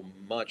 how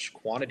much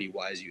quantity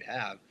wise you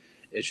have.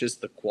 It's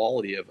just the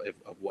quality of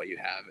what you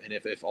have. And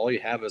if all you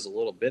have is a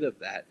little bit of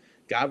that,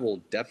 God will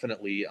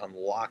definitely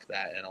unlock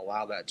that and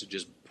allow that to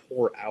just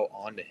pour out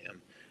onto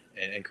him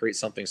and create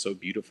something so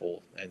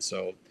beautiful. And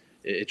so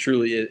it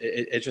truly is,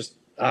 it just,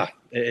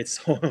 it's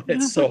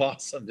so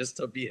awesome just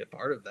to be a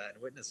part of that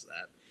and witness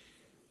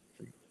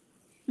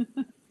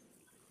that.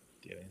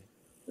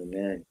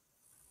 Amen.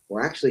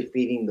 We're actually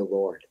feeding the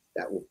Lord,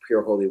 that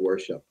pure holy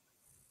worship,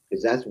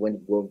 because that's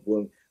when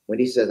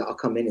he says, I'll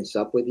come in and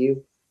sup with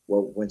you.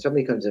 Well, when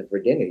somebody comes in for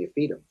dinner, you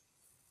feed them.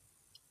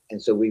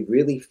 And so we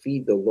really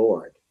feed the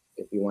Lord,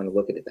 if you want to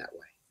look at it that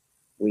way.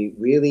 We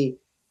really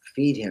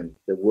feed him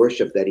the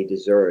worship that he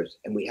deserves.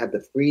 And we have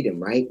the freedom,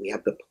 right? We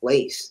have the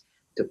place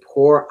to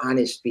pour on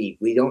his feet.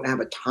 We don't have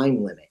a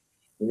time limit.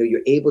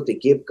 You're able to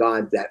give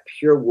God that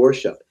pure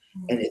worship.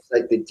 And it's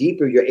like the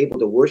deeper you're able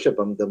to worship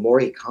him, the more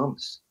he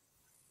comes.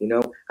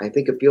 I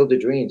think of Field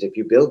of Dreams. If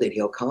you build it,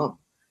 he'll come.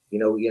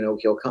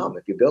 He'll come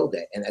if you build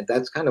it. And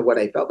that's kind of what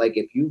I felt like.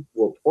 If you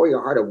will pour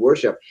your heart of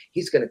worship,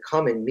 he's going to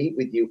come and meet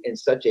with you in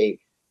such a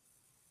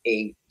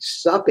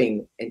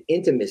supping and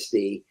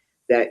intimacy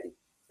that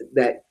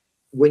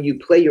when you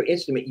play your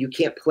instrument, you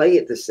can't play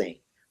it the same.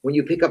 When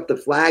you pick up the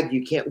flag,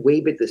 you can't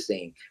wave it the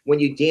same.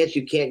 When you dance,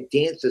 you can't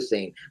dance the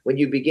same. When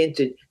you begin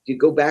to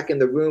go back in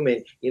the room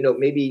and,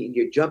 maybe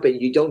you're jumping,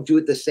 you don't do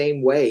it the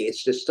same way.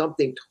 It's just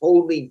something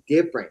totally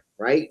different,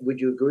 right? Would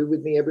you agree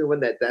with me, everyone,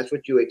 that that's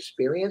what you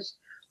experience?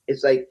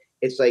 It's like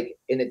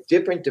in a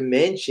different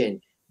dimension,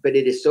 but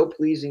it is so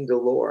pleasing to the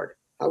Lord.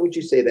 How would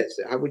you say that?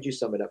 How would you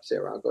sum it up,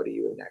 Sarah? I'll go to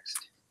you next.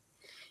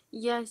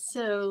 Yeah,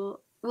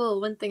 so,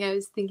 well, one thing I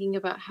was thinking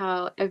about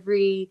how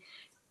every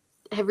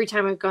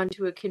time I've gone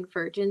to a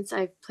Convergence,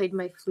 I've played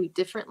my flute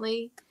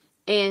differently,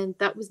 and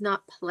that was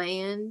not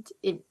planned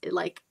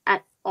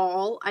at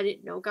all. I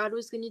didn't know God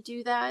was going to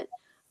do that.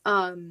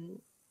 And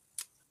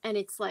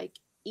it's like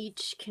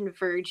each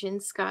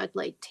Convergence, God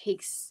like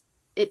takes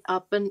it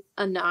up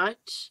a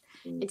notch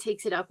and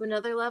takes it up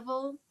another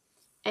level.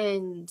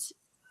 And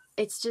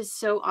it's just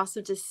so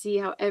awesome to see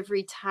how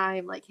every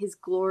time like his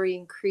glory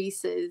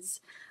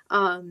increases,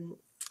 and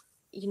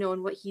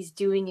what he's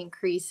doing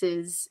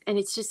increases. And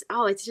it's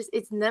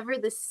never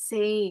the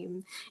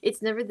same.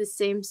 It's never the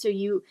same. So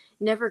you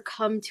never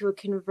come to a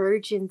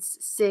Convergence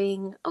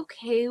saying,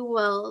 okay,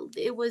 well,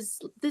 it was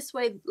this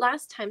way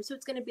last time, so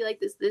it's going to be like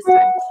this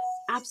time.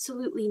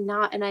 Absolutely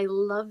not. And I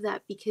love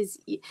that because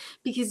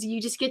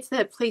you just get to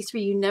that place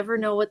where you never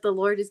know what the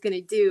Lord is going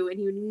to do, and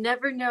you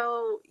never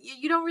know,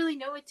 you don't really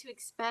know what to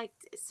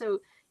expect. So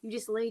you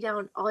just lay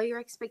down all your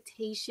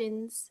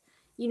expectations,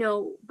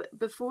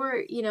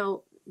 before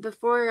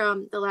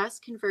the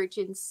last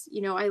Convergence,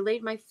 I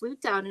laid my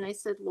flute down and I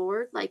said,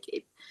 Lord, like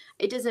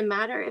it doesn't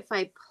matter if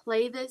I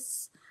play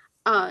this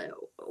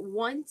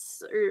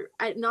once or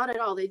not at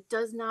all. It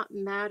does not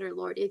matter,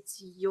 Lord.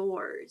 It's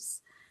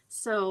yours.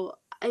 So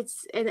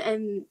it's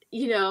and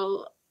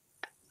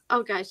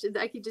oh gosh,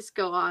 I could just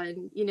go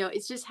on.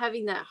 It's just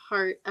having that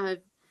heart of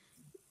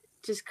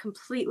just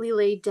completely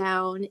laid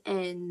down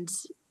and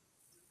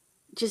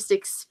just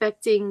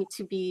expecting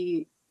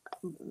the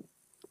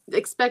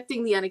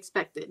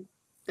unexpected.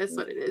 That's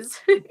what it is.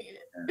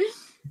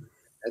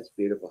 That's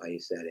beautiful how you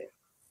said it.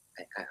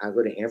 I'll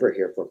go to Amber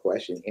here for a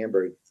question.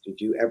 Amber,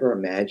 did you ever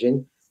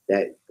imagine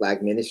that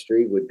flag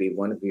ministry would be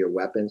one of your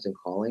weapons and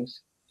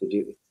callings? Did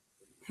you?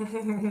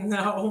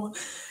 No,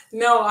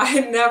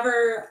 I'd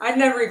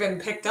never even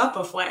picked up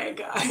a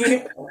flag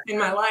in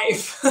my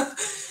life.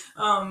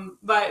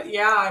 But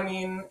yeah, I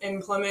mean,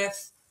 in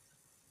Plymouth,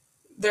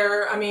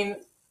 there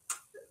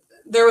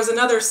was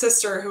another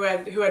sister who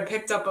had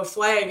picked up a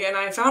flag, and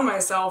I found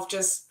myself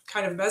just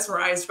kind of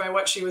mesmerized by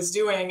what she was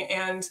doing.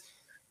 And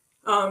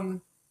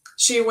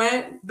she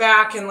went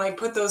back and like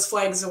put those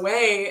flags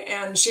away,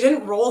 and she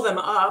didn't roll them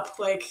up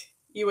like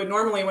you would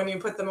normally when you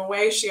put them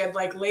away. She had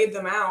like laid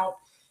them out.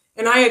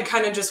 And I had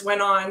kind of just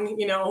went on,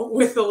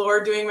 with the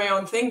Lord doing my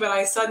own thing, but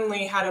I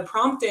suddenly had a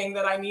prompting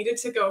that I needed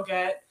to go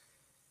get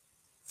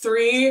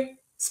 3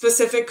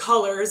 specific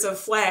colors of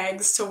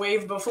flags to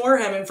wave before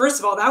him. And first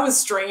of all, that was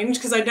strange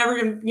because I'd never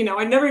even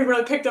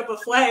really picked up a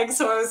flag.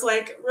 So I was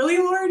like, really,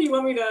 Lord, you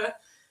want me to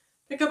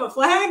pick up a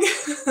flag?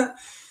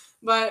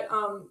 But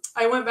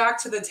I went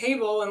back to the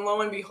table, and lo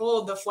and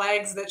behold, the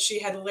flags that she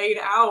had laid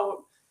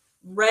out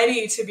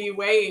ready to be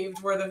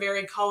waved were the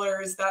very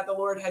colors that the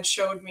Lord had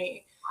showed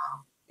me.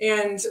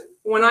 And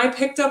when I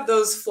picked up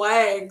those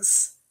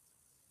flags,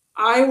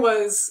 I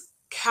was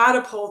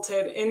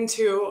catapulted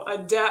into a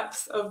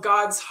depth of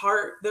God's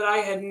heart that I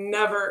had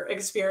never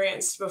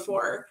experienced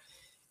before.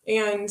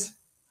 And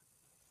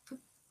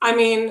I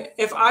mean,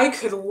 if I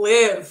could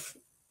live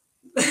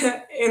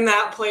in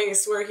that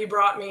place where he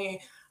brought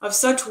me, of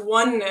such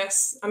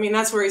oneness, I mean,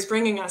 that's where he's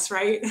bringing us,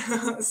 right?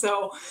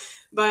 So,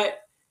 but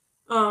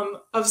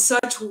of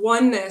such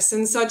oneness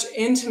and such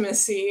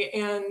intimacy,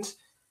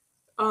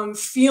 and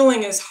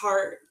feeling his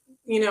heart,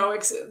 you know,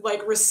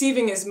 like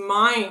receiving his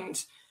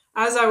mind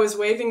as I was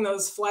waving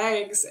those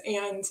flags.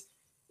 And,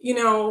 you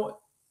know,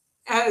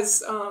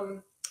 as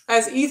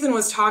Ethan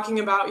was talking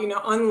about, you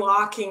know,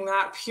 unlocking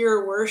that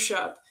pure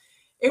worship,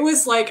 it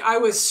was like I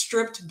was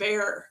stripped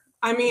bare.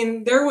 I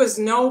mean, there was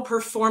no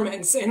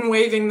performance in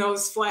waving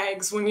those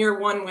flags when you're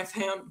one with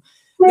him.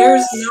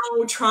 There's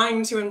no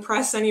trying to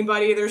impress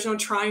anybody. There's no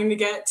trying to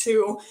get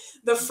to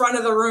the front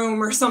of the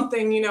room or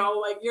something, you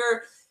know, like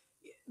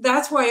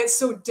that's why it's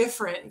so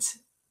different,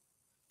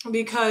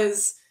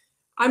 because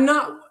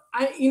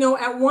you know,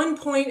 at one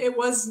point it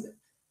was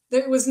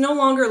no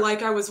longer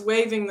like I was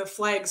waving the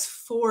flags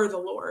for the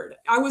Lord.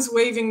 I was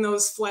waving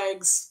those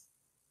flags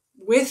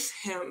with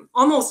him,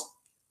 almost,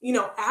 you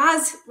know,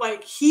 as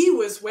like he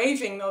was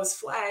waving those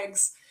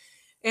flags.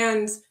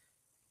 And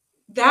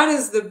that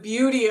is the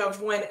beauty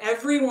of when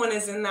everyone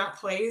is in that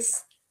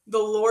place. The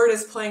Lord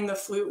is playing the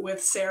flute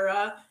with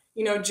Sarah.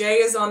 You know, Jay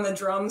is on the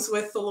drums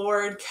with the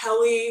Lord.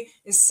 Kelly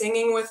is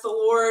singing with the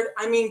Lord.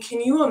 I mean,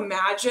 can you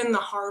imagine the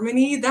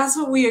harmony? That's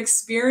what we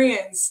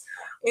experience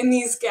in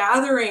these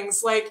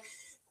gatherings. Like,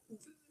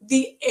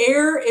 the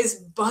air is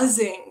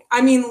buzzing.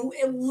 I mean,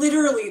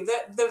 literally,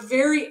 the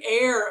very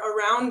air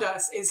around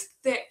us is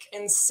thick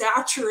and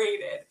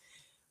saturated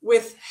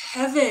with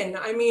heaven.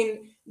 I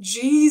mean,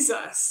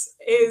 Jesus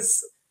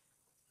is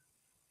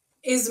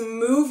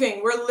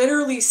moving. We're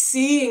literally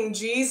seeing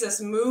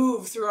Jesus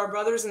move through our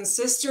brothers and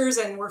sisters,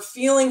 and we're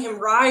feeling him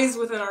rise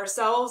within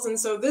ourselves. And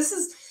so this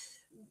is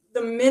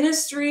the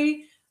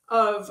ministry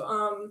of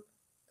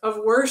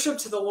worship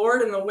to the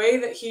Lord, and the way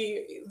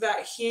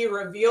that he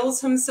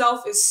reveals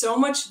himself is so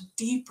much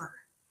deeper.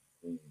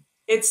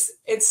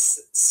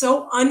 It's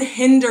so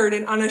unhindered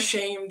and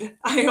unashamed.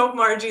 I hope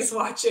Margie's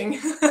watching.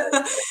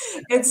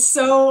 It's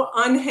so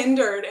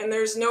unhindered, and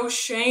there's no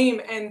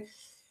shame.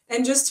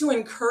 And just to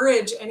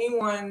encourage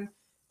anyone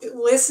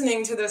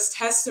listening to this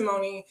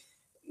testimony,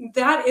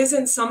 that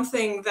isn't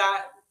something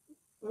that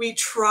we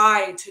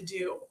try to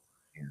do.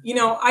 You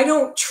know, I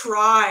don't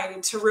try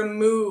to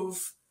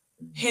remove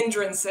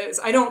hindrances.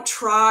 I'm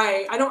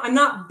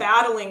not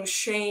battling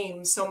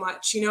shame so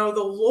much. You know,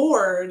 the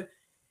Lord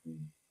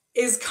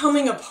is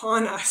coming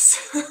upon us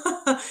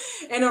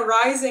and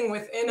arising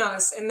within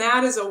us. And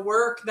that is a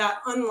work, that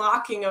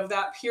unlocking of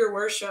that pure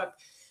worship,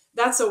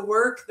 that's a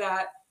work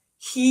that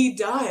he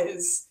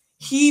does.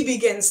 He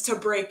begins to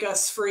break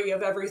us free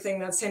of everything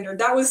that's hindered.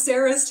 That was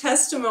Sarah's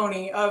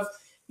testimony of,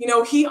 you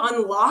know, he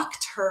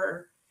unlocked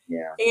her.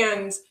 Yeah.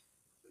 And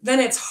then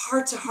it's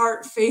heart to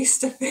heart, face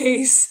to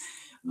face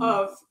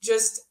of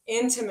just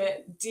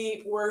intimate,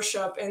 deep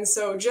worship. And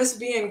so just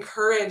be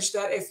encouraged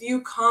that if you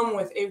come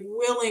with a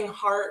willing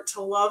heart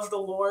to love the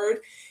Lord,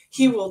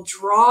 he will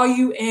draw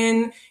you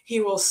in, he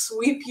will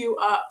sweep you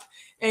up,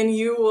 and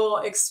you will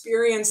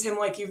experience him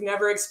like you've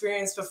never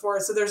experienced before.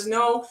 So there's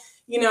no,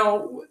 you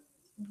know,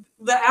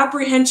 the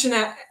apprehension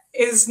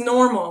is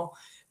normal,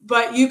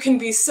 but you can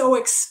be so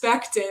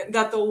expectant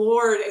that the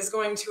Lord is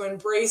going to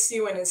embrace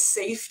you in his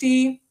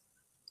safety.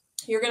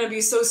 You're going to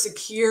be so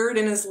secured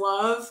in his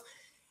love,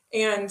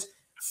 and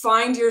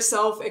find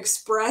yourself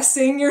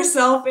expressing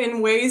yourself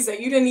in ways that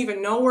you didn't even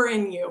know were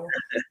in you.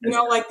 You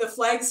know, like the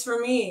flags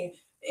for me.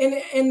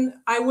 And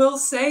I will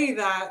say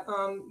that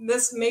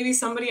this, maybe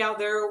somebody out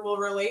there will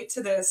relate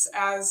to this,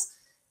 as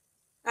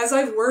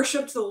I've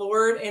worshiped the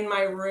Lord in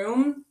my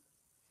room,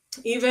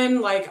 even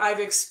like I've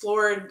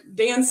explored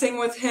dancing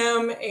with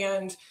him,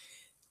 and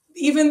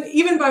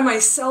even by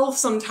myself,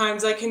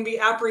 sometimes I can be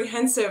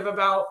apprehensive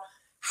about,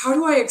 how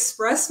do I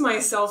express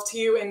myself to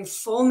you in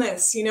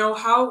fullness? You know,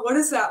 what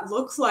does that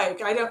look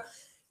like? I don't,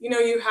 you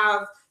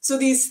know, so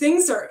these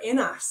things are in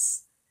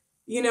us,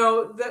 you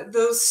know,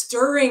 those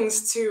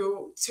stirrings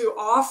to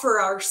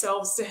offer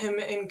ourselves to him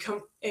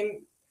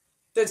in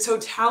the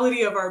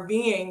totality of our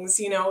beings,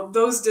 you know,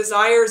 those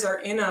desires are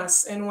in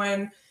us. And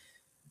when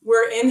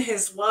we're in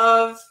his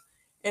love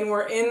and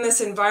we're in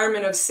this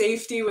environment of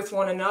safety with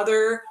one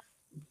another,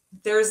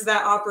 there's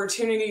that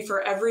opportunity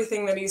for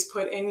everything that he's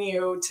put in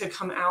you to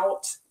come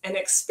out and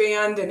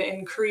expand and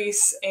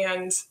increase.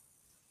 And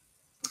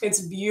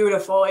it's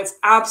beautiful. It's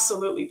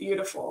absolutely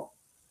beautiful.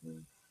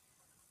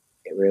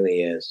 It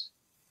really is.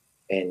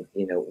 And,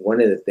 you know, one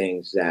of the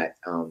things that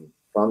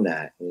from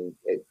that, and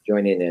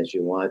join in as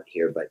you want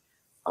here, but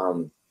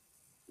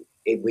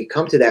we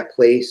come to that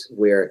place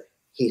where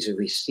he's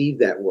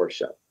received that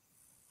worship.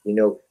 You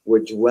know, we're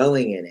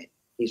dwelling in it.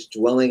 He's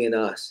dwelling in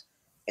us,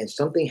 and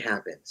something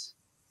happens.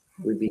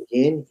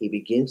 He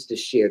begins to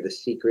share the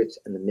secrets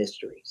and the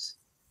mysteries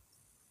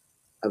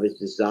of his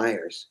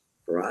desires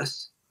for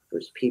us for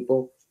his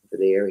people, for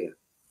the area.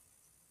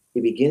 He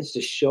begins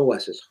to show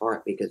us his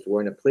heart because we're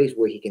in a place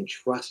where he can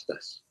trust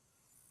us.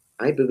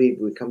 I believe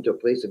we come to a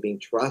place of being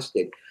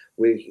trusted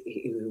where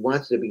he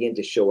wants to begin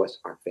to show us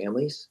our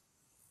families,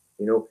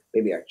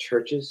 maybe our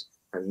churches,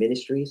 our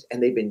ministries,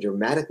 and they've been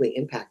dramatically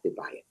impacted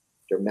by it,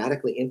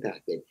 dramatically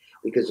impacted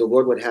because the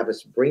Lord would have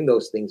us bring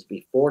those things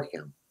before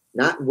him.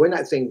 We're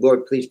not saying,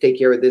 Lord, please take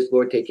care of this,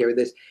 Lord, take care of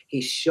this.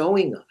 He's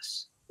showing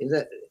us,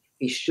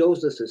 he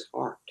shows us his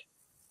heart.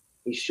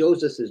 He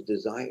shows us his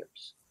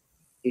desires.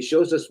 He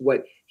shows us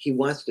what he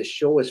wants to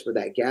show us for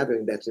that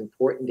gathering that's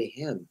important to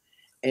him.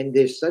 And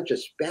there's such a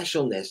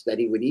specialness that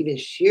he would even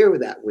share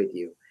that with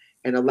you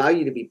and allow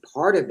you to be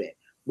part of it,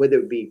 whether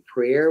it be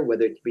prayer,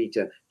 whether it be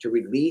to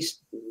release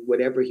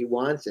whatever he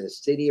wants in a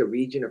city, a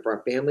region, or for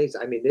our families.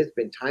 I mean, there's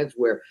been times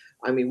where,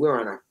 we're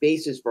on our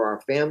faces for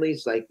our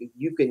families like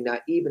you could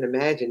not even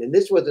imagine. And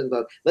this wasn't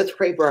let's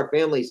pray for our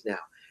families now.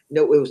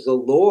 No, it was the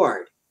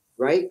Lord,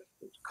 right?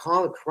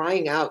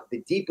 Crying out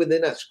the deep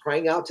within us,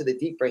 crying out to the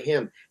deep for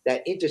him,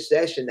 that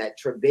intercession, that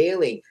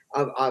travailing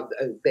of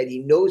that he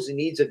knows the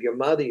needs of your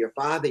mother, your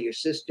father, your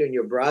sister, and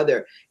your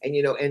brother. And,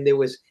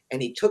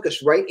 and he took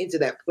us right into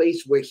that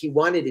place where he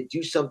wanted to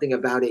do something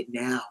about it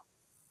now.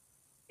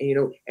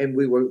 And, and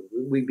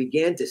we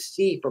began to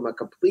see from a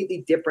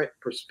completely different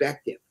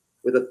perspective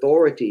with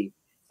authority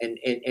and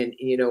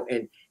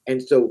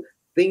so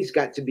things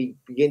got to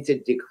begin to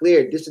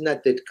declare. This is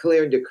not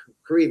declare and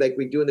decree like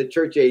we do in the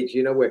church age,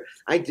 where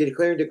I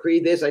declare and decree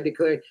this, I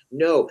declare.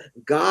 No,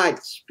 God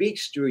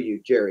speaks through you,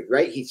 Jared,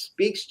 right? He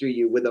speaks through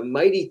you with a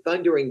mighty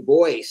thundering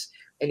voice,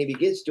 and he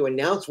begins to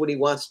announce what he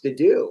wants to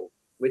do,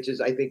 which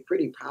is, I think,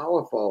 pretty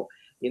powerful,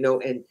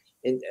 and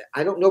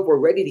I don't know if we're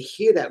ready to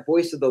hear that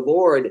voice of the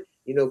Lord,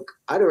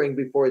 uttering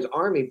before his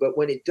army, but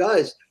when it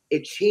does,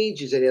 it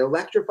changes and it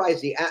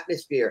electrifies the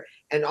atmosphere.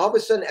 And all of a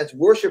sudden, as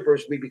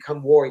worshipers, we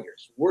become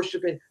warriors,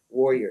 worshiping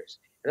warriors.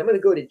 And I'm going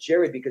to go to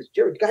Jared because,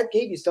 Jared, God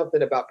gave you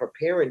something about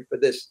preparing for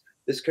this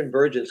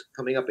convergence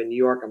coming up in New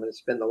York. I'm going to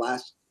spend the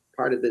last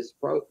part of this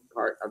part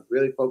of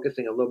really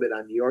focusing a little bit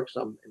on New York.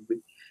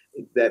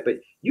 But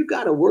you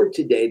got a word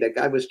today that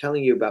God was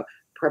telling you about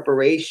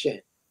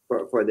preparation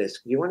for this.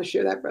 Do you want to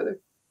share that, brother?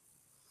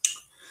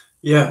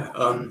 Yeah.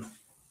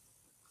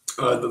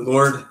 The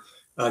Lord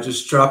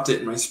just dropped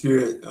it in my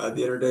spirit the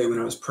other day when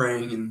I was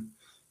praying, and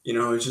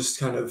it's just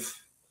kind of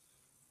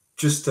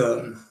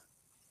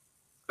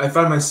I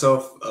find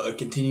myself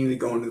continually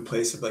going to the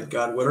place of like,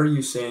 God, what are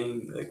you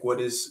saying? Like, what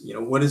is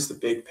the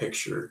big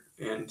picture?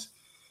 And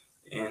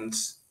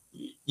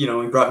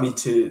he brought me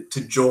to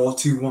Joel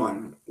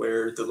 2:1,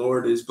 where the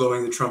Lord is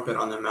blowing the trumpet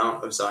on the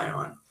Mount of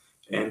Zion,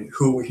 and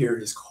who will hear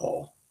his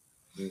call?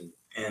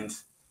 And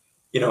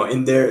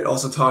in there it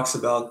also talks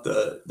about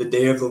the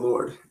day of the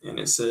Lord, and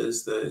it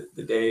says the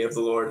day of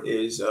the Lord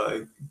is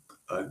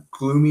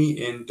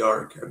gloomy and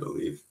dark, I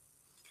believe,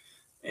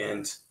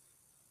 and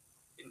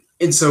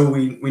so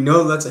we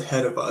know that's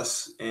ahead of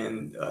us,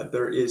 and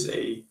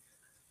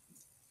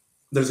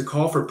there's a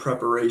call for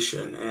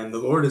preparation, and the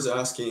Lord is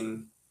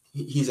asking,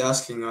 he's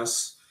asking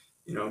us,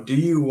 do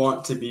you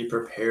want to be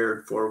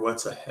prepared for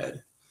what's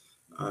ahead?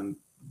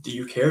 Do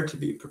you care to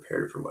be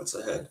prepared for what's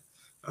ahead?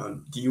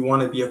 Do you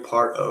want to be a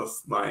part of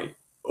my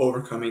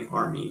overcoming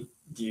army?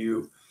 Do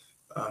you,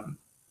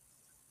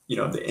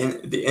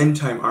 the end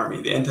time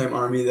army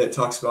that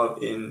talks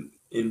about in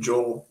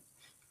Joel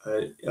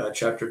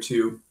chapter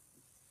 2.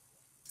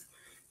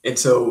 And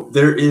so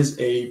there is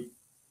a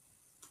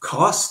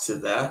cost to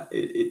that.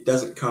 It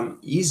doesn't come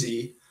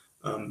easy,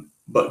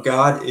 but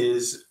God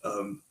is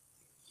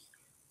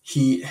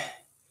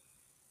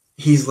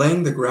He's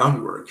laying the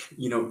groundwork,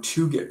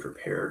 to get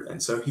prepared.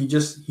 And so he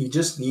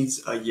just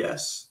needs a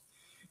yes.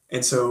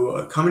 And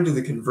so coming to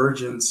the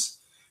Convergence,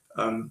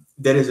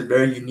 that is a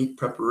very unique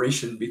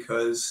preparation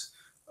because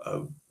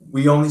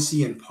we only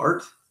see in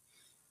part,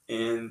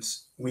 and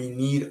we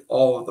need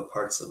all of the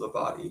parts of the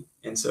body.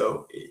 And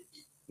so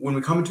when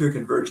we come into a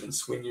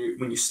Convergence, when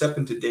you step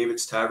into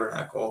David's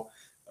tabernacle,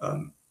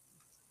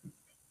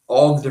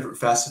 all the different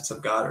facets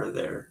of God are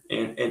there,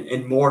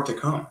 and more to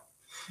come.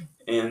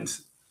 And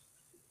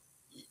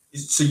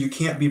so you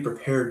can't be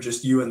prepared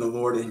just you and the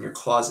Lord in your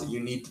closet.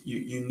 You need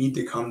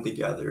to come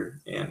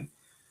together. And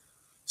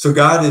so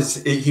God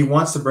he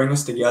wants to bring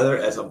us together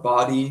as a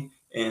body,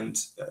 and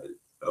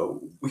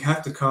we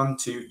have to come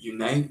to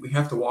unite. We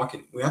have to walk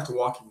in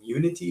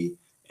unity,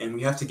 and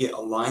we have to get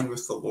aligned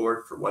with the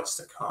Lord for what's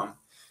to come.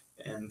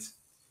 And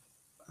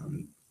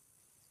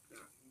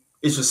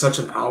it's just such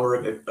an hour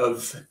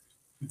of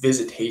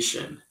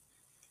visitation,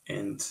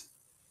 and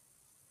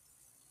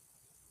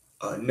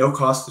no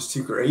cost is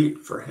too great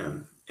for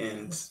him.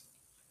 And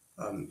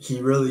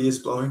he really is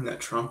blowing that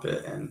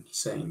trumpet and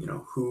saying,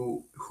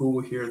 who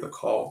will hear the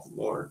call of the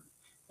Lord,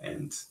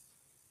 and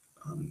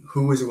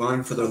who is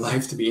willing for their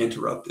life to be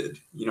interrupted?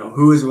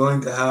 Who is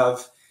willing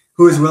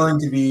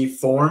to be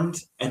formed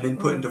and then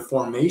put into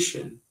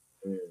formation,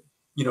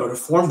 to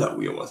form that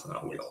wheel within a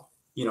wheel.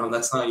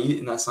 That's not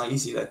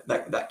easy.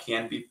 That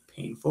can be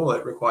painful.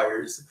 It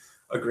requires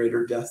a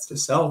greater death to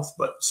self,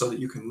 but so that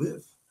you can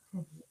live.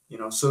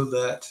 so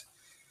that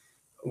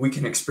we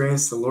can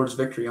experience the Lord's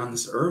victory on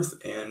this earth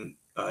and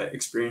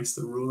experience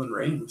the rule and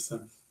reign with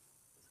Him.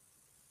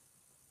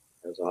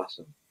 That was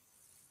awesome.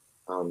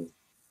 I'm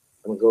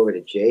gonna go over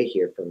to Jay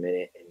here for a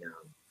minute, and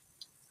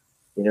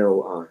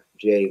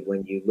Jay,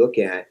 when you look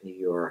at New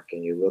York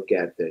and you look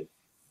at the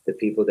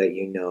people that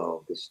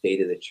the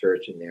state of the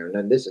church in there,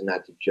 and this is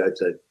not to judge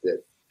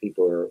that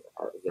people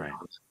are right.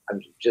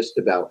 I'm just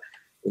about,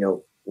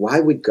 why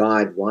would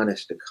God want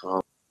us to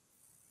come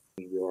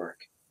to New York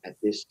at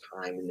this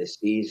time in the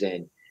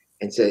season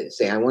and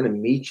say, I want to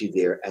meet you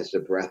there as the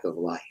breath of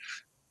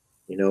life,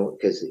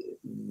 because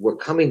we're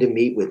coming to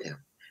meet with Him.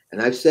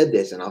 And I've said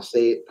this, and I'll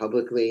say it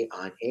publicly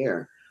on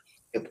air.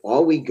 If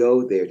all we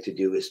go there to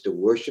do is to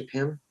worship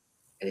Him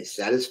and it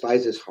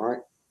satisfies His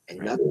heart and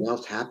right. nothing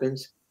else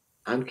happens,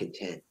 I'm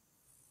content.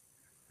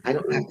 I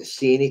don't have to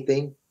see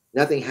anything.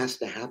 Nothing has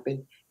to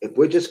happen. If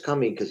we're just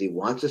coming because He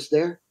wants us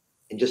there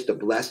and just to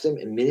bless Him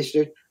and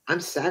minister, I'm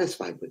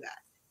satisfied with that.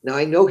 Now,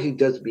 I know He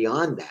does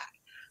beyond that.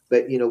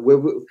 But,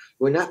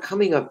 we're not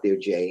coming up there,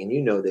 Jay, and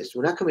you know this.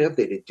 We're not coming up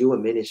there to do a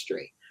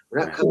ministry. We're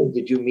not right. coming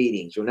to do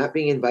meetings. We're not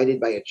being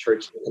invited by a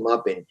church to come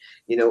up and,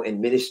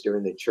 and minister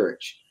in the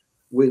church.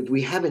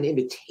 We have an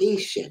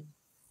invitation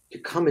to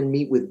come and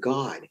meet with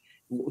God.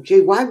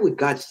 Jay, why would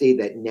God say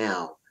that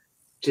now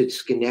to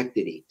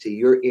Schenectady, to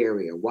your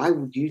area? Why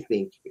would you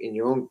think, in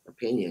your own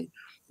opinion,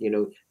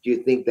 do you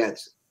think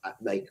that's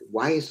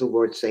why is the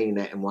Lord saying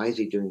that, and why is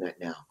He doing that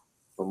now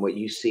from what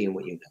you see and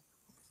what you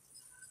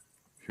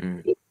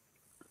know?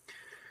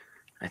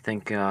 I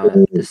think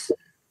this,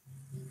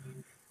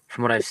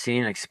 from what I've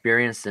seen and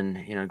experienced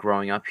and,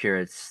 growing up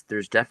here,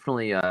 there's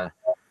definitely a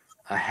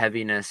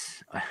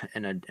heaviness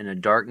and a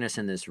darkness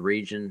in this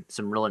region,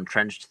 some real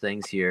entrenched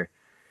things here.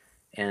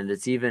 And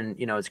it's even,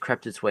 it's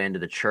crept its way into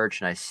the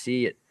church, and I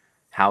see it,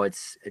 how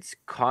it's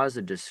caused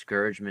a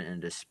discouragement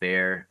and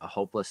despair, a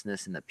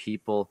hopelessness in the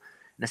people,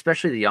 and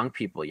especially the young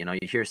people. You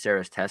hear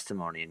Sarah's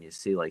testimony and you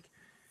see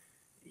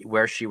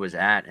where she was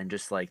at, and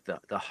just the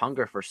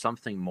hunger for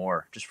something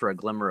more, just for a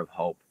glimmer of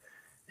hope.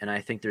 And I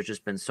think there's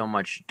just been so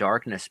much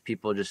darkness.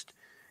 People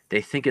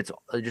they think it's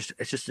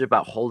just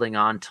about holding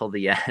on till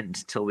the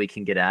end, till we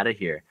can get out of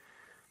here.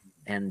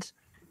 And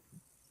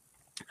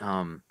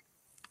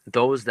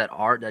those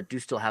that do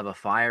still have a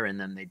fire in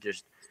them,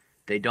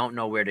 they don't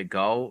know where to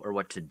go or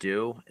what to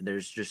do. We're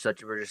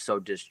just so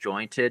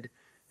disjointed.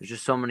 There's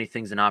just so many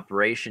things in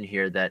operation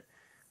here that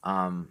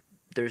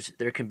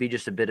there can be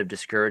just a bit of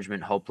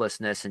discouragement,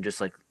 hopelessness, and just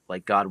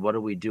like God, what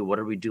do we do? What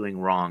are we doing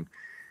wrong?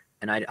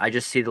 And I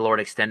just see the Lord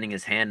extending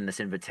His hand in this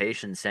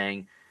invitation,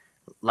 saying,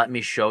 let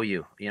me show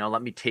you,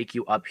 let me take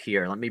you up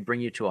here. Let me bring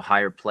you to a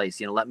higher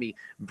place. Let me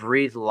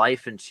breathe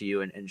life into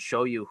you and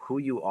show you who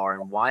you are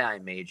and why I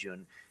made you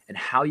and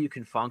how you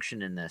can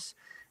function in this,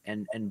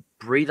 and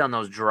breathe on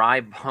those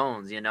dry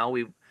bones.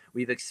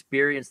 We've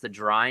experienced the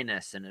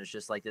dryness, and it's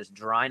just like this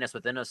dryness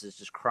within us is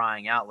just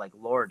crying out like,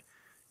 Lord,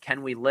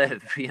 can we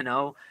live?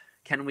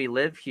 Can we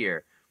live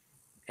here?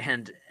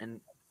 And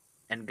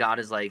God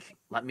is like,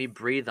 let me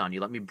breathe on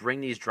you. Let me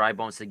bring these dry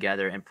bones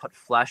together and put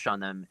flesh on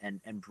them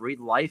and breathe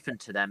life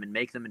into them and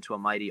make them into a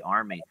mighty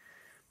army.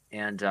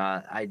 And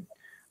I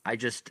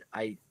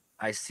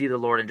see the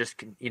Lord, and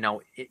just,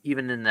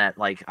 even in that,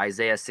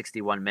 Isaiah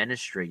 61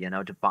 ministry,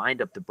 to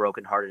bind up the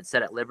brokenhearted and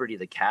set at liberty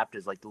the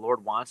captives. The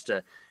Lord wants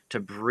to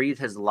breathe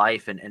His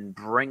life and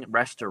bring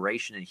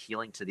restoration and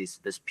healing to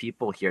this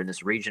people here in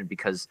this region,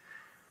 because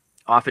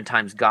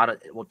oftentimes God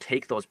will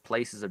take those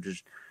places of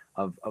just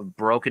of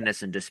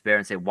brokenness and despair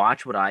and say,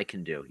 watch what I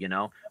can do,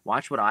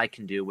 watch what I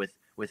can do with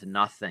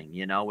nothing,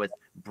 with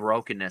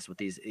brokenness, with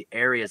these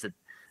areas that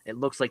it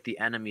looks like the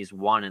enemy's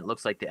won, and it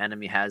looks like the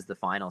enemy has the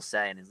final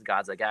say. And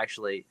God's like,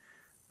 actually,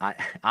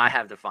 I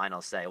have the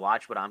final say.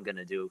 Watch what I'm going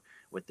to do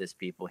with this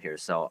people here.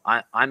 So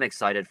I'm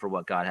excited for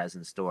what God has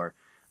in store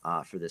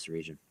for this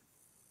region.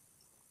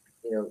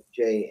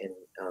 Jay,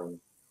 and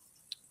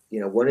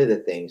one of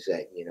the things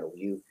that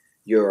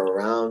you're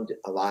around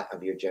a lot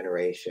of your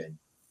generation.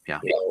 Yeah.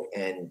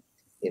 And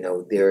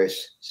there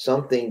is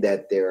something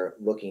that they're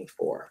looking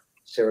for.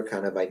 Sarah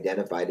kind of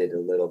identified it a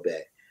little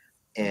bit.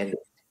 And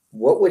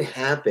what would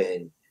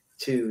happen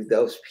to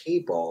those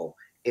people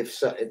if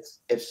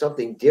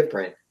something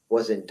different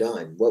wasn't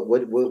done?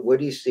 What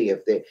do you see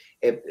if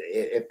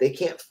they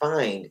can't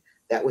find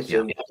that was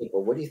your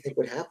people? What do you think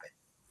would happen?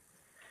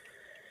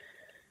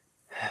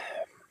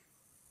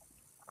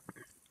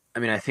 I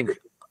mean, I think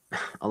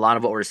a lot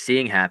of what we're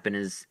seeing happen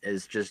is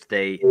just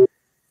they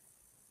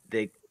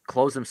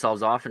close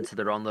themselves off into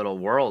their own little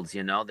worlds.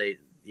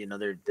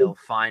 They'll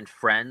find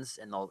friends,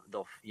 and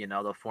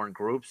they'll form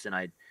groups. And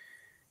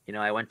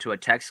I went to a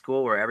tech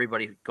school where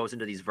everybody goes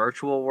into these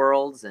virtual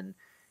worlds, and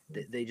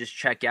they just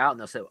check out, and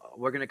they'll say,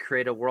 we're going to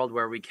create a world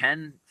where we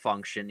can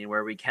function and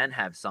where we can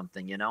have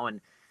something,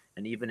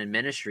 and even in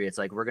ministry, it's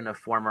like, we're going to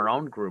form our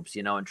own groups,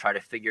 and try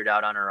to figure it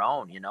out on our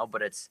own,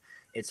 but it's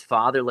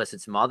fatherless,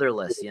 it's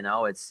motherless,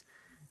 it's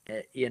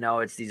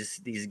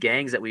these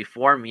gangs that we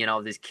form,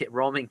 these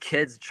roaming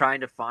kids trying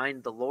to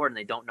find the Lord, and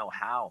they don't know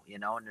how,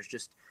 and there's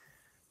just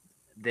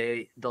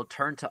they'll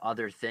turn to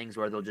other things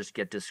where they'll just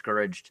get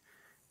discouraged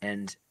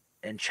and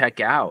check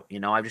out.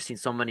 I've just seen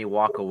so many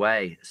walk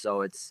away.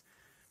 So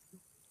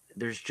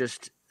there's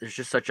just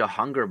such a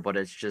hunger, but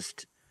it's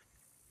just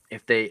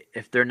if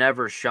they're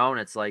never shown,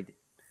 it's like,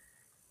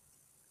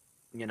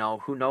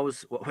 who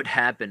knows what would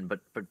happen,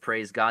 but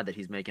praise God that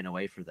he's making a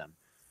way for them.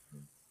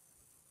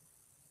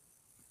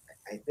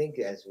 I think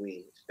as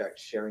we start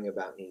sharing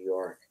about New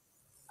York,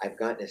 I've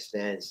gotten a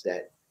sense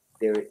that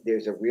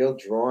there's a real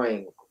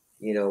drawing,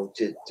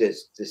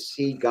 to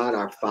see God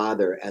our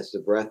Father as the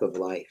breath of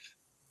life.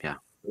 Yeah.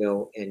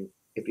 And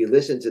if you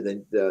listen to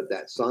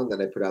that song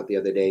that I put out the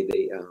other day,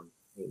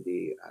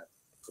 the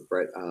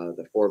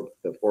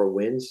four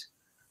winds,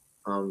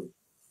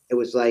 it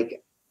was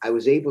like I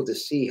was able to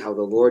see how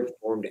the Lord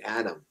formed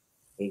Adam.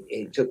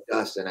 He took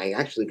dust, and I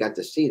actually got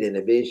to see it in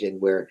a vision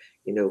where,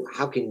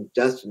 how can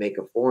dust make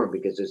a form,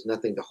 because there's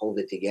nothing to hold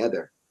it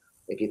together.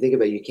 If you think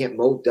about it, you can't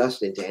mold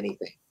dust into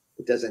anything.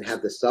 It doesn't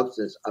have the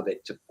substance of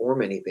it to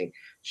form anything,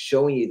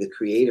 showing you the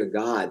creator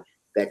God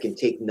that can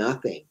take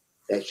nothing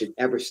that should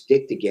ever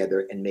stick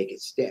together and make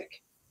it stick.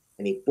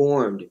 And he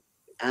formed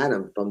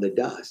Adam from the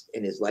dust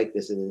in his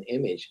likeness and an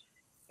image.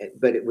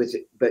 But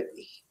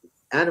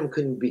Adam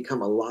couldn't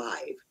become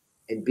alive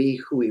and be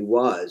who he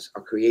was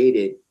or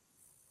created,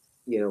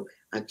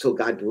 until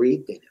God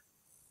breathed in him.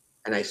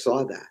 And I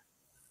saw that.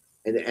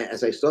 And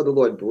as I saw the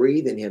Lord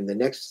breathe in him, the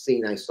next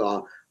scene I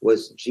saw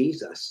was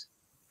Jesus.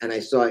 And I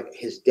saw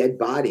his dead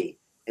body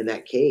in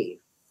that cave,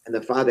 and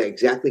the Father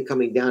exactly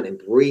coming down and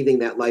breathing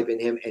that life in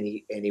him. And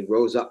he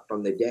rose up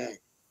from the dead.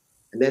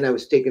 And then I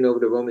was taken over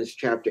to Romans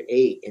chapter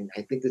 8. And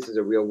I think this is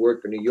a real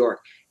word for New York.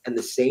 And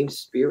the same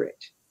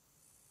Spirit,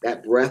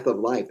 that breath of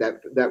life,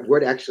 that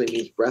word actually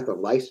means breath of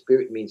life.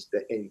 Spirit means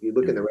that, and if you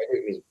look in the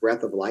rendering, it means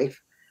breath of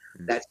life.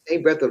 That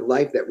same breath of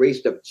life that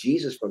raised up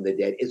Jesus from the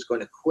dead is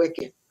going to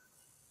quicken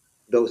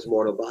those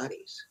mortal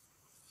bodies.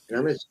 And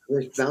I'm going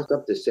to bounce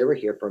up to Sarah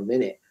here for a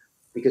minute,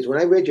 because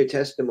when I read your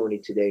testimony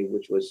today,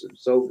 which was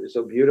so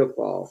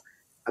beautiful,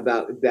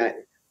 about that,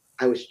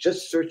 I was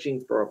just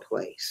searching for a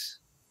place.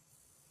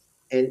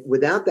 And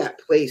without that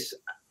place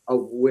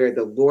of where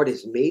the Lord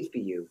has made for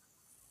you,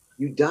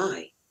 you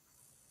die.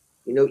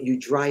 You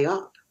dry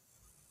up.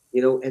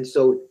 And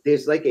so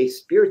there's like a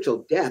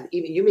spiritual death.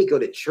 Even you may go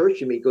to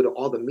church, you may go to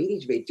all the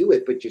meetings, you may do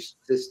it, but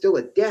there's still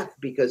a death,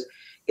 because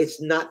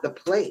it's not the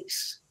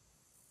place.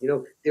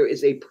 There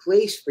is a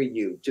place for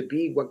you to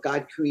be what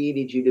God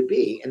created you to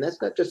be. And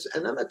that's not just,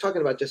 and I'm not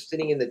talking about just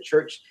sitting in the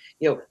church.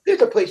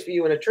 There's a place for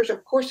you in a church.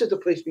 Of course there's a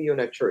place for you in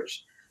a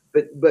church.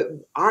 But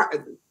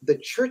the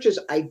church's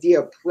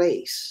idea of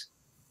place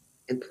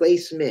and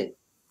placement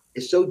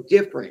is so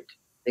different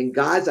than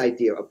God's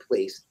idea of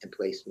place and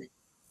placement.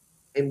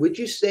 And would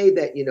you say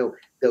that,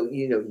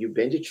 you've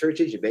been to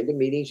churches, you've been to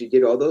meetings, you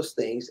did all those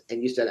things,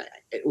 and you said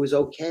it was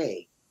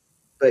okay,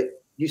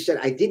 but you said,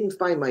 I didn't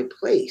find my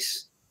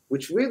place,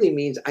 which really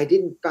means I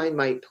didn't find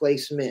my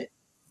placement.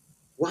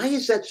 Why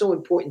is that so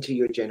important to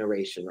your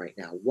generation right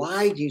now?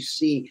 Why do you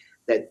see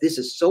that this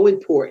is so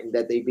important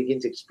that they begin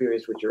to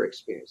experience what you're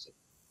experiencing?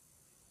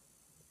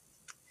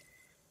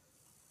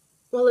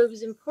 Well, it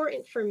was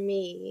important for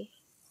me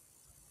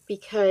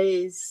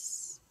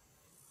because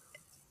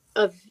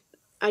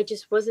I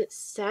just wasn't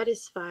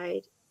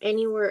satisfied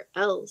anywhere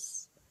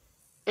else.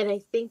 And I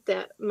think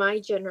that my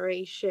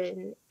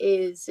generation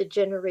is a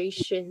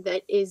generation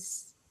that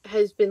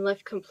has been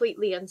left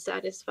completely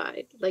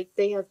unsatisfied. Like,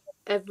 they have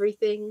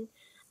everything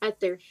at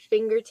their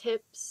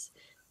fingertips,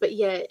 but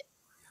yet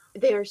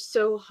they are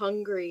so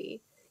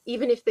hungry.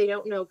 Even if they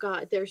don't know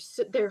God,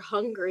 they're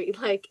hungry.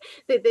 Like,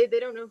 they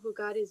don't know who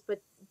God is,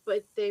 but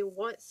they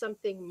want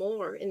something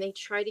more, and they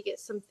try to get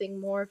something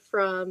more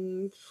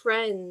from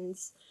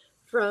friends,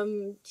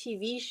 from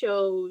TV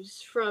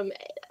shows, from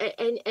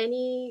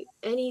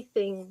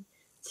anything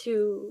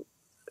to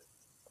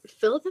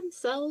fill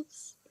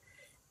themselves.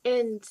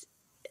 And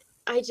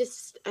I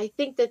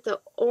think that the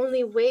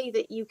only way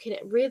that you can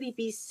really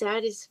be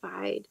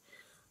satisfied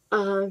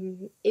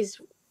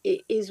is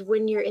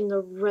when you're in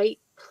the right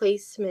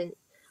placement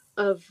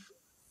of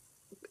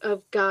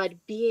God,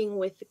 being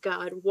with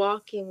God,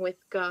 walking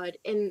with God.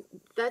 And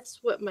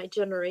that's what my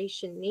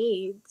generation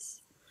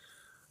needs,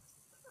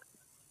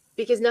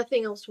 because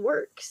nothing else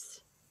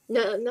works.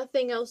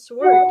 Nothing else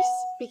works,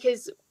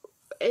 because,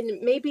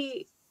 and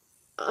maybe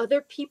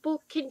other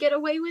people can get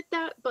away with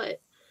that,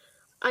 but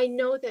I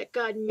know that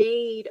God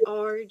made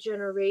our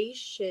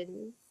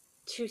generation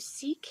to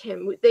seek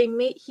him.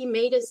 He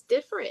made us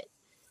different.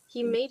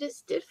 He made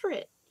us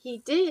different. He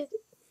did.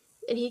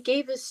 And he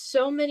gave us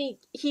so many,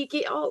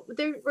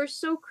 we're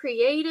so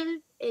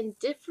creative and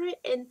different,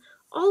 and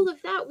all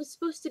of that was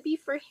supposed to be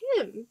for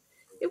him.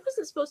 It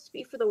wasn't supposed to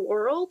be for the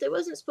world. It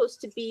wasn't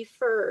supposed to be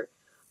for,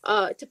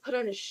 to put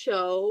on a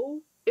show.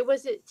 It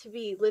wasn't to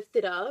be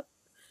lifted up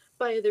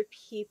by other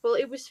people.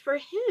 It was for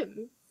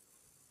him.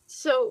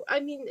 So, I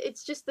mean,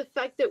 it's just the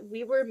fact that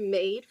we were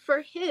made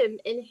for him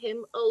and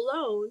him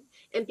alone.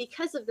 And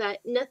because of that,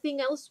 nothing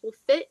else will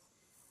fit.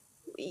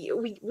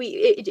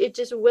 It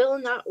just will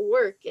not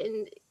work.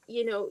 And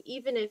you know,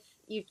 even if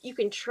you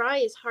can try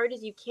as hard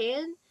as you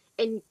can,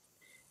 and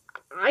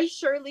I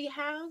surely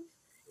have,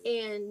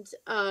 and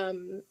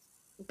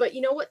but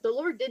you know what, the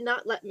Lord did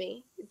not let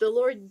me, the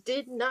Lord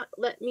did not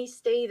let me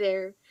stay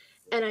there,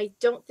 and I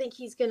don't think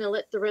he's going to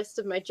let the rest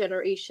of my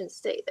generation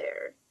stay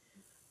there,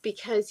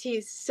 because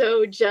he's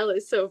so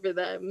jealous over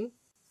them,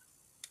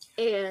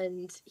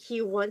 and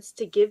he wants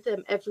to give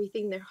them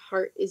everything their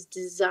heart is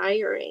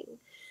desiring,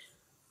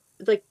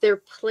 like their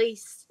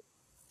place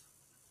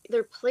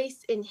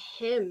in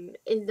him,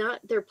 and not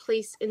their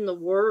place in the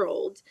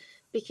world,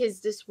 because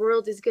this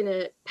world is going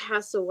to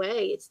pass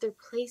away. It's their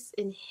place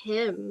in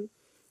him,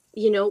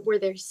 you know, where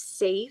they're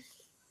safe,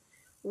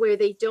 where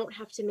they don't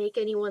have to make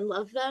anyone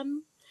love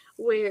them,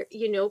 where,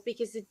 you know,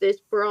 because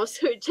we're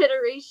also a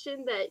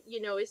generation that,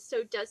 you know, is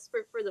so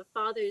desperate for the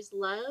Father's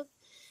love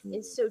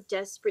and so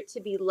desperate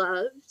to be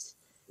loved.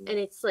 And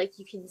it's like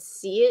you can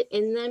see it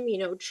in them, you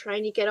know,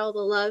 trying to get all the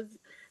love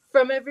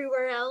from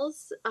everywhere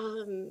else.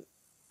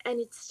 And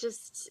it's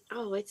just,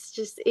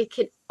 it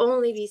can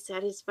only be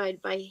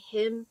satisfied by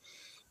him,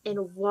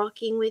 and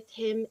walking with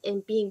him,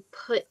 and being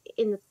put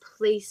in the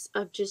place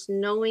of just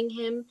knowing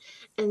him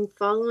and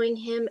following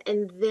him,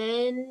 and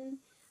then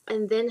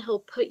he'll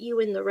put you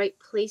in the right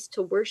place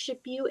to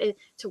worship you, and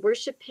to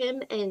worship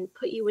him, and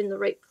put you in the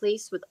right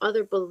place with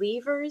other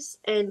believers.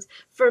 And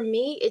for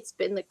me, it's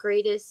been the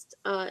greatest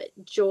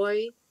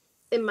joy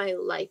in my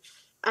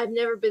life. I've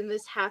never been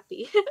this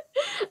happy.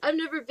 I've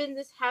never been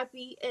this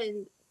happy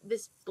and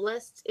this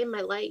blessed in my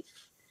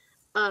life.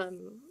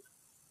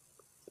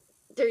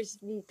 There's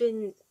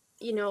been,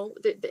 you know,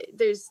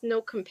 there's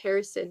no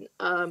comparison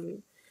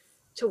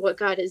to what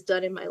God has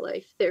done in my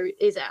life.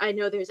 I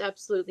know there's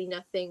absolutely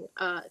nothing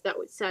that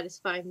would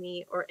satisfy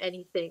me or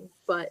anything,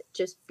 but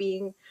just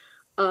being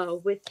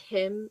with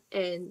him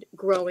and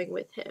growing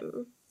with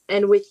him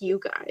and with you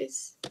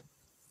guys.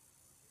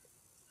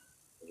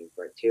 You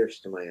brought tears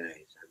to my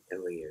eyes. I'm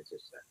telling you, I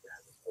was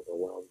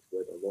overwhelmed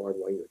with the Lord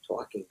while you were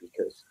talking,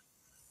 because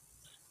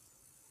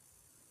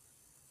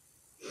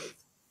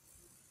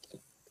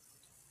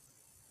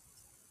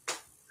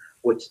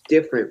what's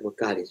different, what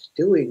God is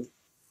doing,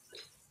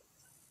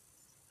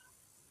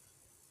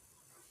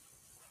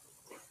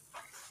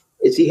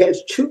 is he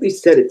has truly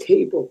set a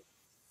table.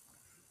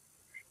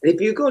 And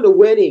if you go to a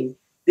wedding,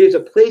 there's a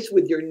place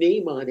with your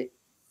name on it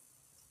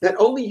that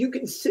only you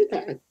can sit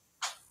at.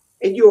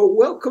 And you are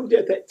welcomed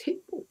at that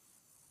table.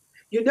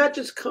 You're not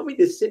just coming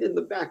to sit in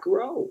the back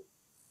row.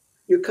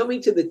 You're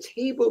coming to the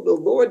table of the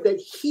Lord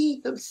that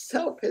he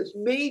himself has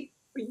made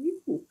for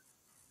you.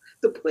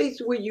 The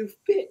place where you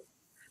fit,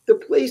 the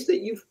place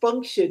that you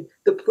function,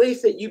 the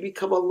place that you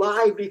become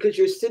alive because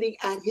you're sitting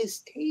at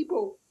his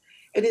table.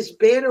 And his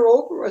banner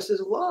over us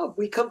is love.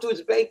 We come to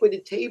his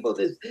banqueted table,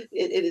 and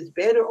his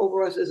banner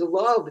over us is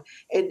love.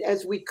 And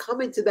as we come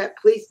into that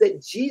place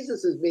that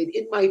Jesus has made,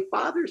 in my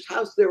Father's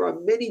house, there are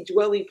many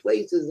dwelling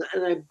places,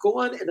 and I've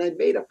gone and I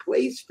made a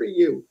place for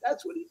you.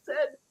 That's what he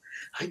said.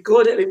 I've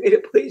gone and I made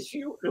a place for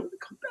you, and I'm going to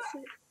come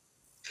back.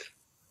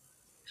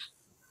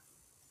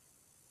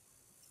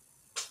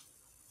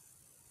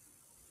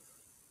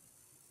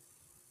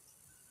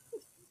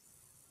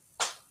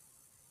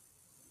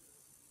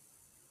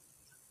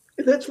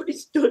 And that's what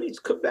he's done. He's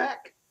come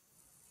back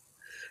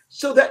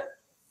so that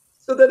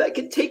I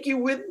can take you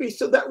with me,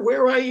 so that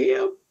where I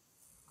am,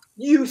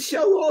 you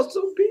shall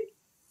also be.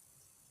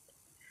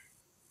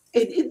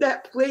 And in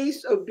that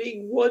place of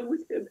being one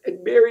with him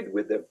and married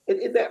with him,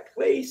 and in that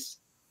place,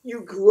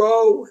 you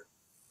grow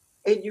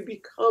and you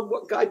become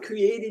what God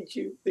created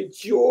you. The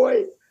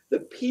joy,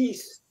 the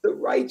peace, the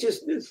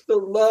righteousness, the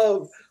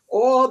love,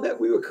 all that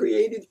we were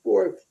created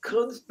for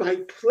comes by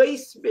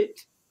placement.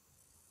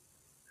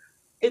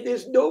 And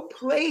there's no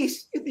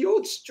place in the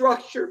old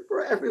structure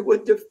for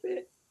everyone to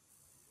fit.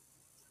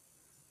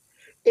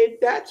 And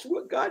that's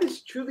what God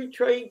is truly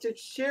trying to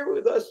share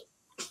with us,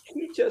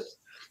 teach us,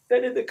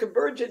 that in the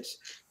Convergence,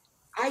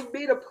 I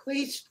made a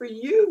place for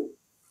you.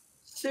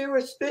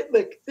 Sarah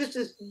Spitlick, this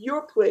is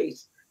your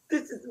place.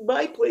 This is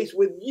my place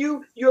with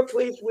you, your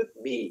place with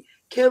me.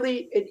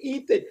 Kelly and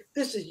Ethan,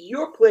 this is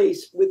your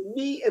place with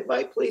me and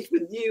my place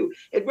with you.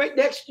 And right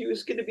next to you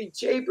is going to be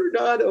Jay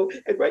Bernardo.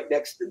 And right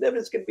next to them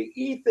is going to be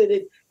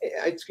Ethan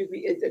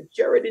and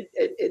Jared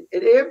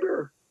and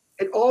Amber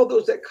and all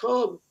those that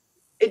come.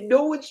 And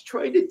no one's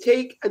trying to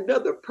take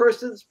another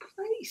person's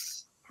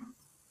place,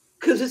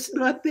 because it's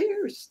not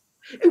theirs.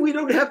 And we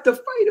don't have to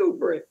fight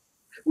over it.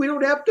 We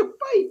don't have to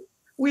fight.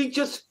 We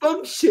just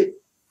function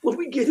when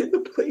we get in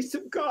the place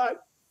of God.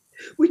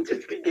 We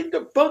just begin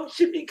to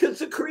function because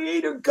the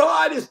Creator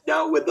God is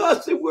now with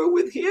us, and we're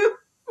with him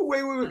the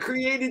way we were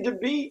created to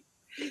be.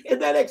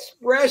 And that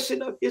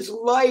expression of his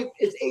life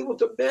is able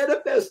to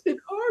manifest in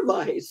our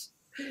lives.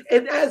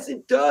 And as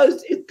it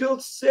does, it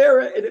builds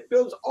Sarah and it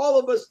builds all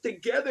of us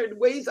together in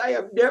ways I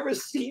have never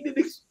seen and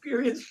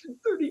experienced in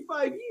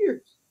 35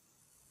 years.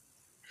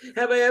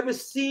 Have I ever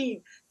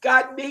seen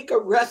God make a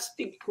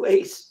resting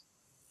place?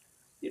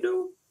 You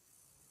know,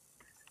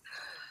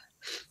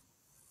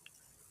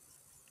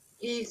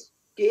 he's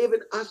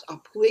given us a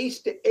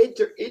place to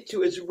enter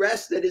into his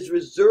rest that is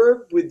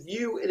reserved with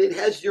you, and it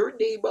has your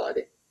name on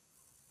it.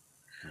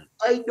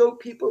 I know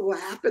people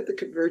laugh at the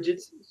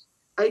convergences.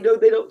 I know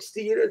they don't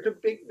see it as a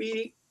big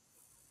meeting.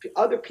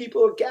 Other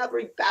people are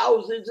gathering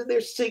thousands and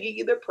they're singing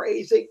and they're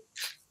praising.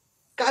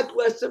 God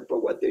bless them for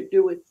what they're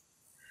doing.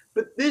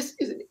 But this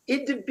is an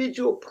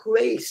individual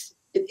place,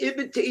 an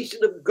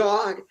invitation of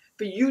God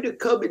for you to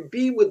come and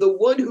be with the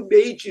one who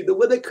made you, the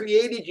one that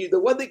created you, the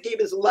one that gave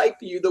his life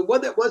for you, the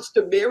one that wants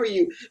to marry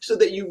you, so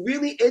that you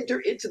really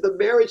enter into the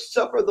marriage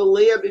supper of the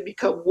Lamb and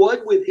become one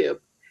with him.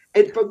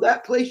 And from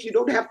that place, you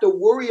don't have to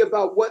worry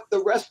about what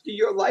the rest of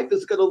your life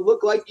is going to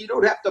look like. You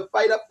don't have to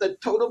fight up the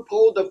totem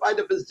pole to find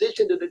a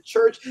position in the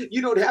church.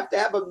 You don't have to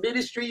have a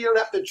ministry. You don't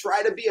have to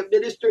try to be a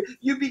minister.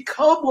 You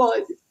become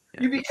one.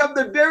 You become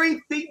the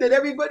very thing that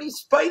everybody's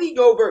fighting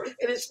over.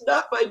 And it's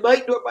not by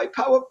might nor by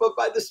power, but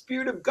by the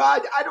Spirit of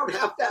God. I don't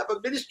have to have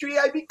a ministry.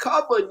 I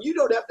become one. You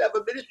don't have to have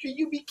a ministry.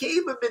 You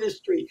became a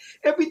ministry.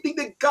 Everything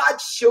that God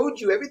showed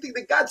you, everything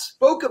that God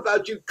spoke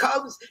about you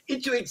comes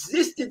into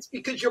existence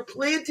because you're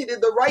planted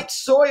in the right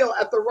soil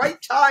at the right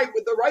time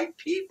with the right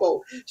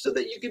people, so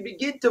that you can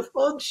begin to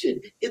function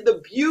in the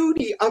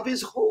beauty of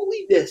his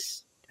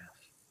holiness.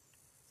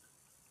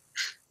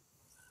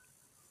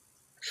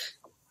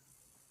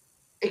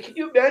 And can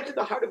you imagine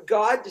the heart of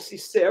God to see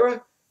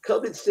Sarah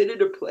come and sit in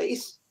her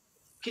place?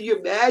 Can you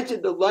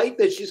imagine the light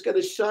that she's going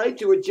to shine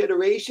to her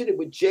generation? And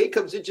when Jay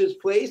comes into his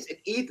place, and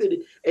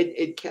Ethan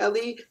and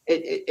Kelly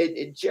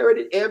and Jared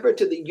and Amber,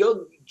 to the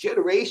young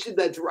generation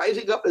that's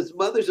rising up as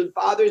mothers and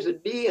fathers, and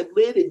me and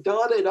Lynn and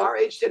Donna and our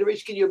age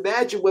generation, can you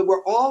imagine when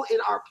we're all in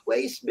our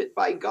placement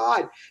by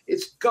God?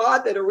 It's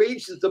God that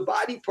arranges the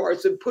body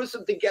parts and puts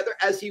them together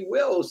as he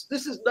wills.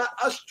 This is not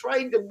us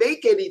trying to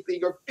make anything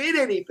or fit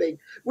anything.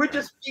 We're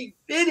just being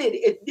fitted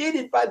and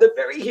knitted by the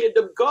very hand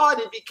of God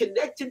and be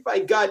connected by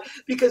God,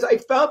 because I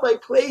found my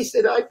place,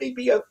 and I may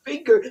be a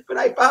finger, but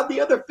I found the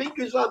other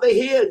fingers on the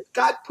hand.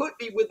 God put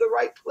me with the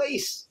right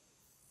place.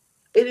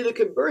 And in a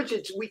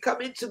convergence, we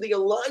come into the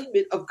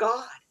alignment of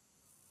God.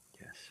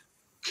 Yes.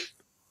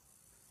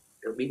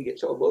 I don't mean to get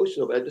so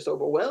emotional, but I'm just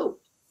overwhelmed.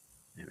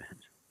 Amen.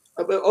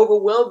 I'm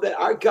overwhelmed that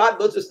our God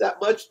loves us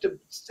that much to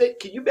sit.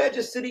 Can you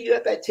imagine sitting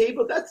at that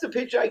table? That's the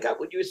picture I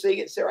got when you were saying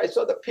it, Sarah. I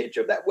saw the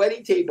picture of that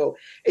wedding table.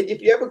 And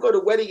if you ever go to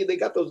a wedding and they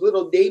got those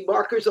little name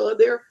markers on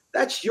there,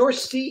 that's your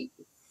seat.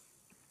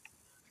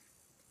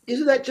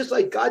 Isn't that just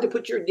like God to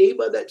put your name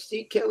on that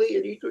seat, Kelly,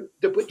 and you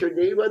to put your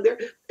name on there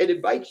and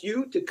invite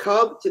you to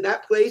come to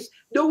that place?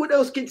 No one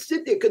else can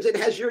sit there because it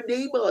has your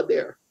name on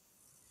there.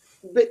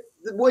 But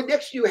the one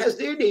next to you has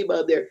their name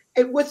on there.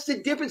 And what's the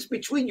difference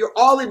between you're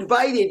all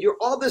invited, you're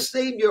all the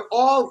same, you're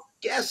all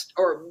guests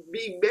or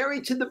being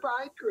married to the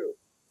bridegroom?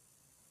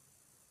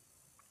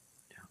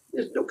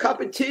 There's no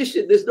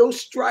competition. There's no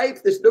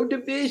strife. There's no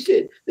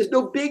division. There's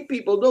no big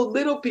people, no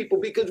little people,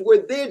 because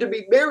we're there to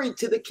be married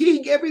to the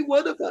King, every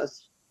one of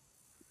us.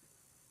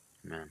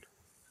 Amen.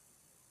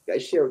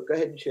 Guys, share. Go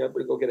ahead and share. I'm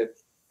going to go get a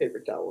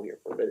paper towel here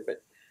for a minute,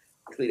 but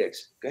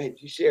Kleenex. Go ahead.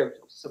 You share.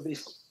 Somebody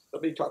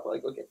talk while I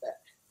go get that.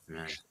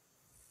 Amen.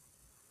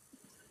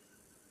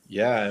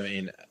 Yeah, I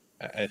mean,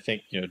 I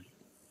think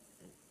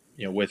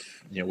with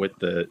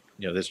the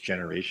this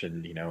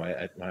generation,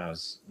 when I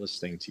was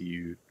listening to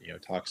you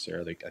talk,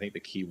 Sarah, I think the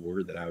key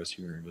word that I was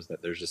hearing was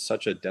that there's just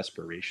such a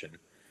desperation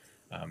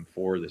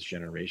for this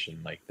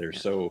generation. Like they're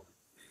so,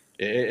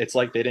 it's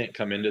like they didn't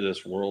come into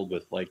this world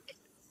with like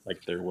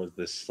there was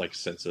this like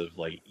sense of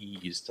like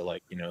ease to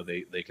like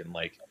they can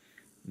like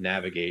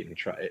navigate and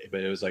try, but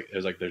it was like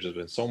there's just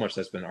been so much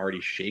that's been already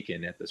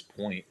shaken at this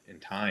point in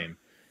time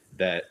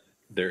that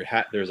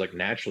there's like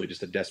naturally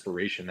just a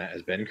desperation that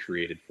has been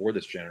created for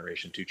this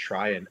generation to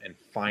try and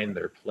find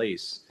their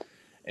place.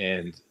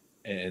 And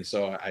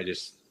so I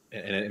just,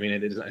 and I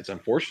mean, it's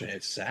unfortunate,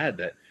 it's sad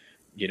that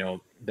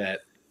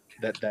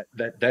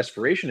that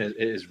desperation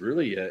is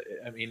really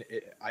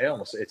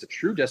it's a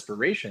true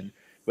desperation,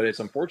 but it's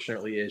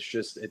unfortunately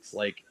it's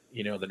like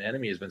the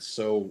enemy has been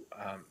so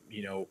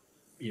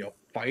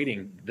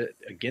fighting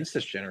against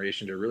this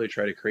generation to really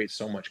try to create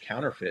so much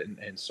counterfeit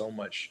and so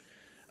much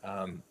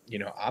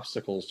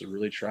obstacles to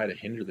really try to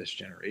hinder this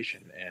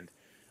generation. And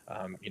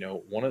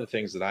one of the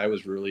things that I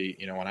was really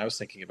when I was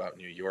thinking about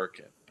New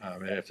York,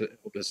 and if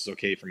this is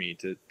okay for me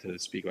to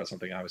speak about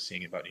something I was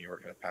seeing about New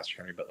York, Pastor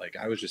Henry, but like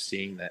I was just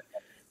seeing that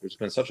there's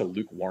been such a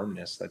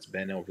lukewarmness that's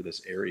been over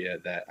this area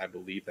that I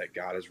believe that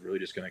God is really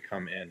just going to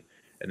come in,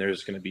 and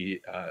there's going to be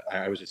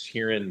I was just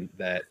hearing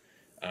that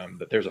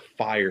that there's a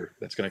fire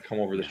that's going to come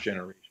over this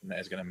generation that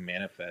is going to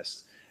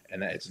manifest,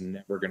 and that it's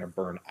never going to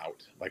burn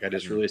out. Like I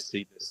just really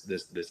see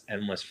this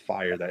endless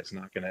fire that's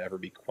not going to ever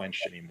be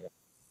quenched anymore.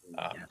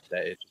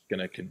 That it's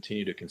going to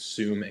continue to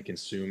consume and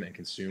consume and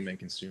consume and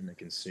consume and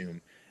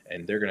consume.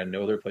 And they're going to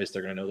know their place.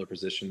 They're going to know their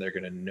position. They're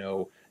going to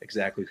know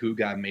exactly who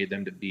God made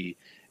them to be.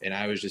 And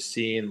I was just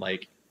seeing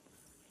like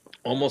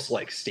almost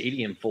like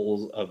stadium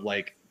full of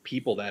like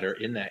people that are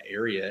in that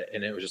area.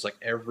 And it was just like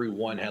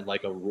everyone had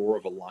like a roar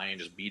of a lion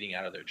just beating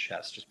out of their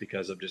chest just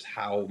because of just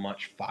how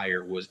much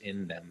fire was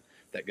in them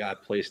that God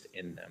placed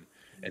in them.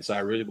 And so I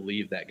really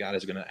believe that God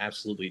is going to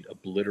absolutely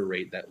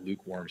obliterate that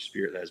lukewarm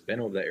spirit that has been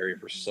over that area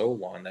for so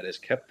long, that has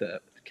kept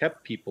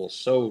people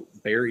so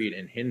buried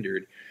and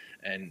hindered.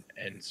 And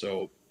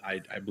so I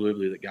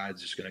believe that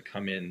God's just going to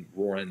come in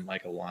roaring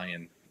like a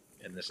lion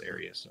in this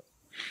area. So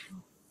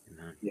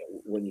yeah,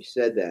 when you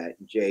said that,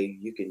 Jay,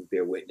 you can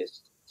bear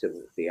witness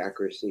to the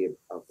accuracy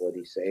of what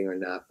he's saying or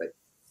not, but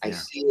I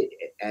see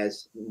it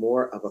as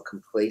more of a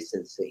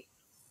complacency.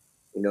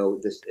 You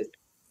know,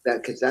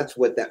 because that's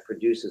what that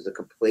produces, a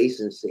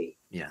complacency.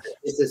 Yes.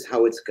 This is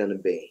how it's going to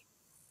be,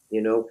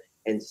 you know,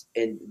 and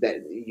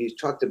that you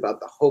talked about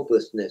the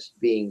hopelessness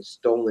being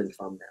stolen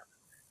from them,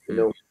 you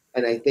know,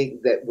 and I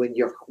think that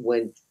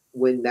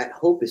when that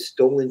hope is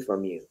stolen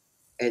from you,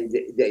 and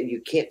that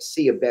you can't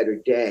see a better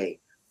day,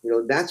 you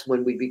know, that's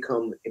when we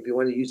become, if you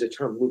want to use the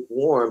term,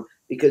 lukewarm,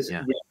 because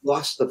we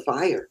lost the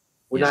fire.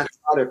 We're not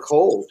hot or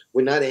cold.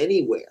 We're not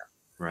anywhere.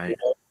 Right. You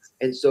know?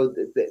 And so,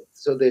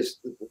 so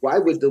there's, why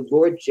would the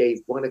Lord, Jay,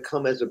 want to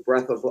come as the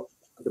breath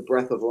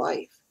of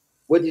life?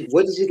 What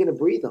is he going to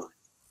breathe on?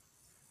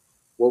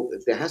 Well,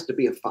 there has to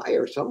be a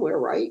fire somewhere,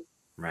 right?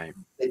 Right.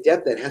 The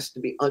depth that has to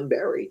be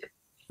unburied.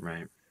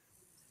 Right.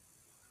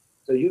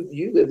 So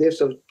you live there.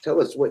 So tell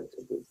us, what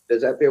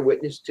does that bear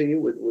witness to you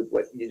with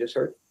what you just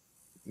heard?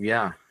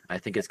 Yeah, I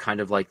think it's kind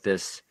of like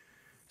this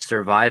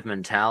survive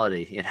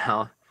mentality, you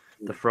know,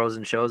 the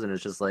frozen chosen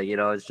is just like, you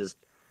know,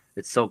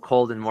 it's so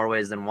cold in more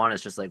ways than one.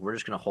 It's just like, we're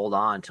just going to hold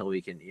on until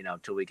we can, you know,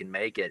 till we can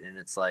make it. And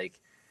it's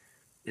like,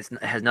 it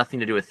has nothing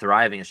to do with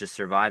thriving. It's just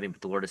surviving. But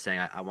the Lord is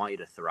saying, I want you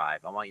to thrive.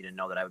 I want you to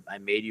know that I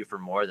made you for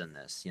more than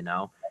this, you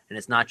know, and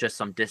it's not just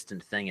some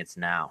distant thing. It's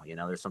now, you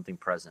know, there's something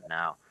present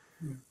now.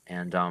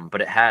 And,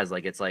 but it has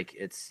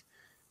it's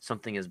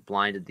something has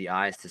blinded the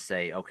eyes to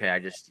say, okay,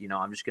 I'm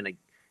just going to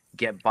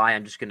get by.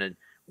 I'm just going to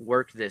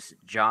work this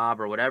job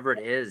or whatever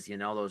it is, you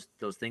know,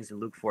 those things in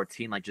Luke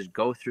 14, like just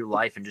go through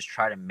life and just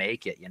try to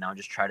make it, you know,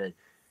 just try to,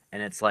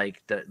 and it's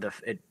like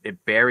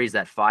it buries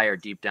that fire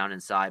deep down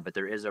inside, but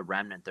there is a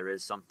remnant. There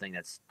is something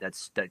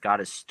that God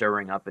is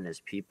stirring up in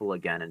his people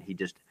again. And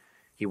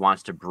he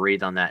wants to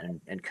breathe on that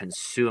and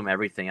consume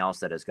everything else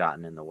that has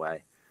gotten in the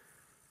way.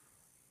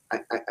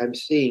 I'm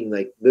seeing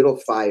like little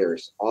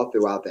fires all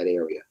throughout that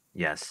area.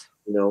 Yes.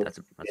 You know, that's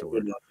a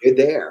word. You know, they're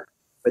there,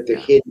 but they're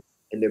hidden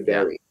and they're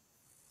buried.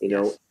 You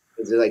know,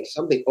 there's like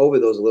something over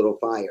those little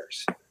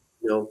fires,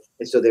 you know,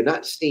 and so they're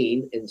not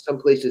seen. In some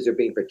places they're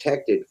being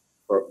protected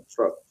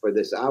for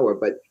this hour,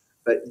 but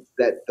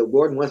that the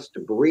Lord wants to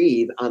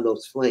breathe on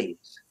those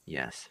flames.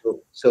 Yes.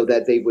 So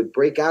that they would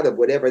break out of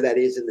whatever that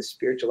is in the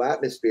spiritual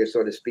atmosphere,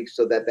 so to speak,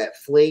 so that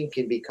flame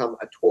can become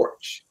a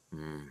torch.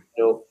 You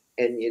know,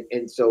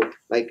 and so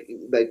like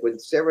when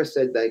Sarah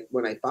said, like,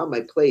 when I found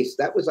my place,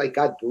 that was like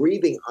God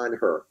breathing on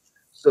her.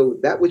 So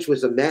that which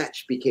was a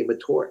match became a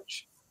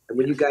torch. And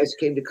when you guys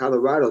came to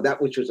Colorado,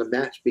 that which was a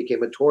match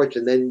became a torch.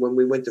 And then when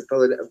we went to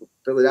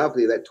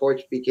Philadelphia, that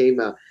torch became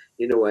a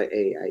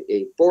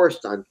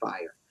forest on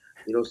fire.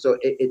 You know, so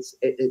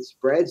it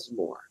spreads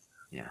more.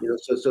 Yeah. You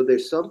know, so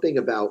there's something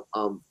about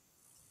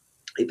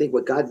I think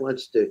what God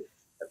wants to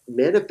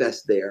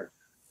manifest there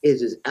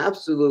is his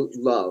absolute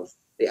love,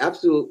 the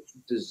absolute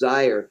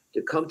desire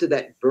to come to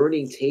that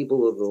burning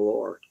table of the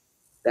Lord.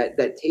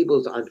 That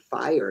table is on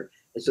fire,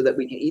 and so that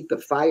we can eat the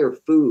fire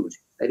food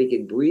that he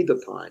can breathe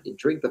upon and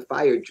drink the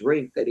fire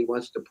drink that he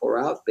wants to pour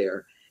out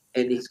there.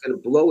 And he's going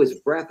to blow his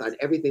breath on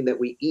everything that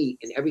we eat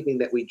and everything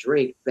that we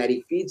drink, that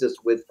he feeds us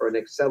with, for an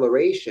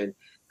acceleration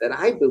that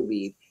I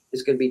believe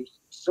is going to be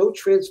so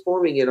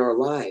transforming in our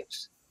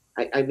lives.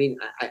 I mean,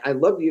 I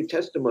love your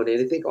testimony,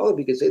 and I think all of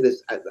you can say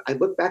this. I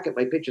look back at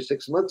my picture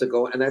 6 months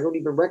ago, and I don't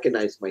even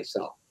recognize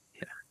myself.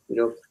 Yeah. You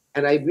know,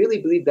 and I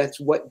really believe that's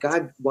what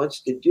God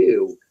wants to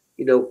do.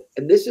 You know,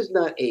 and this is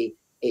not a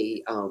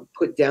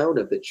put down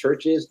of the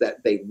churches,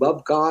 that they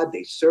love God,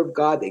 they serve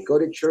God, they go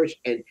to church,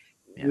 and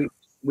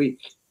we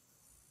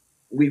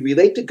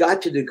relate to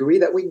God to the degree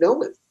that we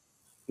know him.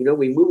 You know,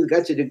 we move with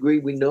God to the degree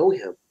we know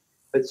him.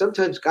 But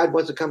sometimes God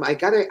wants to come. I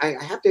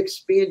have to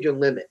expand your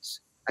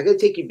limits. I got to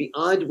take you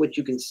beyond what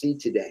you can see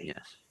today.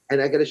 Yes.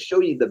 And I got to show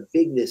you the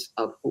bigness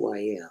of who I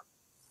am.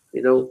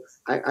 You know,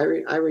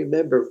 I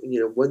remember, you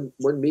know,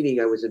 one meeting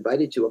I was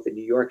invited to up in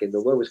New York, and the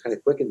Lord was kind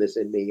of quickening this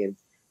in me, and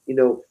you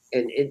know,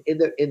 and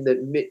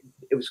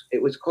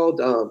it was called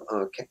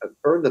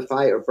Burn the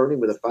Fire, or Burning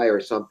with a Fire, or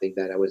something,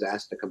 that I was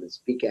asked to come and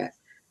speak at.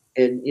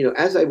 And you know,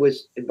 as I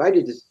was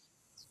invited to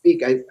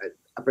speak, a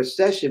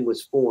procession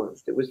was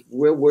formed. There was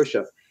real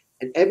worship,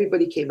 and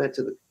everybody came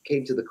to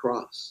the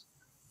cross.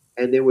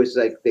 And there was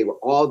like, they were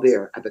all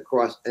there at the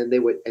cross, and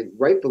and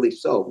rightfully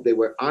so, they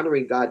were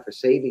honoring God for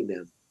saving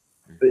them.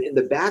 But in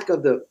the back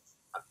of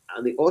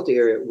on the altar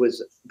area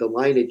was the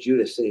Lion of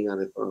Judah sitting on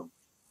the throne.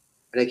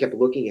 And I kept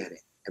looking at it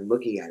and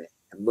looking at it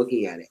and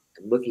looking at it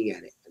and looking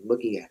at it and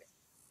looking at it.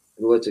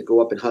 And the Lord said,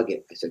 go up and hug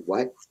it. I said,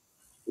 what?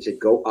 He said,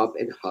 go up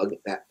and hug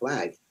that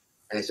flag.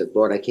 And I said,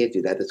 Lord, I can't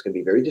do that. That's going to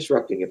be very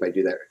disrupting if I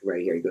do that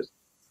right here. He goes,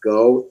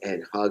 go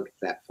and hug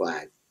that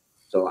flag.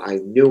 So I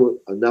knew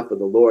enough of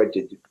the Lord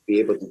to be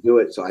able to do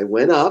it. So I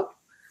went up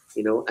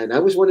you know, and I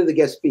was one of the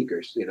guest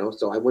speakers, you know,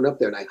 so I went up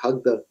there and I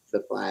hugged the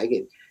flag,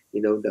 and,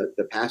 you know,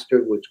 the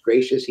pastor was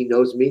gracious. He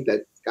knows me,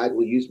 that God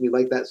will use me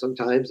like that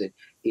sometimes. And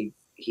he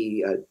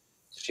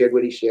shared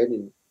what he shared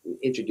and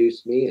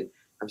introduced me, and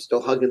I'm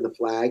still hugging the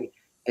flag.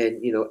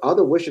 And, you know, all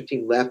the worship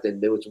team left,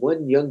 and there was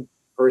one young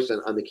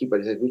person on the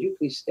keyboard. I said, would you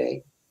please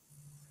stay?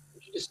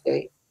 Would you just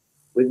stay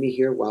with me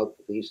here while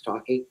he's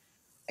talking?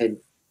 And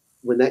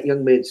when that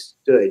young man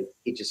stood,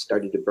 he just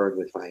started to burn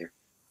with fire.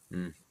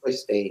 I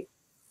stayed,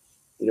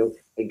 you know,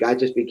 and God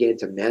just began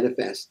to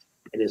manifest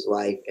in his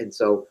life. And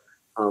so,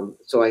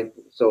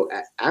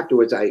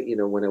 afterwards, you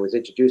know, when I was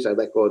introduced, I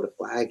let go of the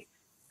flag,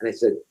 and I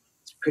said,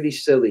 it's pretty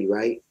silly,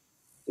 right,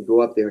 to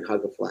go up there and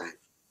hug a flag.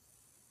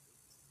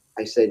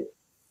 I said,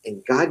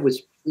 and God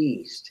was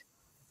pleased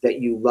that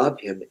you love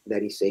him,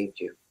 that he saved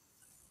you.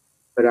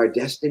 But our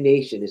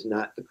destination is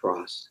not the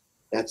cross.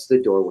 That's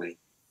the doorway.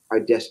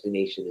 Our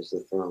destination is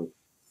the throne.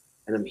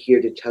 And I'm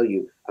here to tell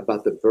you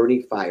about the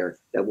burning fire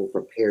that will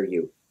prepare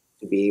you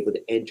to be able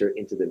to enter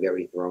into the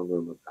very throne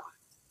room of God.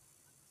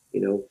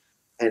 You know,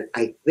 and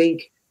I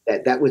think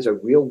that was a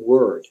real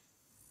word,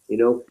 you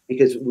know,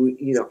 because we,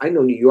 you know, I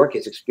know New York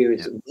has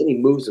experienced many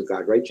moves of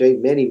God, right, Jay?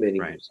 Many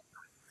moves.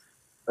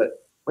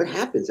 But what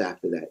happens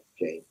after that,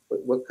 Jay?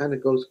 What kind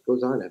of goes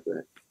on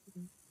after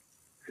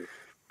that?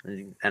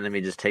 The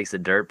enemy just takes the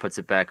dirt, puts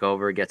it back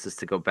over, gets us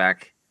to go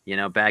back, you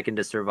know, back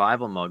into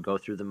survival mode, go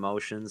through the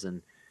motions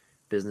and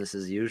business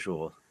as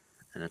usual.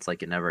 And it's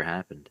like it never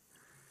happened.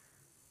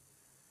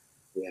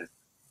 Yeah.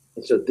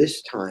 And so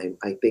this time,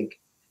 I think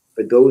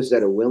for those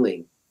that are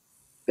willing,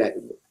 that,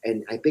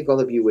 and I think all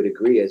of you would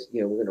agree, as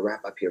you know, we're going to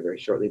wrap up here very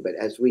shortly, but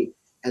as we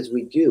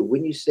do,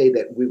 when you say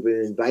that we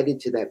were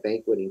invited to that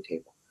banqueting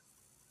table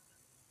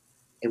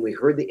and we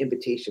heard the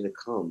invitation to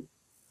come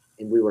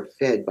and we were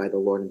fed by the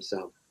Lord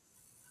himself,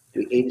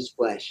 we ate his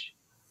flesh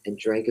and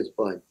drank his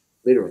blood,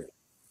 literally,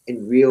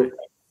 in real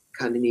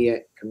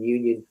koinonia,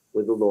 communion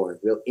with the Lord,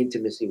 real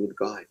intimacy with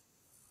God.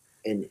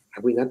 And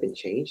have we not been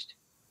changed?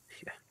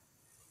 Yeah.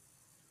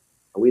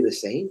 Are we the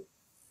same?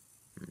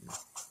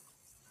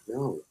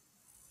 No.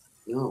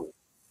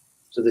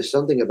 So there's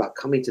something about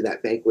coming to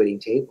that banqueting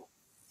table.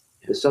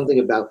 There's something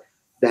about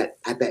that.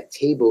 At that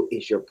table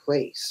is your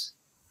place.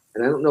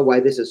 And I don't know why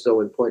this is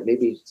so important.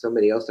 Maybe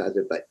somebody else has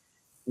it, but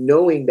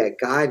knowing that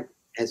God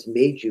has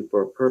made you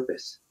for a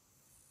purpose,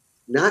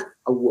 not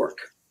a work,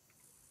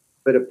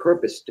 but a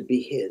purpose to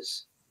be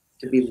his,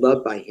 to be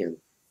loved by him.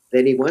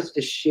 Then he wants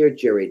to share,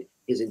 Jared,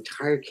 his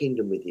entire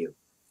kingdom with you.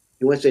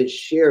 He wants to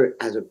share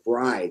as a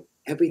bride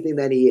everything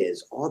that he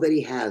is, all that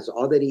he has,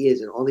 all that he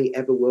is, and all he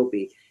ever will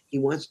be. He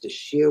wants to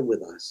share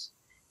with us.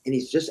 And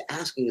he's just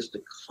asking us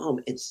to come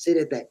and sit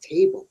at that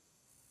table.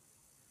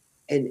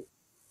 And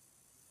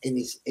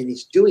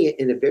he's doing it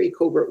in a very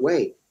covert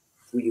way.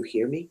 Will you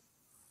hear me?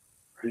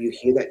 Will you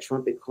hear that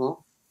trumpet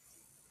call?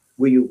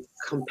 Will you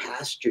come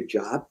past your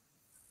job?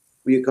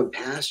 Will you come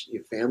past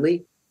your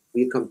family?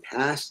 Will you come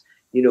past,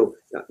 you know,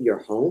 your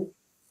home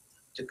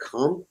to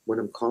come when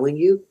I'm calling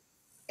you?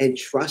 And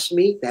trust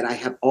me that I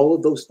have all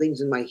of those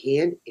things in my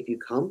hand if you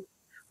come?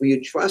 Will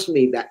you trust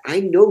me that I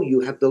know you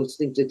have those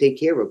things to take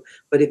care of?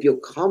 But if you'll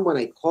come when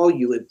I call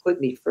you and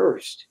put me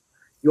first,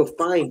 you'll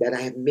find that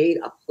I have made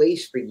a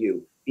place for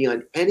you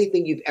beyond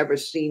anything you've ever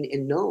seen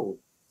and known.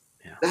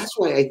 Yeah. That's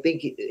why I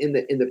think in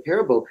the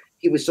parable,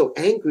 he was so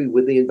angry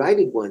with the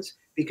invited ones,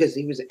 because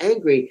he was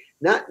angry,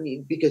 not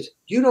because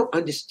you don't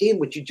understand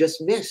what you just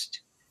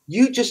missed.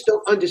 You just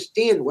don't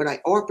understand what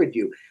I offered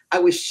you. I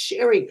was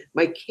sharing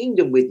my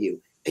kingdom with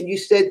you. And you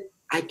said,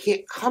 I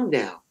can't come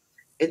now.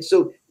 And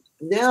so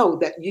now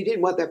that you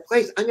didn't want that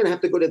place, I'm going to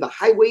have to go to the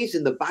highways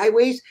and the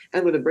byways.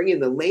 I'm going to bring in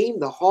the lame,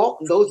 the halt,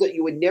 and those that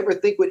you would never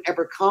think would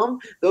ever come,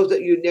 those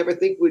that you'd never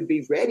think would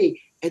be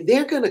ready. And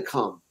they're going to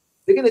come.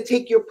 They're going to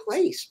take your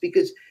place,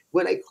 because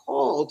when I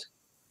called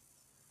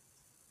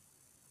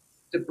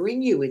to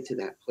bring you into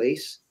that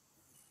place,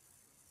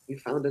 you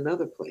found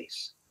another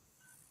place.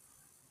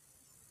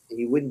 And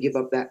you wouldn't give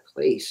up that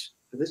place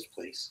for this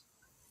place.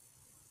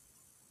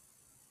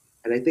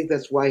 And I think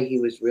that's why he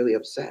was really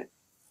upset,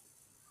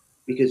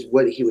 because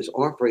what he was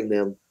offering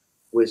them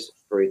was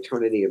for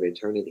eternity of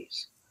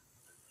eternities.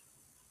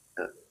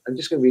 I'm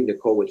just going to read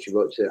Nicole what she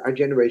wrote. She said, our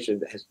generation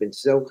has been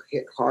so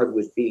hit hard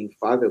with being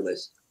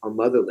fatherless or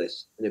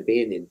motherless and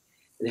abandoned,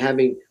 and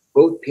having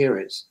both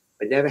parents,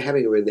 but never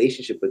having a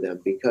relationship with them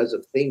because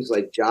of things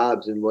like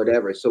jobs and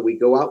whatever. So we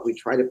go out, we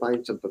try to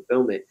find some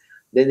fulfillment.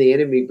 Then the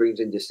enemy brings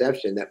in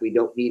deception that we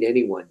don't need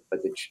anyone.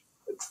 But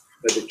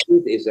the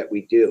truth is that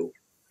we do.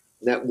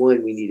 And that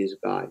one we need is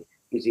God.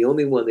 He's the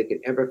only one that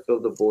can ever fill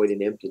the void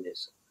and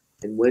emptiness.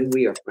 And when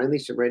we are finally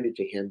surrendered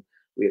to him,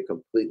 we are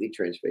completely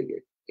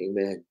transfigured.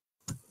 Amen.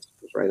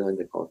 It's right on,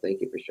 Nicole. Thank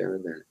you for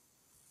sharing that.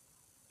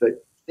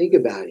 But think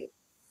about it.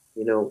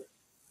 You know,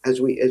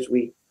 as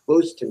we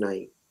close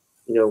tonight,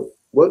 you know,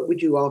 what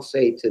would you all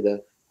say to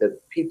the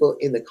people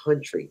in the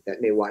country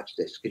that may watch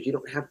this? Because you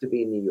don't have to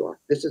be in New York.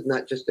 This is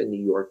not just a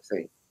New York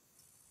thing.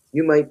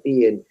 You might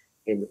be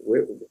in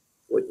where,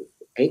 what,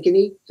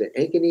 Ankeny? Is it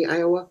Ankeny,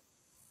 Iowa?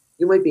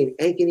 You might be in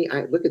Ankeny,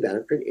 look at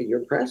that. You're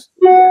impressed?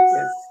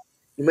 Yeah.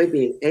 You might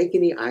be in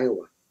Ankeny,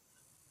 Iowa,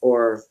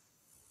 or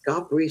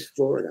Gulf Breeze,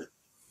 Florida,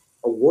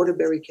 or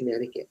Waterbury,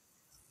 Connecticut,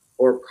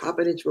 or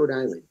Providence, Rhode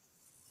Island,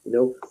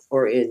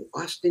 or in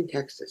Austin,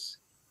 Texas,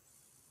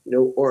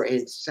 or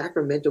in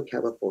Sacramento,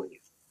 California.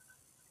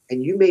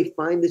 And you may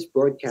find this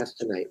broadcast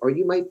tonight, or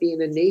you might be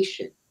in a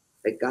nation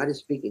that God is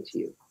speaking to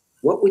you.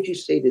 What would you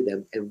say to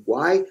them, and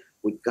why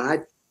would God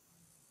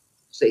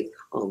say,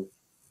 come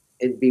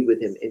and be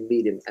with him and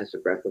meet him as the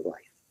breath of life?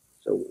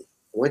 So I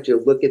want you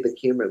to look at the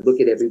camera, look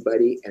at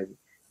everybody, and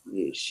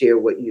you share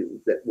what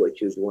you'd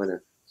want to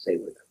say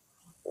with them.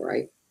 All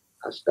right?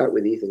 I'll start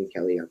with Ethan and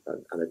Kelly up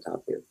on the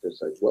top here.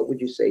 Just like, what would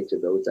you say to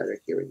those that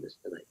are hearing this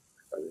tonight,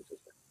 my brother and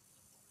sister?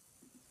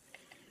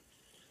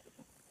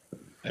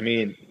 I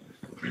mean,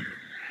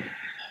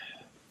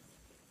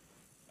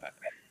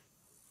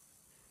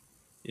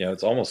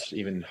 it's almost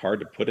even hard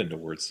to put into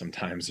words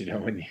sometimes,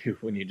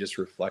 when you just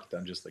reflect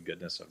on just the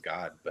goodness of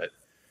God. But,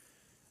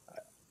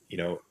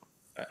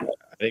 I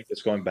think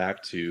it's going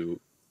back to,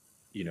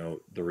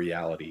 the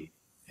reality,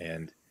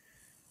 and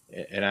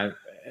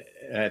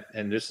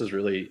and this is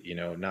really,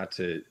 not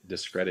to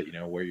discredit,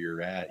 where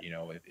you're at,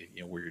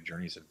 where your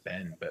journeys have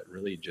been, but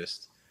really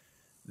just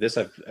this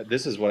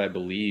is what I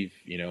believe,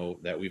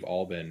 that we've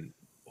all been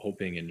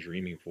hoping and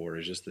dreaming for,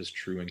 is just this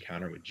true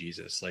encounter with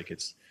Jesus. Like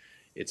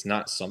it's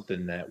not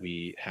something that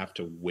we have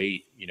to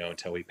wait,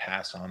 until we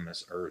pass on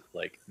this earth.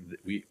 Like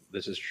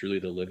this is truly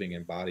the living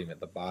embodiment,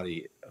 the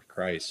body of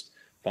Christ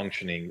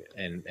functioning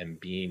and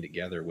being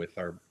together with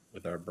our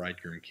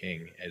bridegroom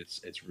King. And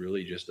it's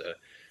really just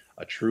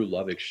a true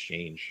love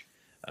exchange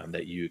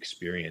that you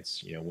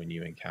experience, when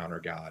you encounter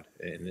God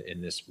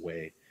in this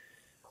way.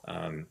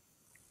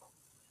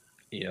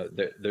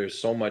 There's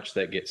so much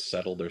that gets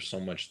settled. There's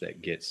so much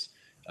that gets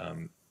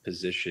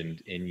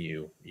positioned in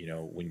you,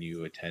 when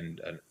you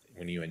attend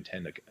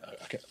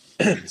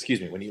excuse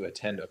me, when you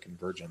attend a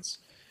convergence,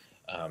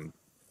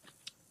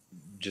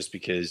 just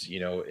because,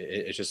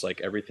 it's just like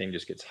everything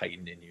just gets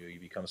heightened in you. You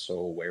become so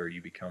aware.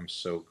 You become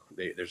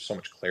there's so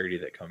much clarity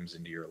that comes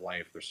into your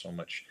life. There's so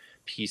much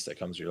peace that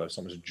comes to your life,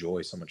 so much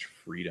joy, so much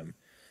freedom.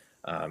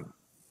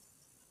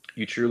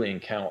 You truly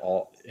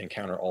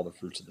encounter all the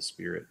fruits of the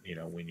Spirit,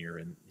 when you're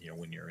in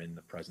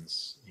the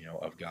presence,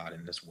 of God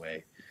in this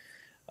way.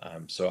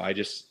 So I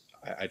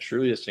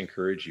truly just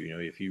encourage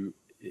you,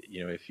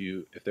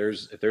 if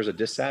there's a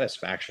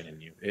dissatisfaction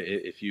in you,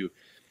 if you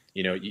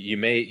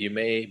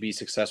may be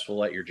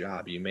successful at your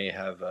job, you may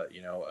have a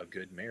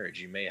good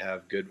marriage, you may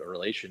have good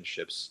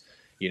relationships,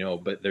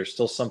 but there's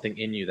still something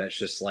in you that's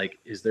just like,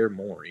 is there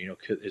more?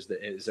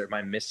 Am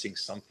I missing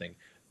something?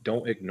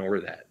 Don't ignore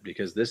that,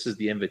 because this is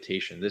the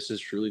invitation. This is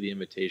truly the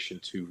invitation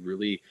to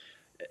really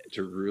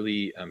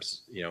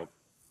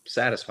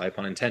satisfy,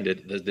 pun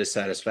intended, the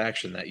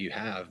dissatisfaction that you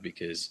have,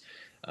 because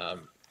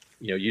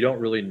you don't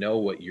really know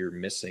what you're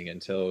missing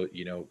until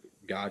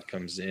God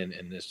comes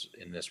in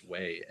this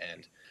way.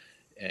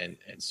 And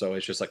so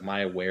it's just like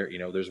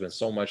there's been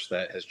so much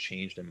that has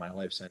changed in my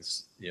life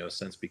since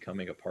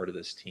becoming a part of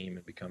this team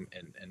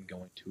and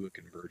going to a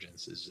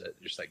convergence, is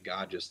that just like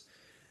God just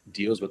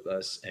deals with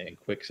us and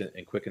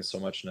quickens so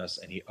much in us,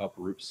 and he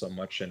uproots so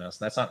much in us.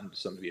 And that's not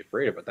something to be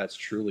afraid of, but that's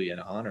truly an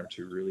honor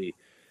to really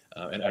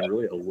and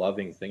really a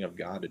loving thing of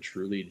God to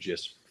truly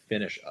just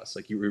finish us.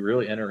 Like we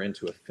really enter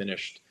into a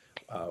finished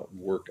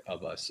work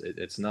of us.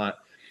 It's not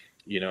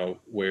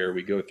where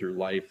we go through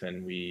life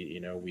and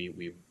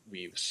we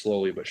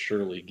slowly but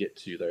surely get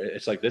to there.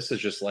 It's like, this is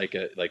just like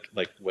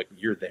what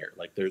you're there,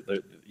 like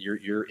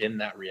you're in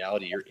that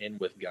reality. You're in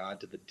with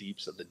God to the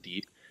deeps of the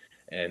deep.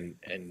 And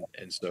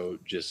so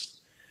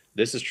just,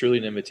 this is truly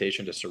an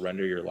invitation to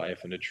surrender your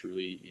life and to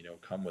truly,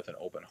 come with an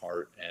open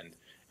heart,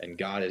 and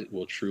God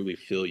will truly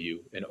fill you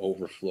and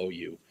overflow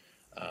you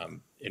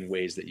in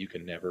ways that you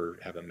can never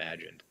have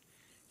imagined.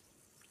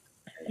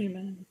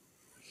 Amen.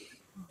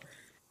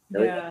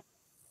 Yeah.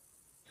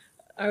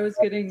 I was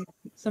getting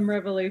some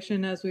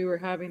revelation as we were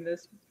having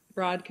this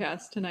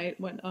broadcast tonight,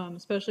 when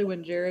especially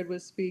when Jared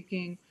was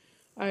speaking.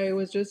 I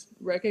was just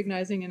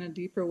recognizing in a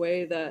deeper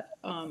way that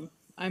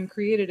I'm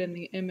created in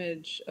the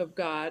image of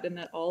God, and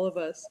that all of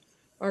us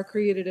are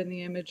created in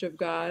the image of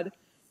God,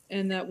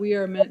 and that we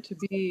are meant to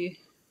be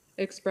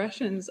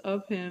expressions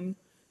of him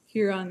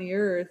here on the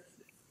earth.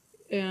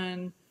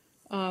 And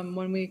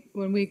when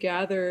we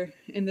gather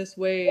in this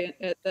way,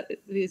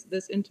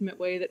 this intimate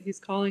way that he's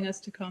calling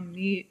us to come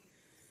meet,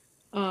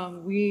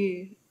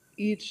 we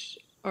each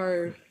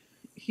are,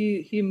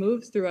 he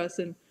moves through us,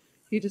 and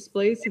he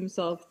displays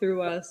himself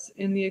through us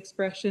in the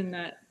expression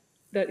that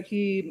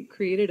he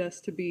created us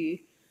to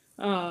be.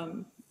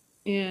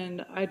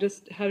 And I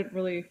just hadn't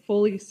really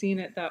fully seen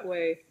it that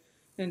way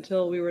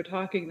until we were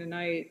talking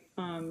tonight,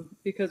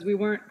 because we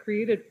weren't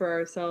created for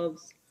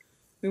ourselves.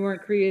 We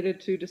weren't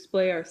created to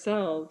display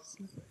ourselves.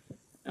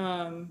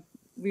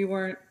 We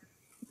weren't,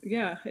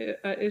 yeah,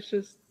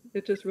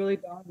 it just really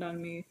dawned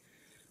on me.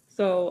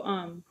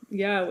 So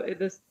yeah,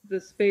 this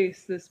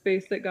space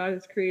that God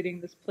is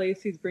creating, this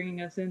place he's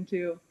bringing us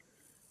into,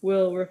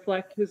 will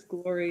reflect his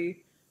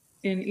glory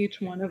in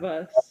each one of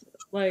us,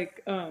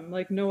 like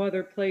no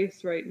other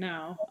place right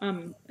now.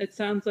 It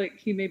sounds like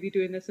he may be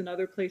doing this in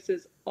other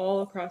places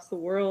all across the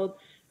world.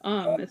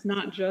 It's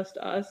not just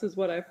us, is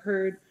what I've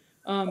heard.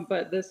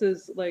 But this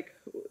is like,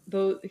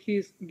 though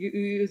he's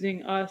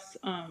using us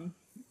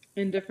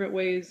in different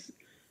ways.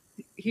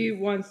 He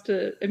wants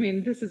to, I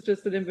mean, this is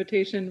just an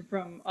invitation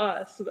from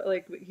us, but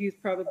like he's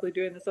probably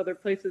doing this other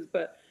places.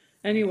 But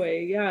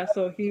anyway, yeah,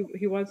 so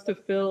he wants to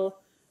fill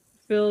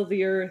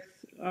the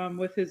earth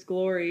with his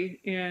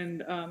glory,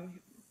 and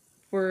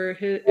for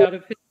his, out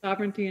of his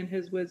sovereignty and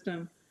his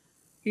wisdom,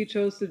 he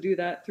chose to do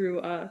that through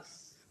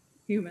us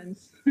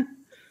humans.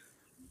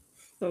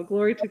 So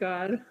glory to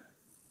God.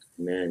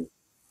 Amen.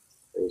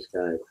 Praise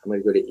God. I'm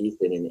going to go to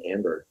Ethan and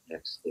Amber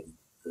next.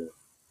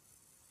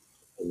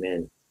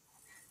 Amen.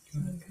 I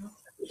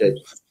said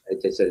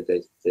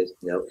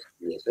no.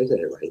 Yes, I said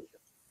it right.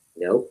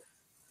 No.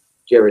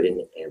 Jared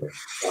and Amber.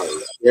 Sorry.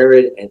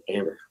 Jared and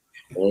Amber.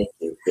 Thank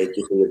you. Thank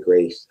you for your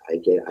grace. I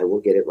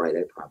will get it right,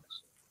 I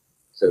promise.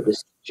 So this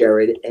is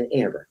Jared and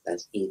Amber.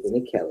 That's Ethan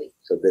and Kelly.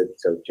 So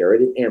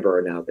Jared and Amber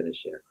are now going to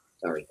share.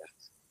 Sorry,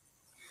 guys.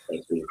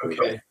 Thanks for your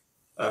Okay.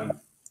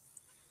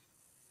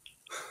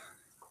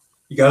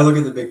 You got to look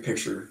at the big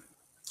picture,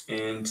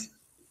 and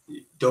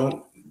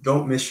don't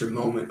miss your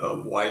moment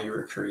of why you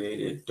were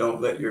created.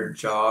 Don't let your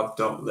job,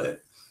 don't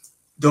let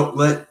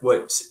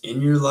what's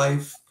in your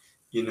life,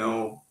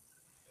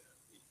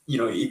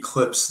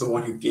 eclipse the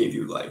one who gave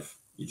you life.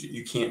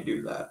 You can't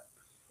do that.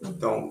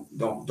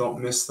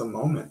 Don't miss the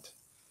moment.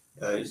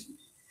 Everything.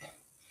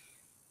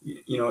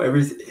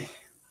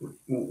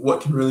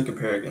 What can really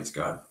compare against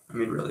God? I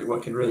mean, really,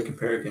 what can really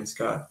compare against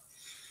God?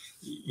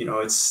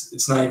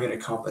 It's not even a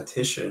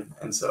competition.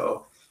 And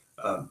so,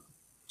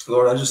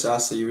 Lord, I just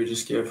ask that you would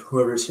just give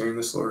whoever's hearing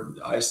this, Lord,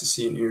 eyes to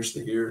see and ears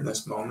to hear in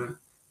this moment.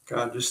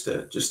 God, just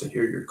to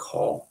hear your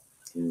call.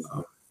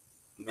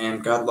 Man,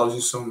 God loves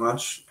you so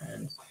much,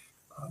 and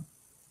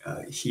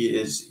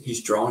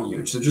he's drawing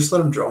you. So just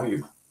let him draw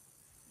you.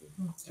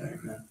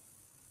 Amen.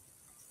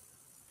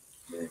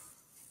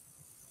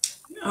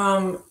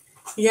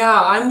 Yeah,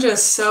 I'm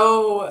just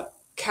so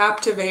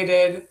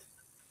captivated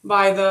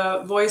by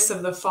the voice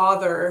of the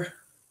Father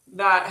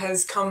that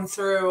has come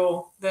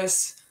through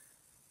this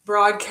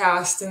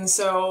broadcast. And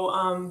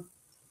so,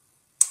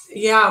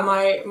 yeah,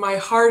 my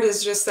heart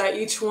is just that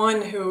each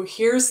one who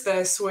hears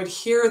this would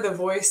hear the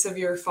voice of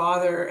your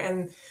Father,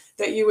 and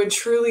that you would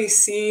truly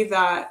see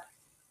that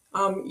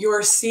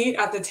your seat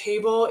at the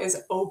table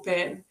is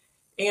open,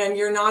 and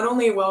you're not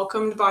only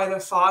welcomed by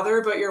the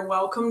Father, but you're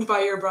welcomed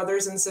by your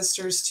brothers and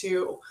sisters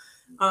too.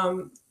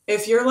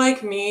 If you're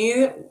like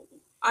me,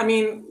 I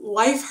mean,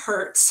 life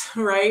hurts,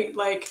 right?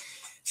 Like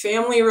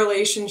family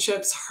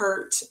relationships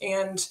hurt,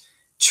 and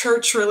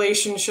church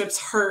relationships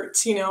hurt,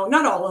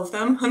 not all of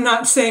them. I'm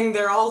not saying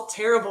they're all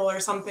terrible or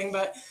something,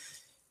 but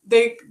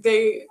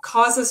they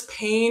cause us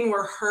pain.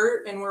 We're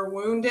hurt and we're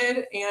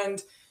wounded,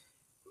 and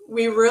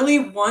we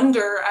really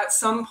wonder at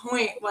some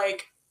point,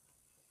 like,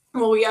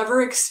 will we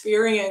ever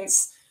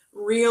experience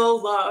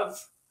real love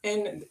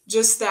and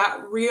just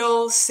that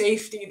real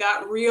safety,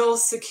 that real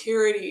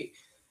security?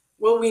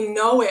 Will we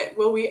know it?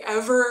 Will we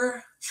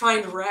ever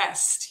find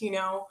rest,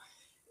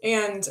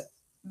 And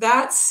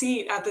that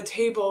seat at the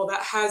table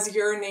that has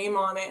your name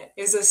on it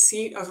is a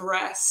seat of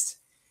rest.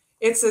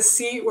 It's a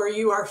seat where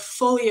you are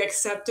fully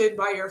accepted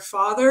by your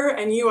Father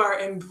and you are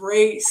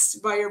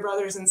embraced by your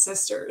brothers and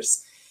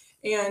sisters.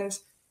 And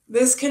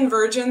this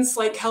convergence,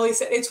 like Kelly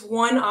said, it's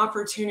one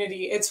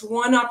opportunity. It's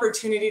one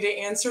opportunity to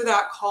answer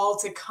that call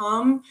to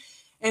come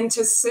and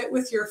to sit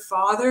with your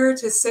Father,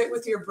 to sit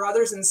with your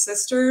brothers and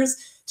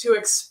sisters, to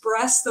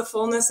express the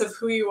fullness of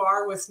who you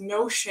are with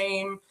no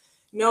shame,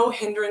 no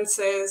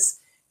hindrances,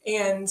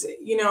 and,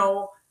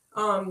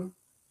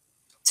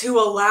 to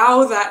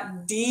allow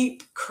that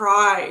deep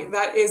cry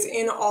that is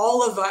in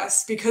all of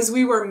us because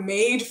we were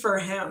made for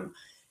him,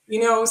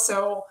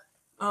 so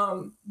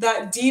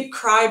that deep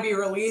cry be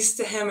released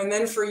to him. And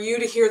then for you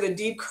to hear the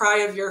deep cry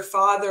of your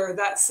Father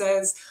that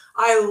says,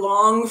 I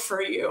long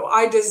for you.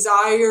 I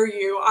desire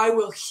you. I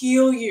will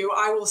heal you.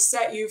 I will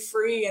set you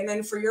free. And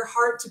then for your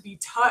heart to be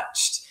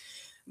touched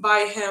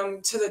by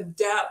him to the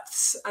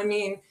depths. I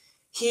mean,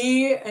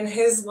 he and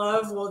his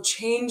love will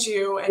change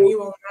you and you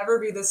will never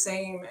be the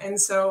same. And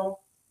so,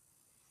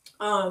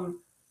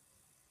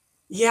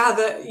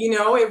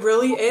 it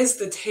really is.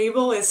 The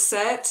table is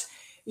set.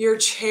 Your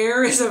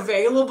chair is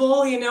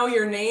available,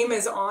 your name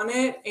is on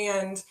it.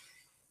 And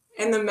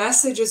the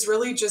message is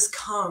really just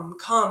come,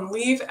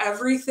 leave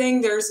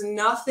everything. There's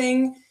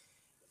nothing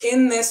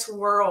in this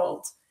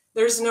world.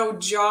 There's no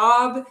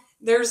job.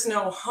 There's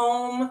no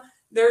home.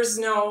 There's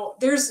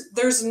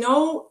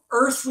no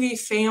earthly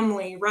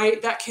family,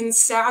 right? That can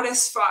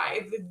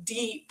satisfy the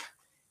deep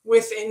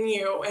within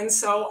you. And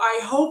so I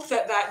hope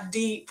that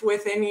deep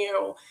within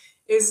you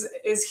is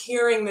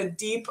hearing the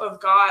deep of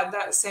God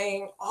that's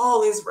saying,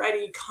 all is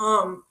ready.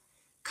 Come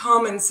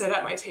and sit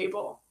at my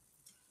table.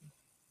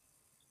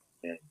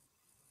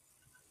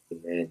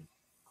 Amen.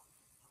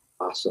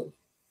 Awesome.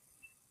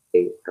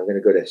 Okay, I'm going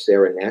to go to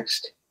Sarah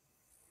next.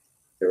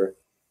 Sure.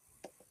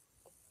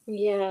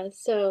 Yeah,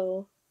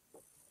 so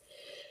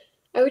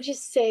I would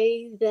just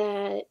say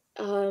that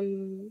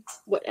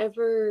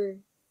whatever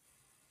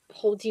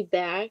holds you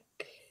back,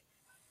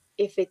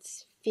 if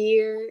it's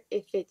fear,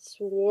 if it's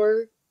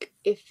work,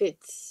 if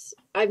it's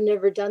I've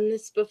never done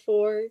this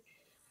before,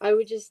 I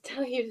would just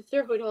tell you to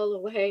throw it all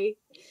away,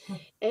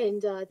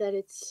 and that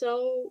it's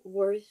so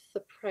worth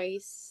the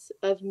price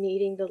of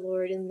meeting the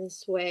Lord in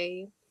this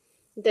way,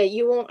 that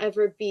you won't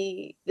ever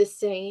be the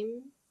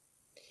same.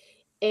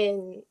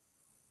 And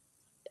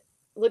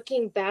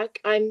looking back,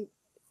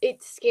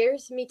 it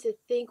scares me to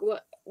think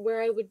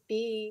where I would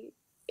be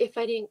if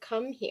I didn't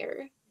come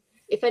here.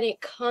 If I didn't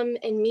come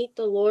and meet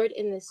the Lord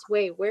in this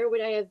way, where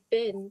would I have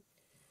been?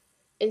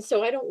 And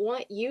so I don't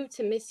want you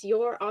to miss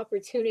your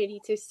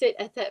opportunity to sit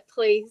at that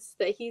place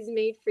that he's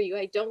made for you.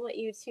 I don't want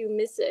you to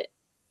miss it.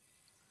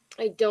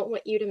 I don't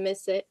want you to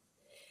miss it.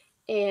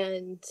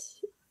 And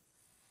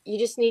you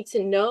just need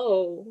to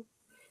know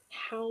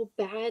how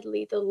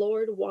badly the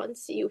Lord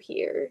wants you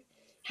here,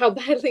 how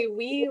badly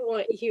we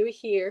want you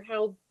here,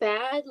 how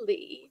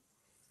badly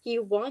he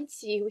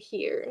wants you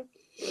here,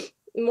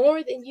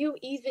 more than you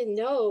even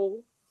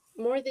know,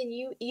 more than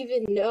you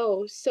even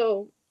know.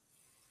 So,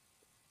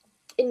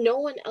 and no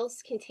one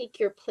else can take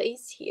your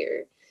place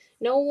here.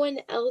 No one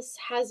else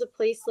has a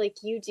place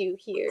like you do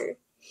here.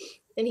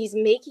 And he's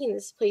making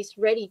this place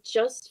ready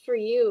just for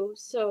you.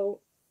 So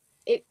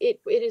it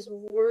is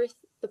worth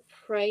the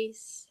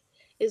price,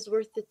 is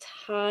worth the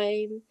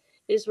time,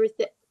 is worth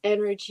the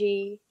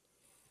energy.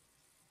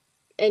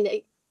 And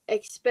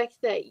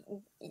expect that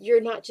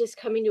you're not just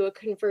coming to a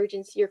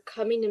convergence, you're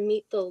coming to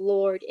meet the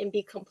Lord and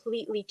be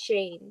completely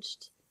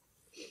changed.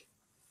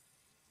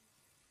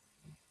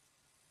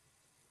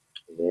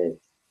 Amen.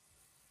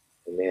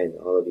 Amen.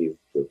 All of you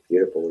were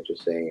beautiful what you're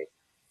saying.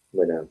 I'm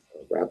going to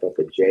wrap up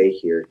with Jay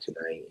here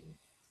tonight.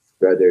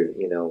 Brother,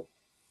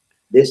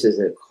 this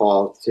isn't a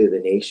call to the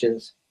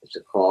nations. It's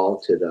a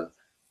call to the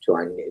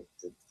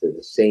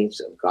saints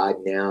of God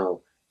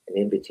now, an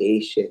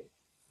invitation.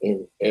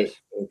 And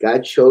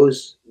God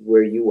chose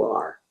where you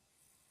are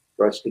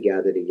for us to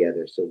gather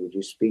together. So would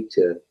you speak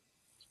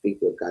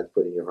what God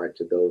put in your heart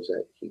to those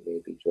that he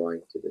may be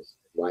drawing to this,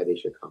 why they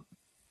should come?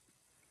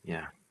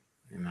 Yeah.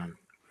 Amen.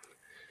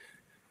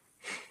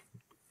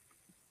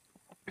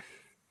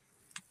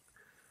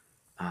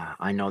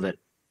 I know that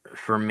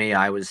for me,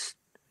 I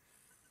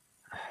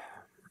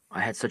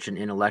had such an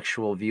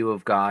intellectual view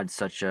of God,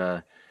 such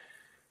a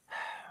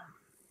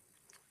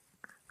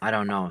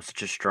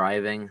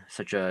striving,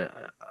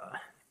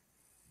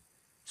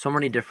 so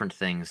many different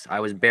things. I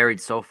was buried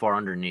so far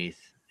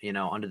underneath,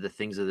 under the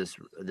things of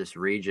this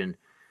region,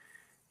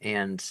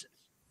 and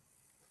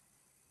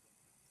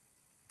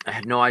I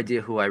had no idea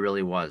who I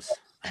really was.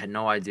 I had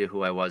no idea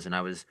who I was, and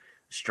I was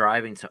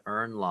striving to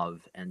earn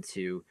love and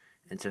to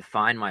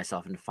find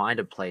myself and find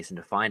a place and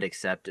to find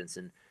acceptance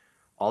and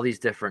all these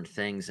different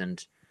things.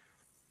 And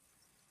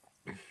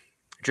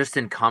just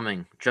in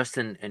coming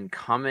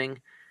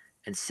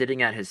and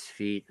sitting at his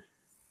feet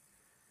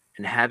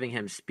and having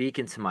him speak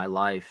into my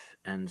life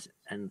and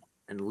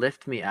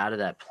lift me out of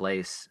that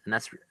place. And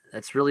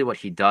that's really what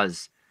he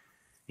does.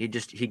 He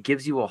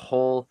gives you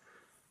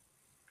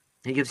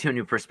he gives you a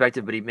new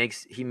perspective, but he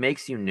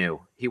makes you new.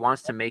 He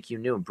wants to make you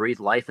new and breathe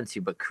life into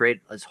you, but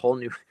create this whole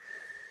new,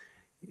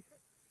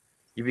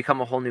 you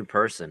become a whole new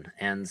person.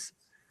 And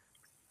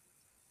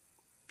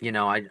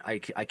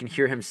I can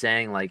hear him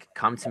saying, like,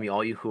 come to me,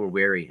 all you who are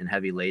weary and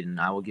heavy laden,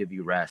 and I will give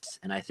you rest.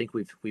 And I think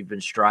we've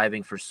been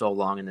striving for so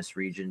long in this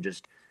region,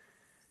 just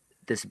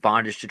this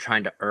bondage to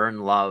trying to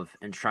earn love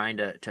and trying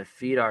to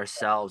feed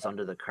ourselves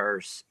under the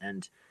curse.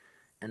 And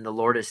the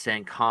Lord is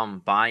saying, come,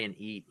 buy and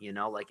eat,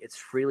 like it's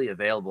freely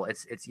available.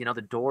 It's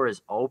the door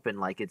is open,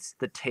 like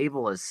the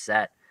table is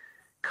set.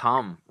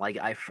 Come, like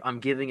I'm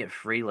giving it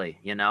freely,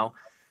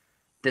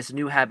 This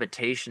new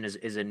habitation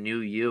is a new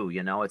you,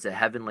 it's a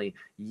heavenly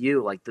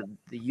you, like the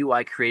you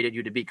I created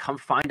you to be. Come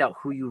find out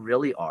who you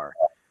really are.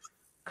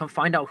 Come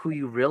find out who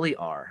you really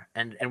are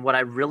and what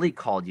I really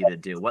called you to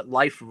do, what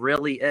life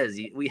really is.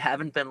 We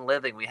haven't been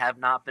living. We have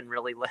not been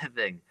really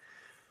living.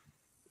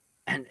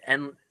 And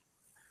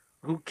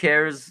who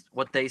cares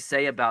what they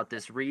say about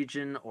this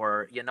region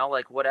or,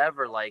 like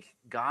whatever, like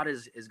God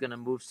is going to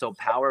move so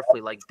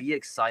powerfully. Like, be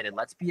excited.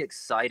 Let's be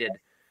excited,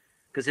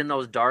 because in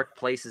those dark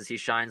places, he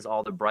shines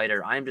all the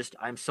brighter.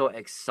 I'm so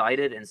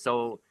excited and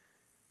so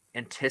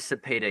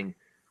anticipating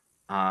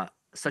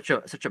such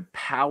a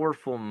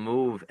powerful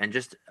move and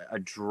just a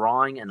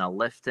drawing and a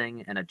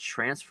lifting and a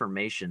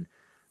transformation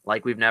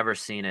like we've never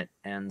seen it.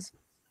 And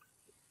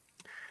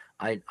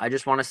I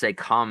just want to say,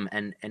 come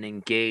and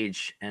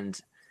engage. And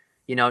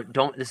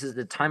don't, this is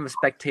the time of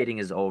spectating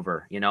is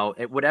over.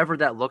 Whatever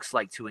that looks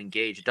like to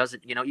engage, it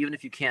doesn't, even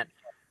if you can't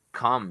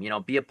come,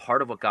 be a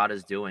part of what God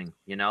is doing.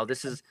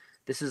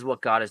 This is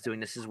what God is doing.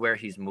 This is where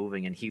he's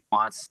moving, and he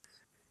wants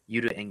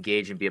you to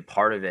engage and be a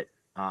part of it.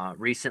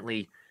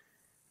 Recently,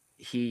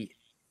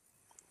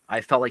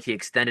 I felt like he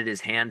extended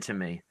his hand to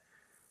me,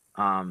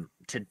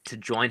 to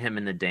join him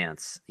in the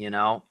dance,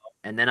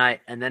 and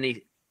then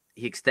he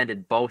he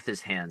extended both his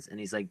hands, and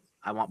he's like,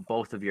 I want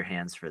both of your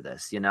hands for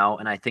this, you know?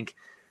 And I think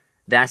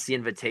that's the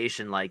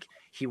invitation. Like,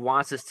 he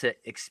wants us to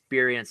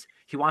experience,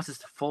 he wants us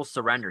to full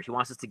surrender. He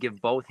wants us to give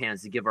both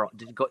hands, to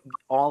go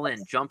all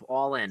in, jump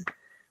all in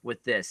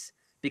with this,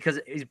 because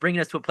he's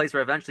bringing us to a place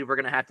where eventually we're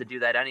going to have to do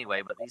that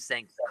anyway. But he's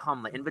saying,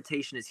 come, the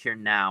invitation is here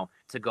now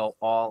to go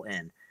all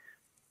in.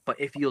 But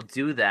if you'll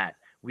do that,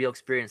 we'll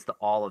experience the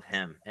all of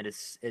him, and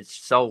it's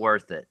so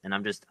worth it. And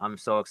I'm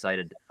so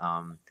excited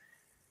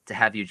to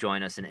have you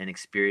join us and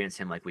experience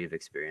him like we've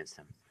experienced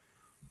him.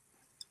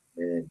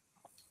 And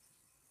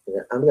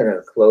I'm going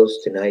to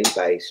close tonight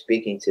by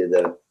speaking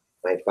to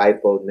my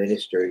fivefold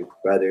ministry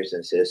brothers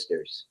and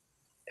sisters,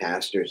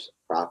 pastors,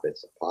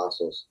 prophets,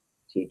 apostles,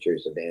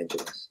 teachers,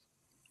 evangelists.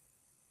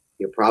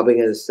 You're probably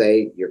going to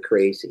say you're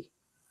crazy,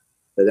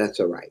 but that's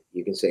all right.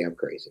 You can say I'm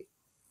crazy.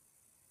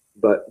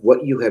 But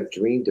what you have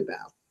dreamed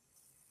about,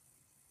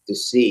 to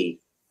see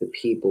the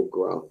people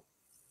grow,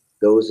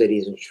 those that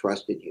he's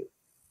entrusted you,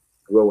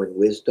 grow in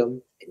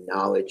wisdom and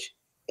knowledge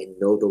and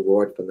know the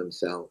Lord for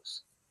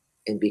themselves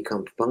and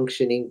become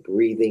functioning,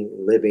 breathing,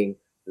 living,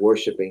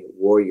 worshiping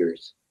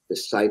warriors,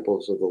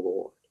 disciples of the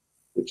Lord,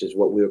 which is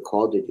what we were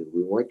called to do.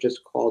 We weren't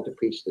just called to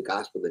preach the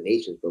gospel to the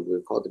nations, but we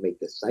were called to make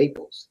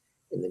disciples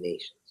in the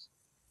nations.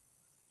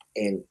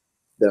 And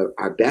the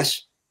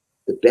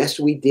best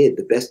we did,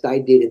 the best I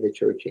did in the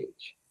church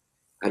age.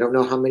 I don't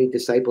know how many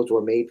disciples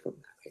were made from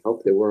that. I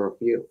hope there were a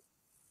few.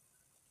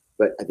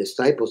 But a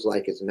disciple's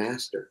like his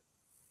master.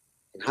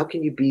 And how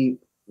can you be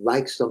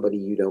like somebody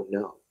you don't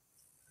know?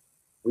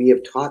 We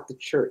have taught the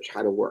church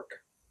how to work.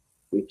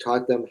 We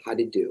taught them how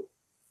to do,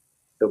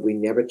 but we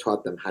never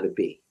taught them how to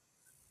be.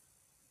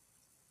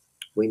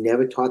 We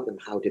never taught them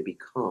how to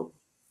become.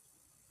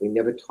 We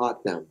never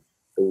taught them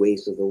the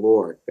ways of the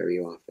Lord very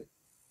often.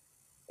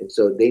 And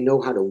so they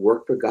know how to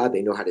work for God.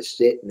 They know how to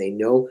sit, and they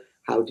know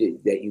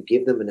that you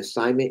give them an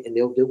assignment and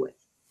they'll do it.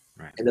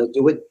 Right. And they'll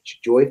do it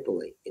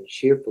joyfully and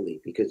cheerfully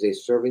because they're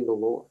serving the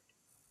Lord.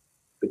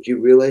 But you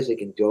realize they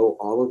can do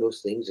all of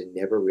those things and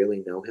never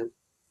really know him,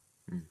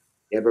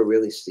 never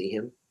really see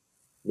him,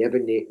 never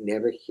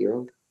hear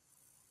him,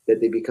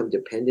 that they become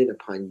dependent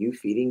upon you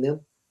feeding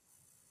them,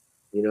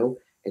 you know,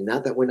 and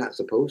not that we're not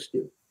supposed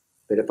to,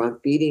 but if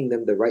I'm feeding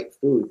them the right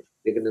food,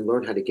 they're going to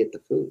learn how to get the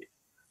food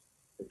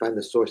and find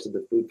the source of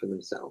the food for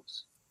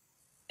themselves.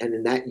 And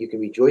in that you can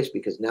rejoice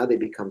because now they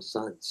become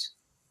sons.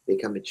 They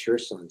become mature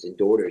sons and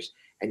daughters.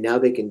 And now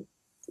they can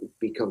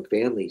become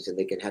families and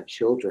they can have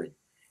children.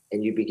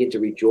 And you begin to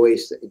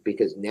rejoice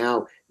because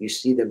now you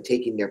see them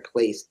taking their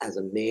place as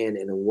a man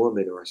and a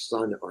woman or a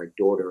son or a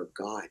daughter of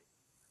God.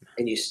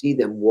 And you see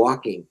them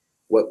walking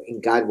what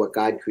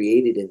God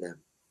created in them.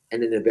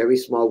 And in a very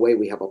small way,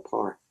 we have a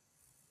part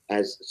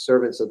as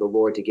servants of the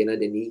Lord to get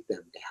underneath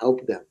them, to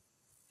help them,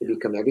 to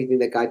become everything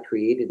that God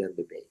created them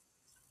to be.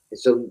 And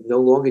so no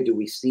longer do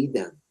we see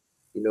them,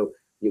 you know,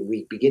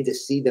 we begin to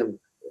see them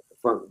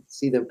from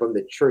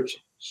the church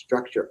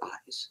structure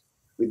eyes.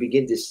 We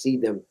begin to see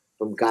them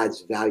from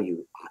God's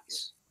value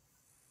eyes.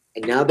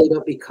 And now they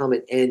don't become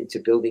an end to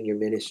building your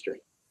ministry.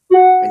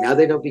 And now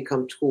they don't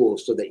become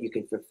tools so that you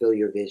can fulfill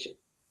your vision.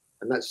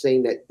 I'm not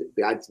saying that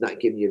God's not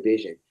giving you a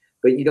vision,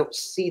 but you don't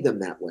see them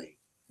that way.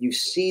 You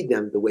see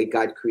them the way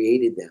God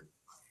created them.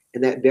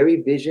 And that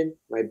very vision,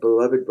 my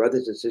beloved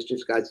brothers and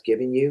sisters, God's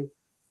given you,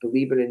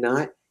 believe it or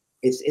not,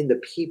 it's in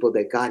the people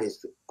that God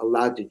has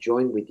allowed to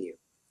join with you.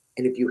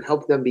 And if you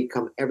help them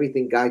become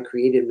everything God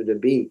created them to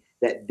be,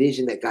 that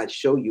vision that God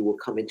showed you will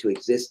come into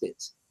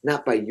existence,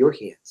 not by your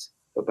hands,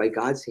 but by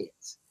God's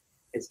hands.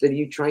 Instead of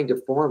you trying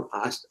to form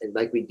us, and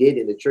like we did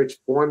in the church,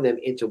 form them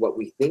into what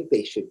we think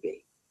they should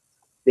be,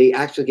 they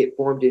actually get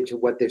formed into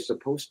what they're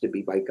supposed to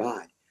be by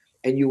God.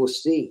 And you will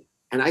see,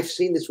 and I've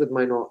seen this with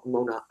my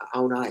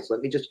own eyes.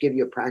 Let me just give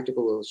you a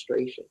practical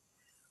illustration.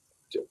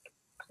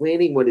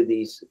 Planning one of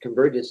these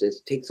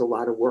convergences takes a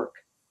lot of work.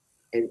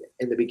 And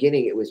in the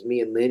beginning, it was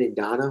me and Lynn and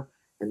Donna.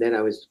 And then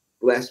I was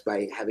blessed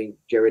by having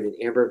Jared and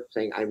Amber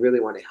saying, I really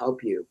want to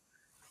help you.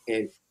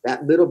 And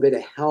that little bit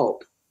of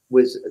help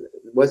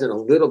wasn't a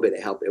little bit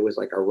of help. It was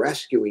like a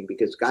rescuing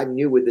because God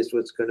knew where this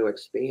was going to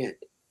expand.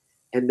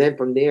 And then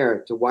from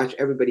there to watch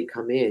everybody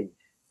come in.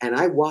 And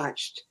I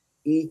watched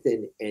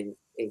Ethan and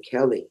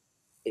Kelly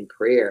in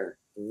prayer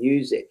and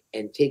music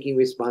and taking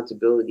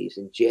responsibilities,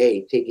 and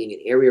Jay taking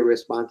an area of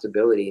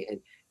responsibility, and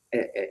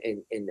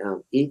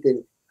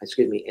Ethan,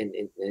 excuse me,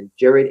 and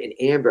Jared and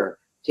Amber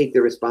take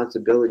their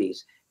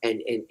responsibilities,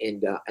 and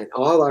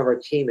all of our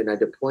team and our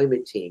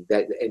deployment team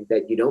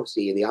that you don't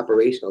see in the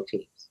operational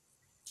teams.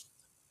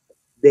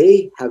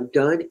 They have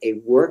done a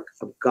work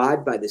of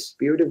God by the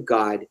Spirit of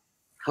God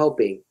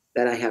helping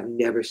that I have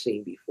never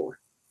seen before.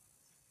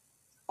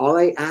 All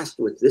I asked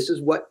was, this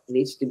is what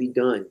needs to be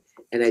done.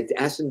 And I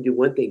asked them to do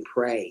one thing,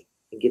 pray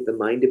and get the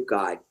mind of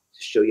God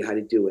to show you how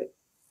to do it.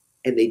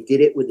 And they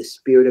did it with the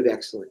spirit of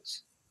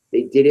excellence.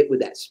 They did it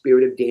with that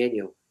spirit of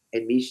Daniel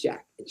and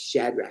Meshach and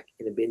Shadrach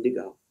and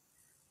Abednego.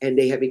 And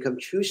they have become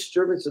true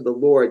servants of the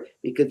Lord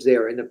because they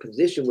are in a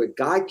position where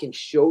God can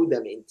show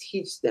them and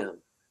teach them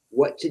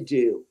what to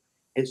do.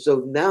 And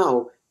so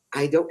now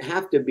I don't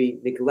have to be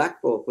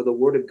neglectful for the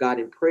word of God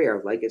in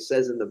prayer, like it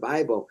says in the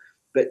Bible.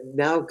 But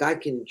now God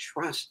can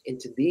trust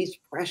into these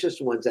precious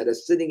ones that are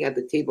sitting at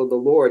the table of the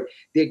Lord.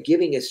 They're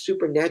giving us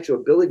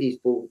supernatural abilities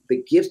for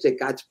the gifts that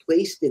God's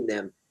placed in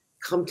them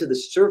come to the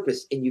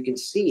surface, and you can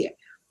see it.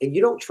 And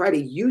you don't try to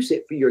use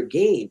it for your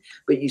gain,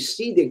 but you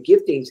see their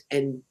giftings,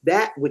 and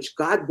that which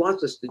God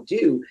wants us to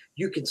do,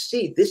 you can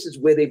see this is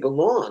where they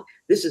belong.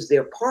 This is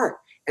their part.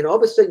 And all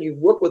of a sudden you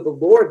work with the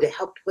Lord to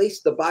help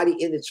place the body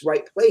in its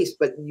right place,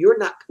 but you're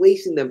not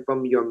placing them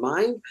from your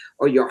mind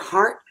or your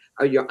heart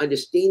or your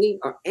understanding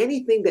or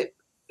anything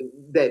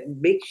that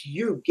makes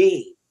you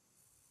gain.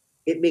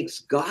 It makes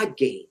God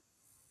gain,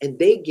 and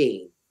they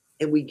gain,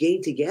 and we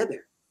gain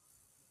together.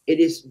 It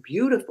is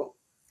beautiful.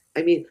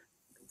 I mean,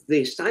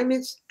 the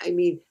assignments,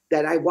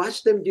 that I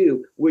watched them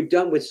do were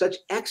done with such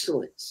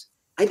excellence.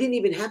 I didn't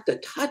even have to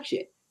touch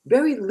it.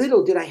 Very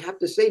little did I have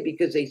to say,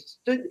 because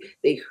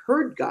they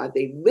heard God,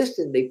 they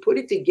listened, they put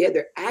it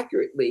together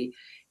accurately.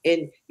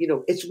 And,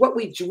 it's what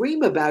we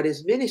dream about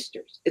as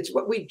ministers. It's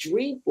what we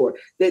dream for,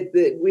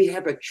 that we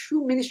have a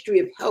true ministry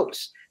of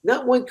helps,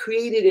 not one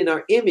created in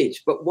our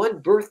image, but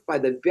one birthed by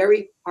the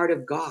very heart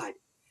of God.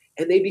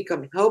 And they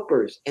become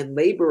helpers and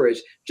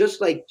laborers,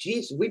 just like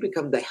Jesus. We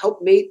become the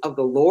helpmate of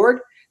the Lord.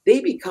 They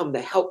become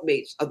the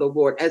helpmates of the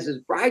Lord. As his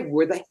bride,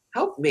 we're the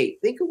helpmate.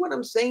 Think of what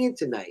I'm saying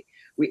tonight.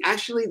 We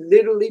actually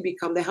literally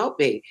become the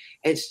helpmate.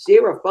 And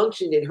Sarah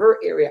functioned in her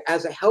area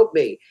as a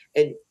helpmate.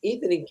 And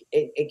Ethan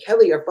and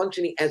Kelly are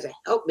functioning as a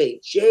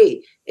helpmate.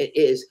 Jay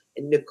is,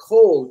 and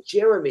Nicole,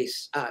 Jeremy,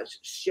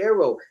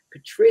 Cheryl,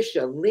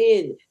 Patricia,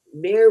 Lynn,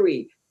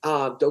 Mary,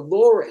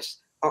 Dolores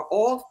are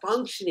all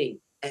functioning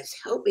as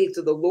helpmates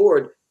of the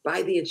Lord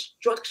by the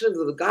instructions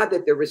of the God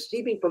that they're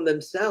receiving from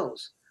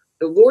themselves.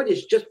 The Lord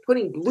is just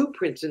putting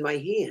blueprints in my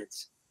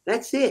hands.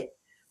 That's it.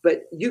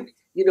 But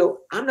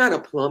I'm not a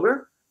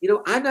plumber.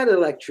 I'm not an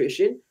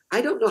electrician.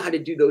 I don't know how to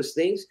do those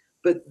things,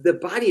 but the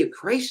body of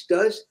Christ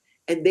does.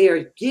 And they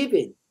are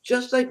given,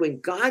 just like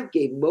when God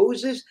gave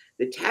Moses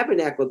the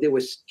tabernacle, there were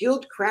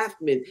skilled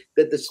craftsmen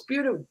that the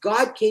Spirit of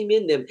God came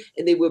in them,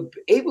 and they were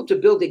able to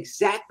build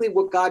exactly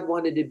what God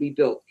wanted to be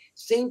built.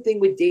 Same thing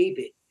with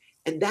David.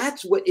 And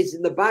that's what is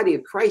in the body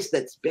of Christ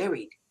that's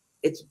buried.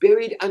 It's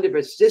buried under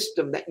a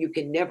system that you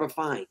can never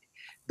find.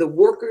 The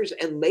workers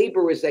and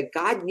laborers that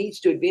God needs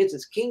to advance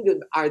his kingdom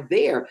are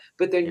there,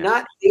 but they're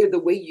not there the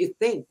way you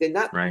think. They're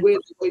not the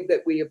way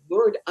that we have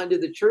learned under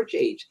the church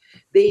age.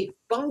 They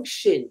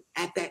function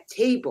at that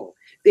table.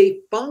 They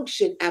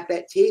function at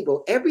that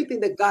table.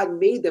 Everything that God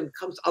made them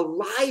comes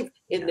alive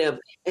in them.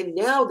 And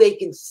now they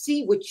can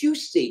see what you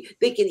see.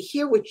 They can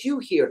hear what you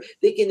hear.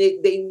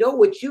 They know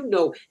what you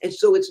know. And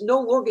so it's no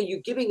longer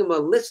you giving them a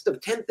list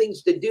of 10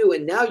 things to do,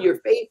 and now you're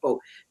faithful.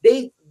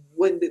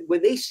 When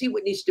they see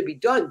what needs to be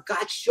done,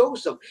 God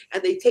shows them,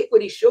 and they take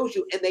what he shows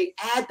you and they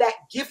add that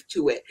gift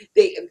to it.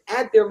 They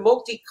add their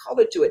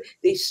multicolor to it.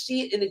 They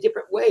see it in a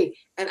different way.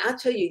 And I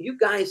tell you, you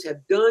guys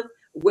have done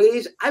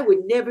ways I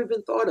would never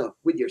even thought of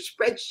with your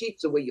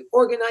spreadsheets, the way you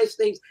organize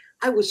things.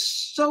 I was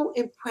so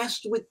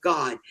impressed with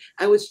God.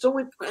 I was so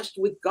impressed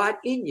with God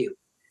in you.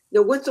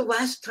 Now, when's the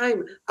last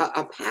time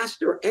a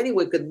pastor or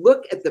anyone could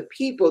look at the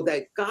people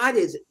that God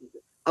has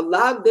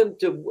allowed them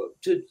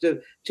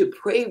to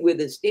pray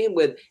with and stand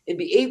with and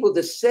be able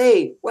to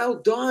say, well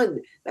done,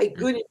 thy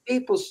good and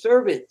faithful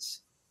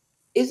servants?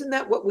 Isn't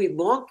that what we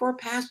long for,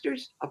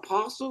 pastors,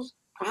 apostles,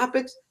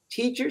 prophets,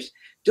 teachers?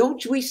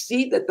 Don't we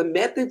see that the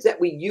methods that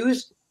we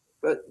used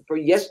for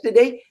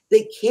yesterday,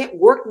 they can't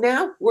work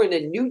now? We're in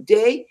a new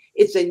day.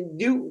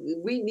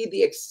 We need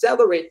the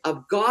accelerant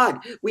of God.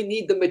 We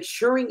need the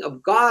maturing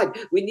of God.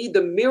 We need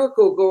the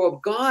miracle go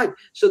of God,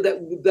 so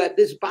that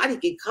this body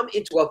can come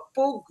into a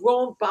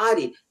full-grown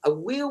body, a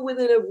wheel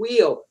within a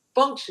wheel,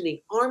 functioning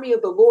army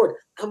of the Lord.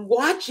 I'm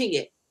watching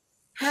it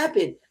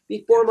happen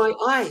before my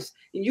eyes.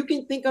 And you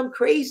can think I'm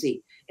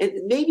crazy. And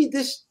maybe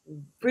this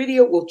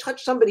video will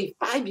touch somebody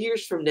 5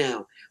 years from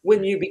now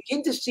when you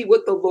begin to see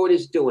what the Lord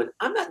is doing.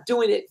 I'm not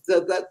doing it so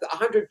that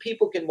 100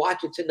 people can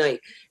watch it tonight.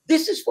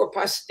 This is for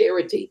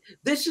posterity.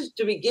 This is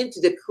to begin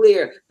to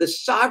declare the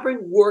sovereign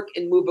work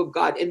and move of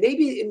God. And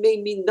maybe it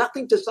may mean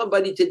nothing to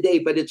somebody today,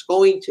 but it's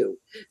going to.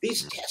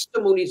 These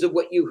testimonies of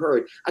what you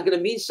heard are going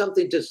to mean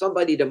something to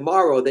somebody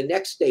tomorrow, the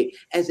next day,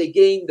 as they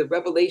gain the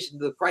revelation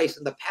of the Christ.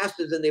 And the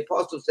pastors and the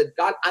apostles said,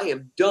 God, I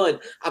am done.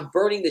 I'm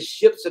burning the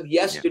ships of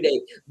yesterday.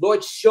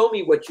 Lord, show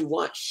me what you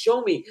want.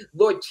 Show me,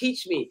 Lord,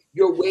 teach me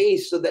your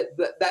ways, so that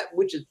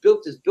which is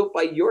built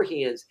by your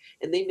hands.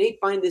 And they may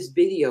find this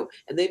video,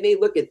 and they may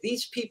look at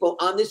these people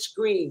on the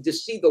screen to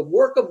see the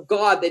work of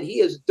God that he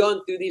has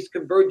done through these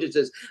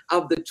convergences,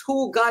 of the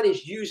tool God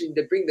is using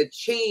to bring the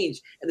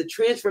change and the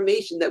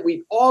transformation that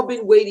we've all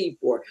been waiting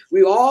for.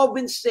 We've all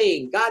been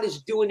saying God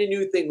is doing a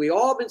new thing. We've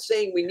all been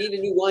saying we need a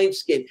new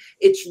wineskin.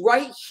 It's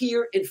right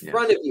here in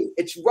front of you.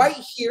 It's right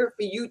here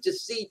for you to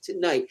see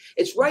tonight.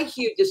 It's right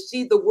here to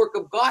see the work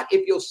of God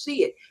if you'll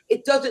see it.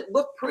 It doesn't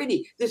look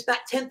pretty. There's not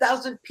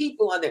 10,000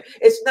 people on there.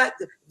 It's not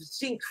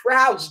seeing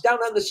crowds down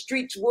on the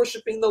streets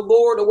worshiping the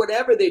Lord or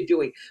whatever they're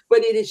doing.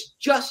 But it is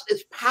just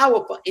as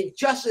powerful and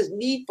just as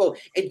needful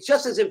and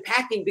just as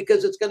impacting,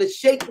 because it's going to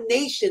shake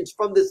nations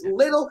from this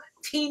little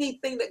teeny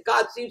thing that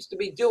God seems to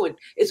be doing.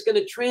 It's going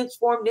to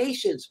transform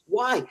nations.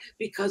 Why?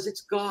 Because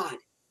it's God.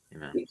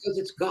 Amen. Because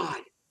it's God.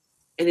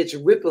 And it's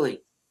rippling.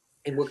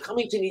 And we're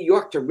coming to New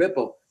York to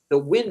ripple. The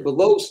wind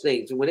blows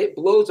things. And when it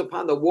blows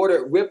upon the water,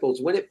 it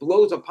ripples. When it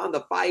blows upon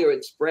the fire,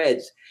 it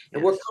spreads.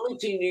 And we're coming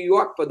to New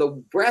York for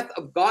the breath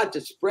of God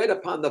to spread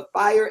upon the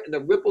fire and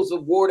the ripples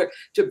of water,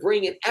 to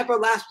bring an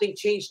everlasting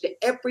change to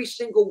every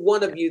single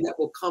one of you that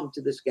will come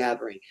to this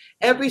gathering.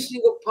 Every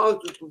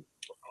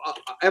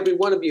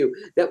one of you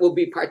that will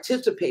be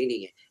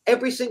participating in,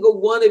 every single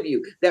one of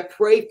you that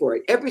pray for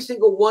it, every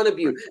single one of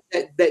you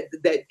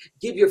that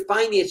give your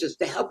finances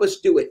to help us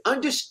do it.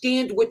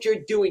 Understand what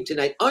you're doing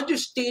tonight.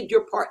 Understand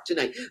your part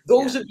tonight.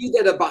 Those of you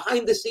that are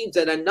behind the scenes,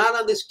 that are not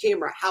on this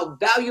camera, how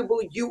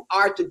valuable you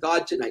are to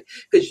God tonight,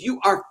 because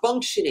you are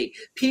functioning.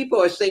 People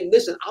are saying,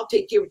 listen, I'll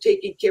take care of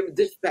taking care of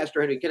this,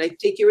 Pastor Henry. Can I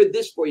take care of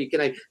this for you?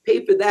 Can I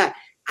pay for that?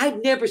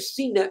 I've never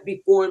seen that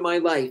before in my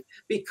life,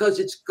 because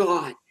it's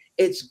God.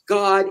 It's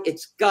God,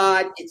 it's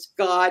God, it's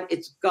God,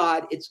 it's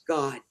God, it's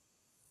God.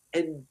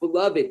 And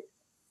beloved,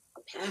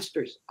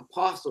 pastors,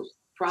 apostles,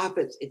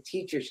 prophets, and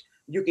teachers,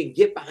 you can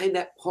get behind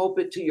that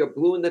pulpit till you're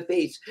blue in the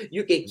face.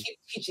 You can keep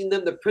teaching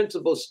them the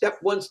principles, step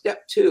 1,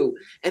 step 2.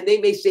 And they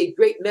may say,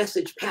 great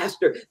message,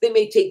 Pastor. They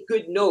may take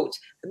good notes.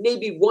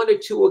 Maybe 1 or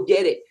 2 will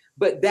get it,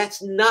 but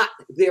that's not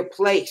their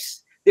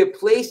place. Their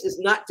place is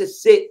not to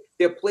sit.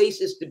 Their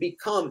place is to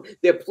become.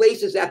 Their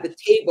place is at the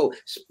table.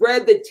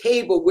 Spread the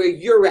table where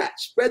you're at.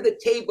 Spread the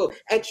table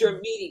at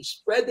your meeting.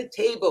 Spread the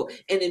table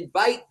and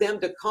invite them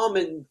to come.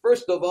 And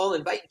first of all,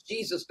 invite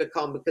Jesus to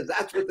come, because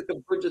that's what the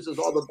Convergence is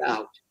all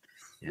about.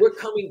 We're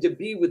coming to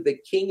be with the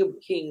King of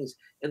Kings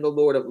and the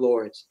Lord of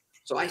Lords.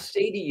 So I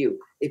say to you,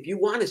 if you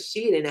want to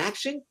see it in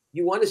action,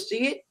 you want to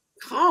see it,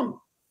 come.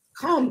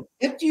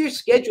 Empty your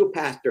schedule,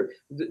 Pastor.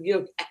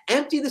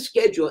 Empty the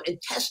schedule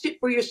and test it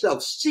for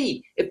yourself.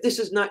 See if this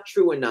is not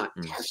true or not.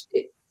 Test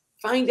it.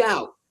 Find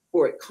out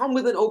for it. Come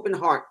with an open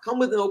heart. Come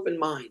with an open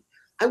mind.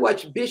 I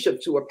watch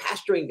bishops who are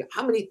pastoring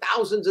how many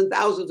thousands and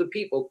thousands of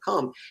people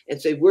come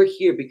and say, we're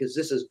here because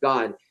this is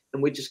God,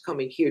 and we're just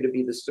coming here to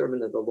be the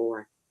servant of the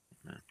Lord.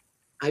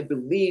 I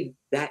believe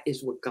that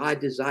is what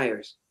God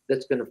desires.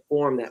 That's going to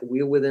form that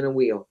wheel within a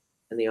wheel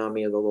in the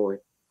army of the Lord.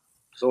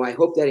 So I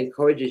hope that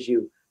encourages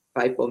you,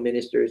 Fivefold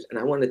Ministers. And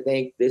I want to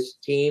thank this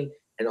team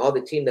and all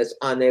the team that's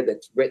on there,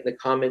 that's written the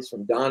comments,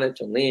 from Donna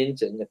to Lynn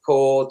to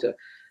Nicole to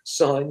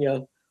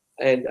Sonia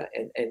and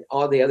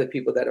all the other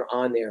people that are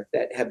on there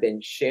that have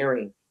been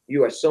sharing.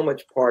 You are so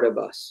much part of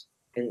us.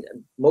 And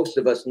most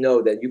of us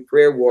know that you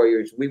prayer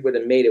warriors, we would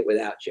have made it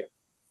without you.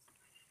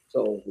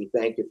 So we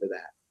thank you for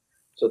that.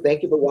 So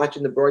thank you for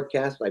watching the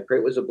broadcast. I pray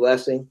it was a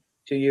blessing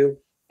to you.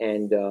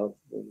 And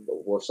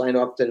we'll sign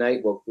off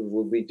tonight.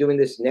 We'll be doing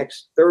this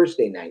next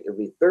Thursday night. It'll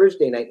be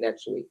Thursday night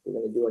next week. We're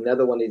going to do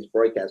another one of these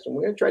broadcasts. And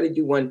we're going to try to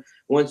do one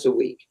once a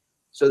week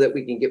so that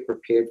we can get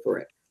prepared for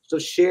it. So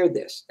share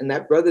this. And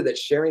that brother that's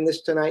sharing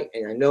this tonight,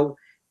 and I know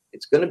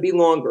it's going to be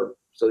longer,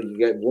 so you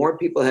got to warn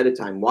people ahead of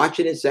time. Watch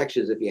it in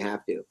sections if you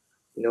have to,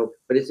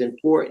 but it's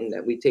important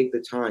that we take the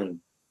time,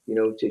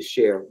 to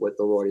share what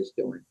the Lord is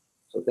doing.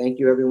 So thank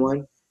you,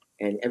 everyone.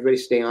 And everybody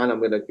stay on. I'm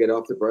going to get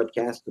off the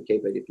broadcast. Okay,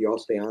 but if you all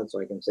stay on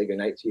so I can say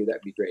goodnight to you,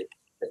 that'd be great.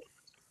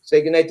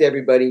 Say goodnight to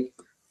everybody.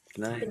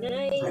 Good night. Good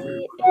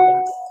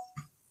night.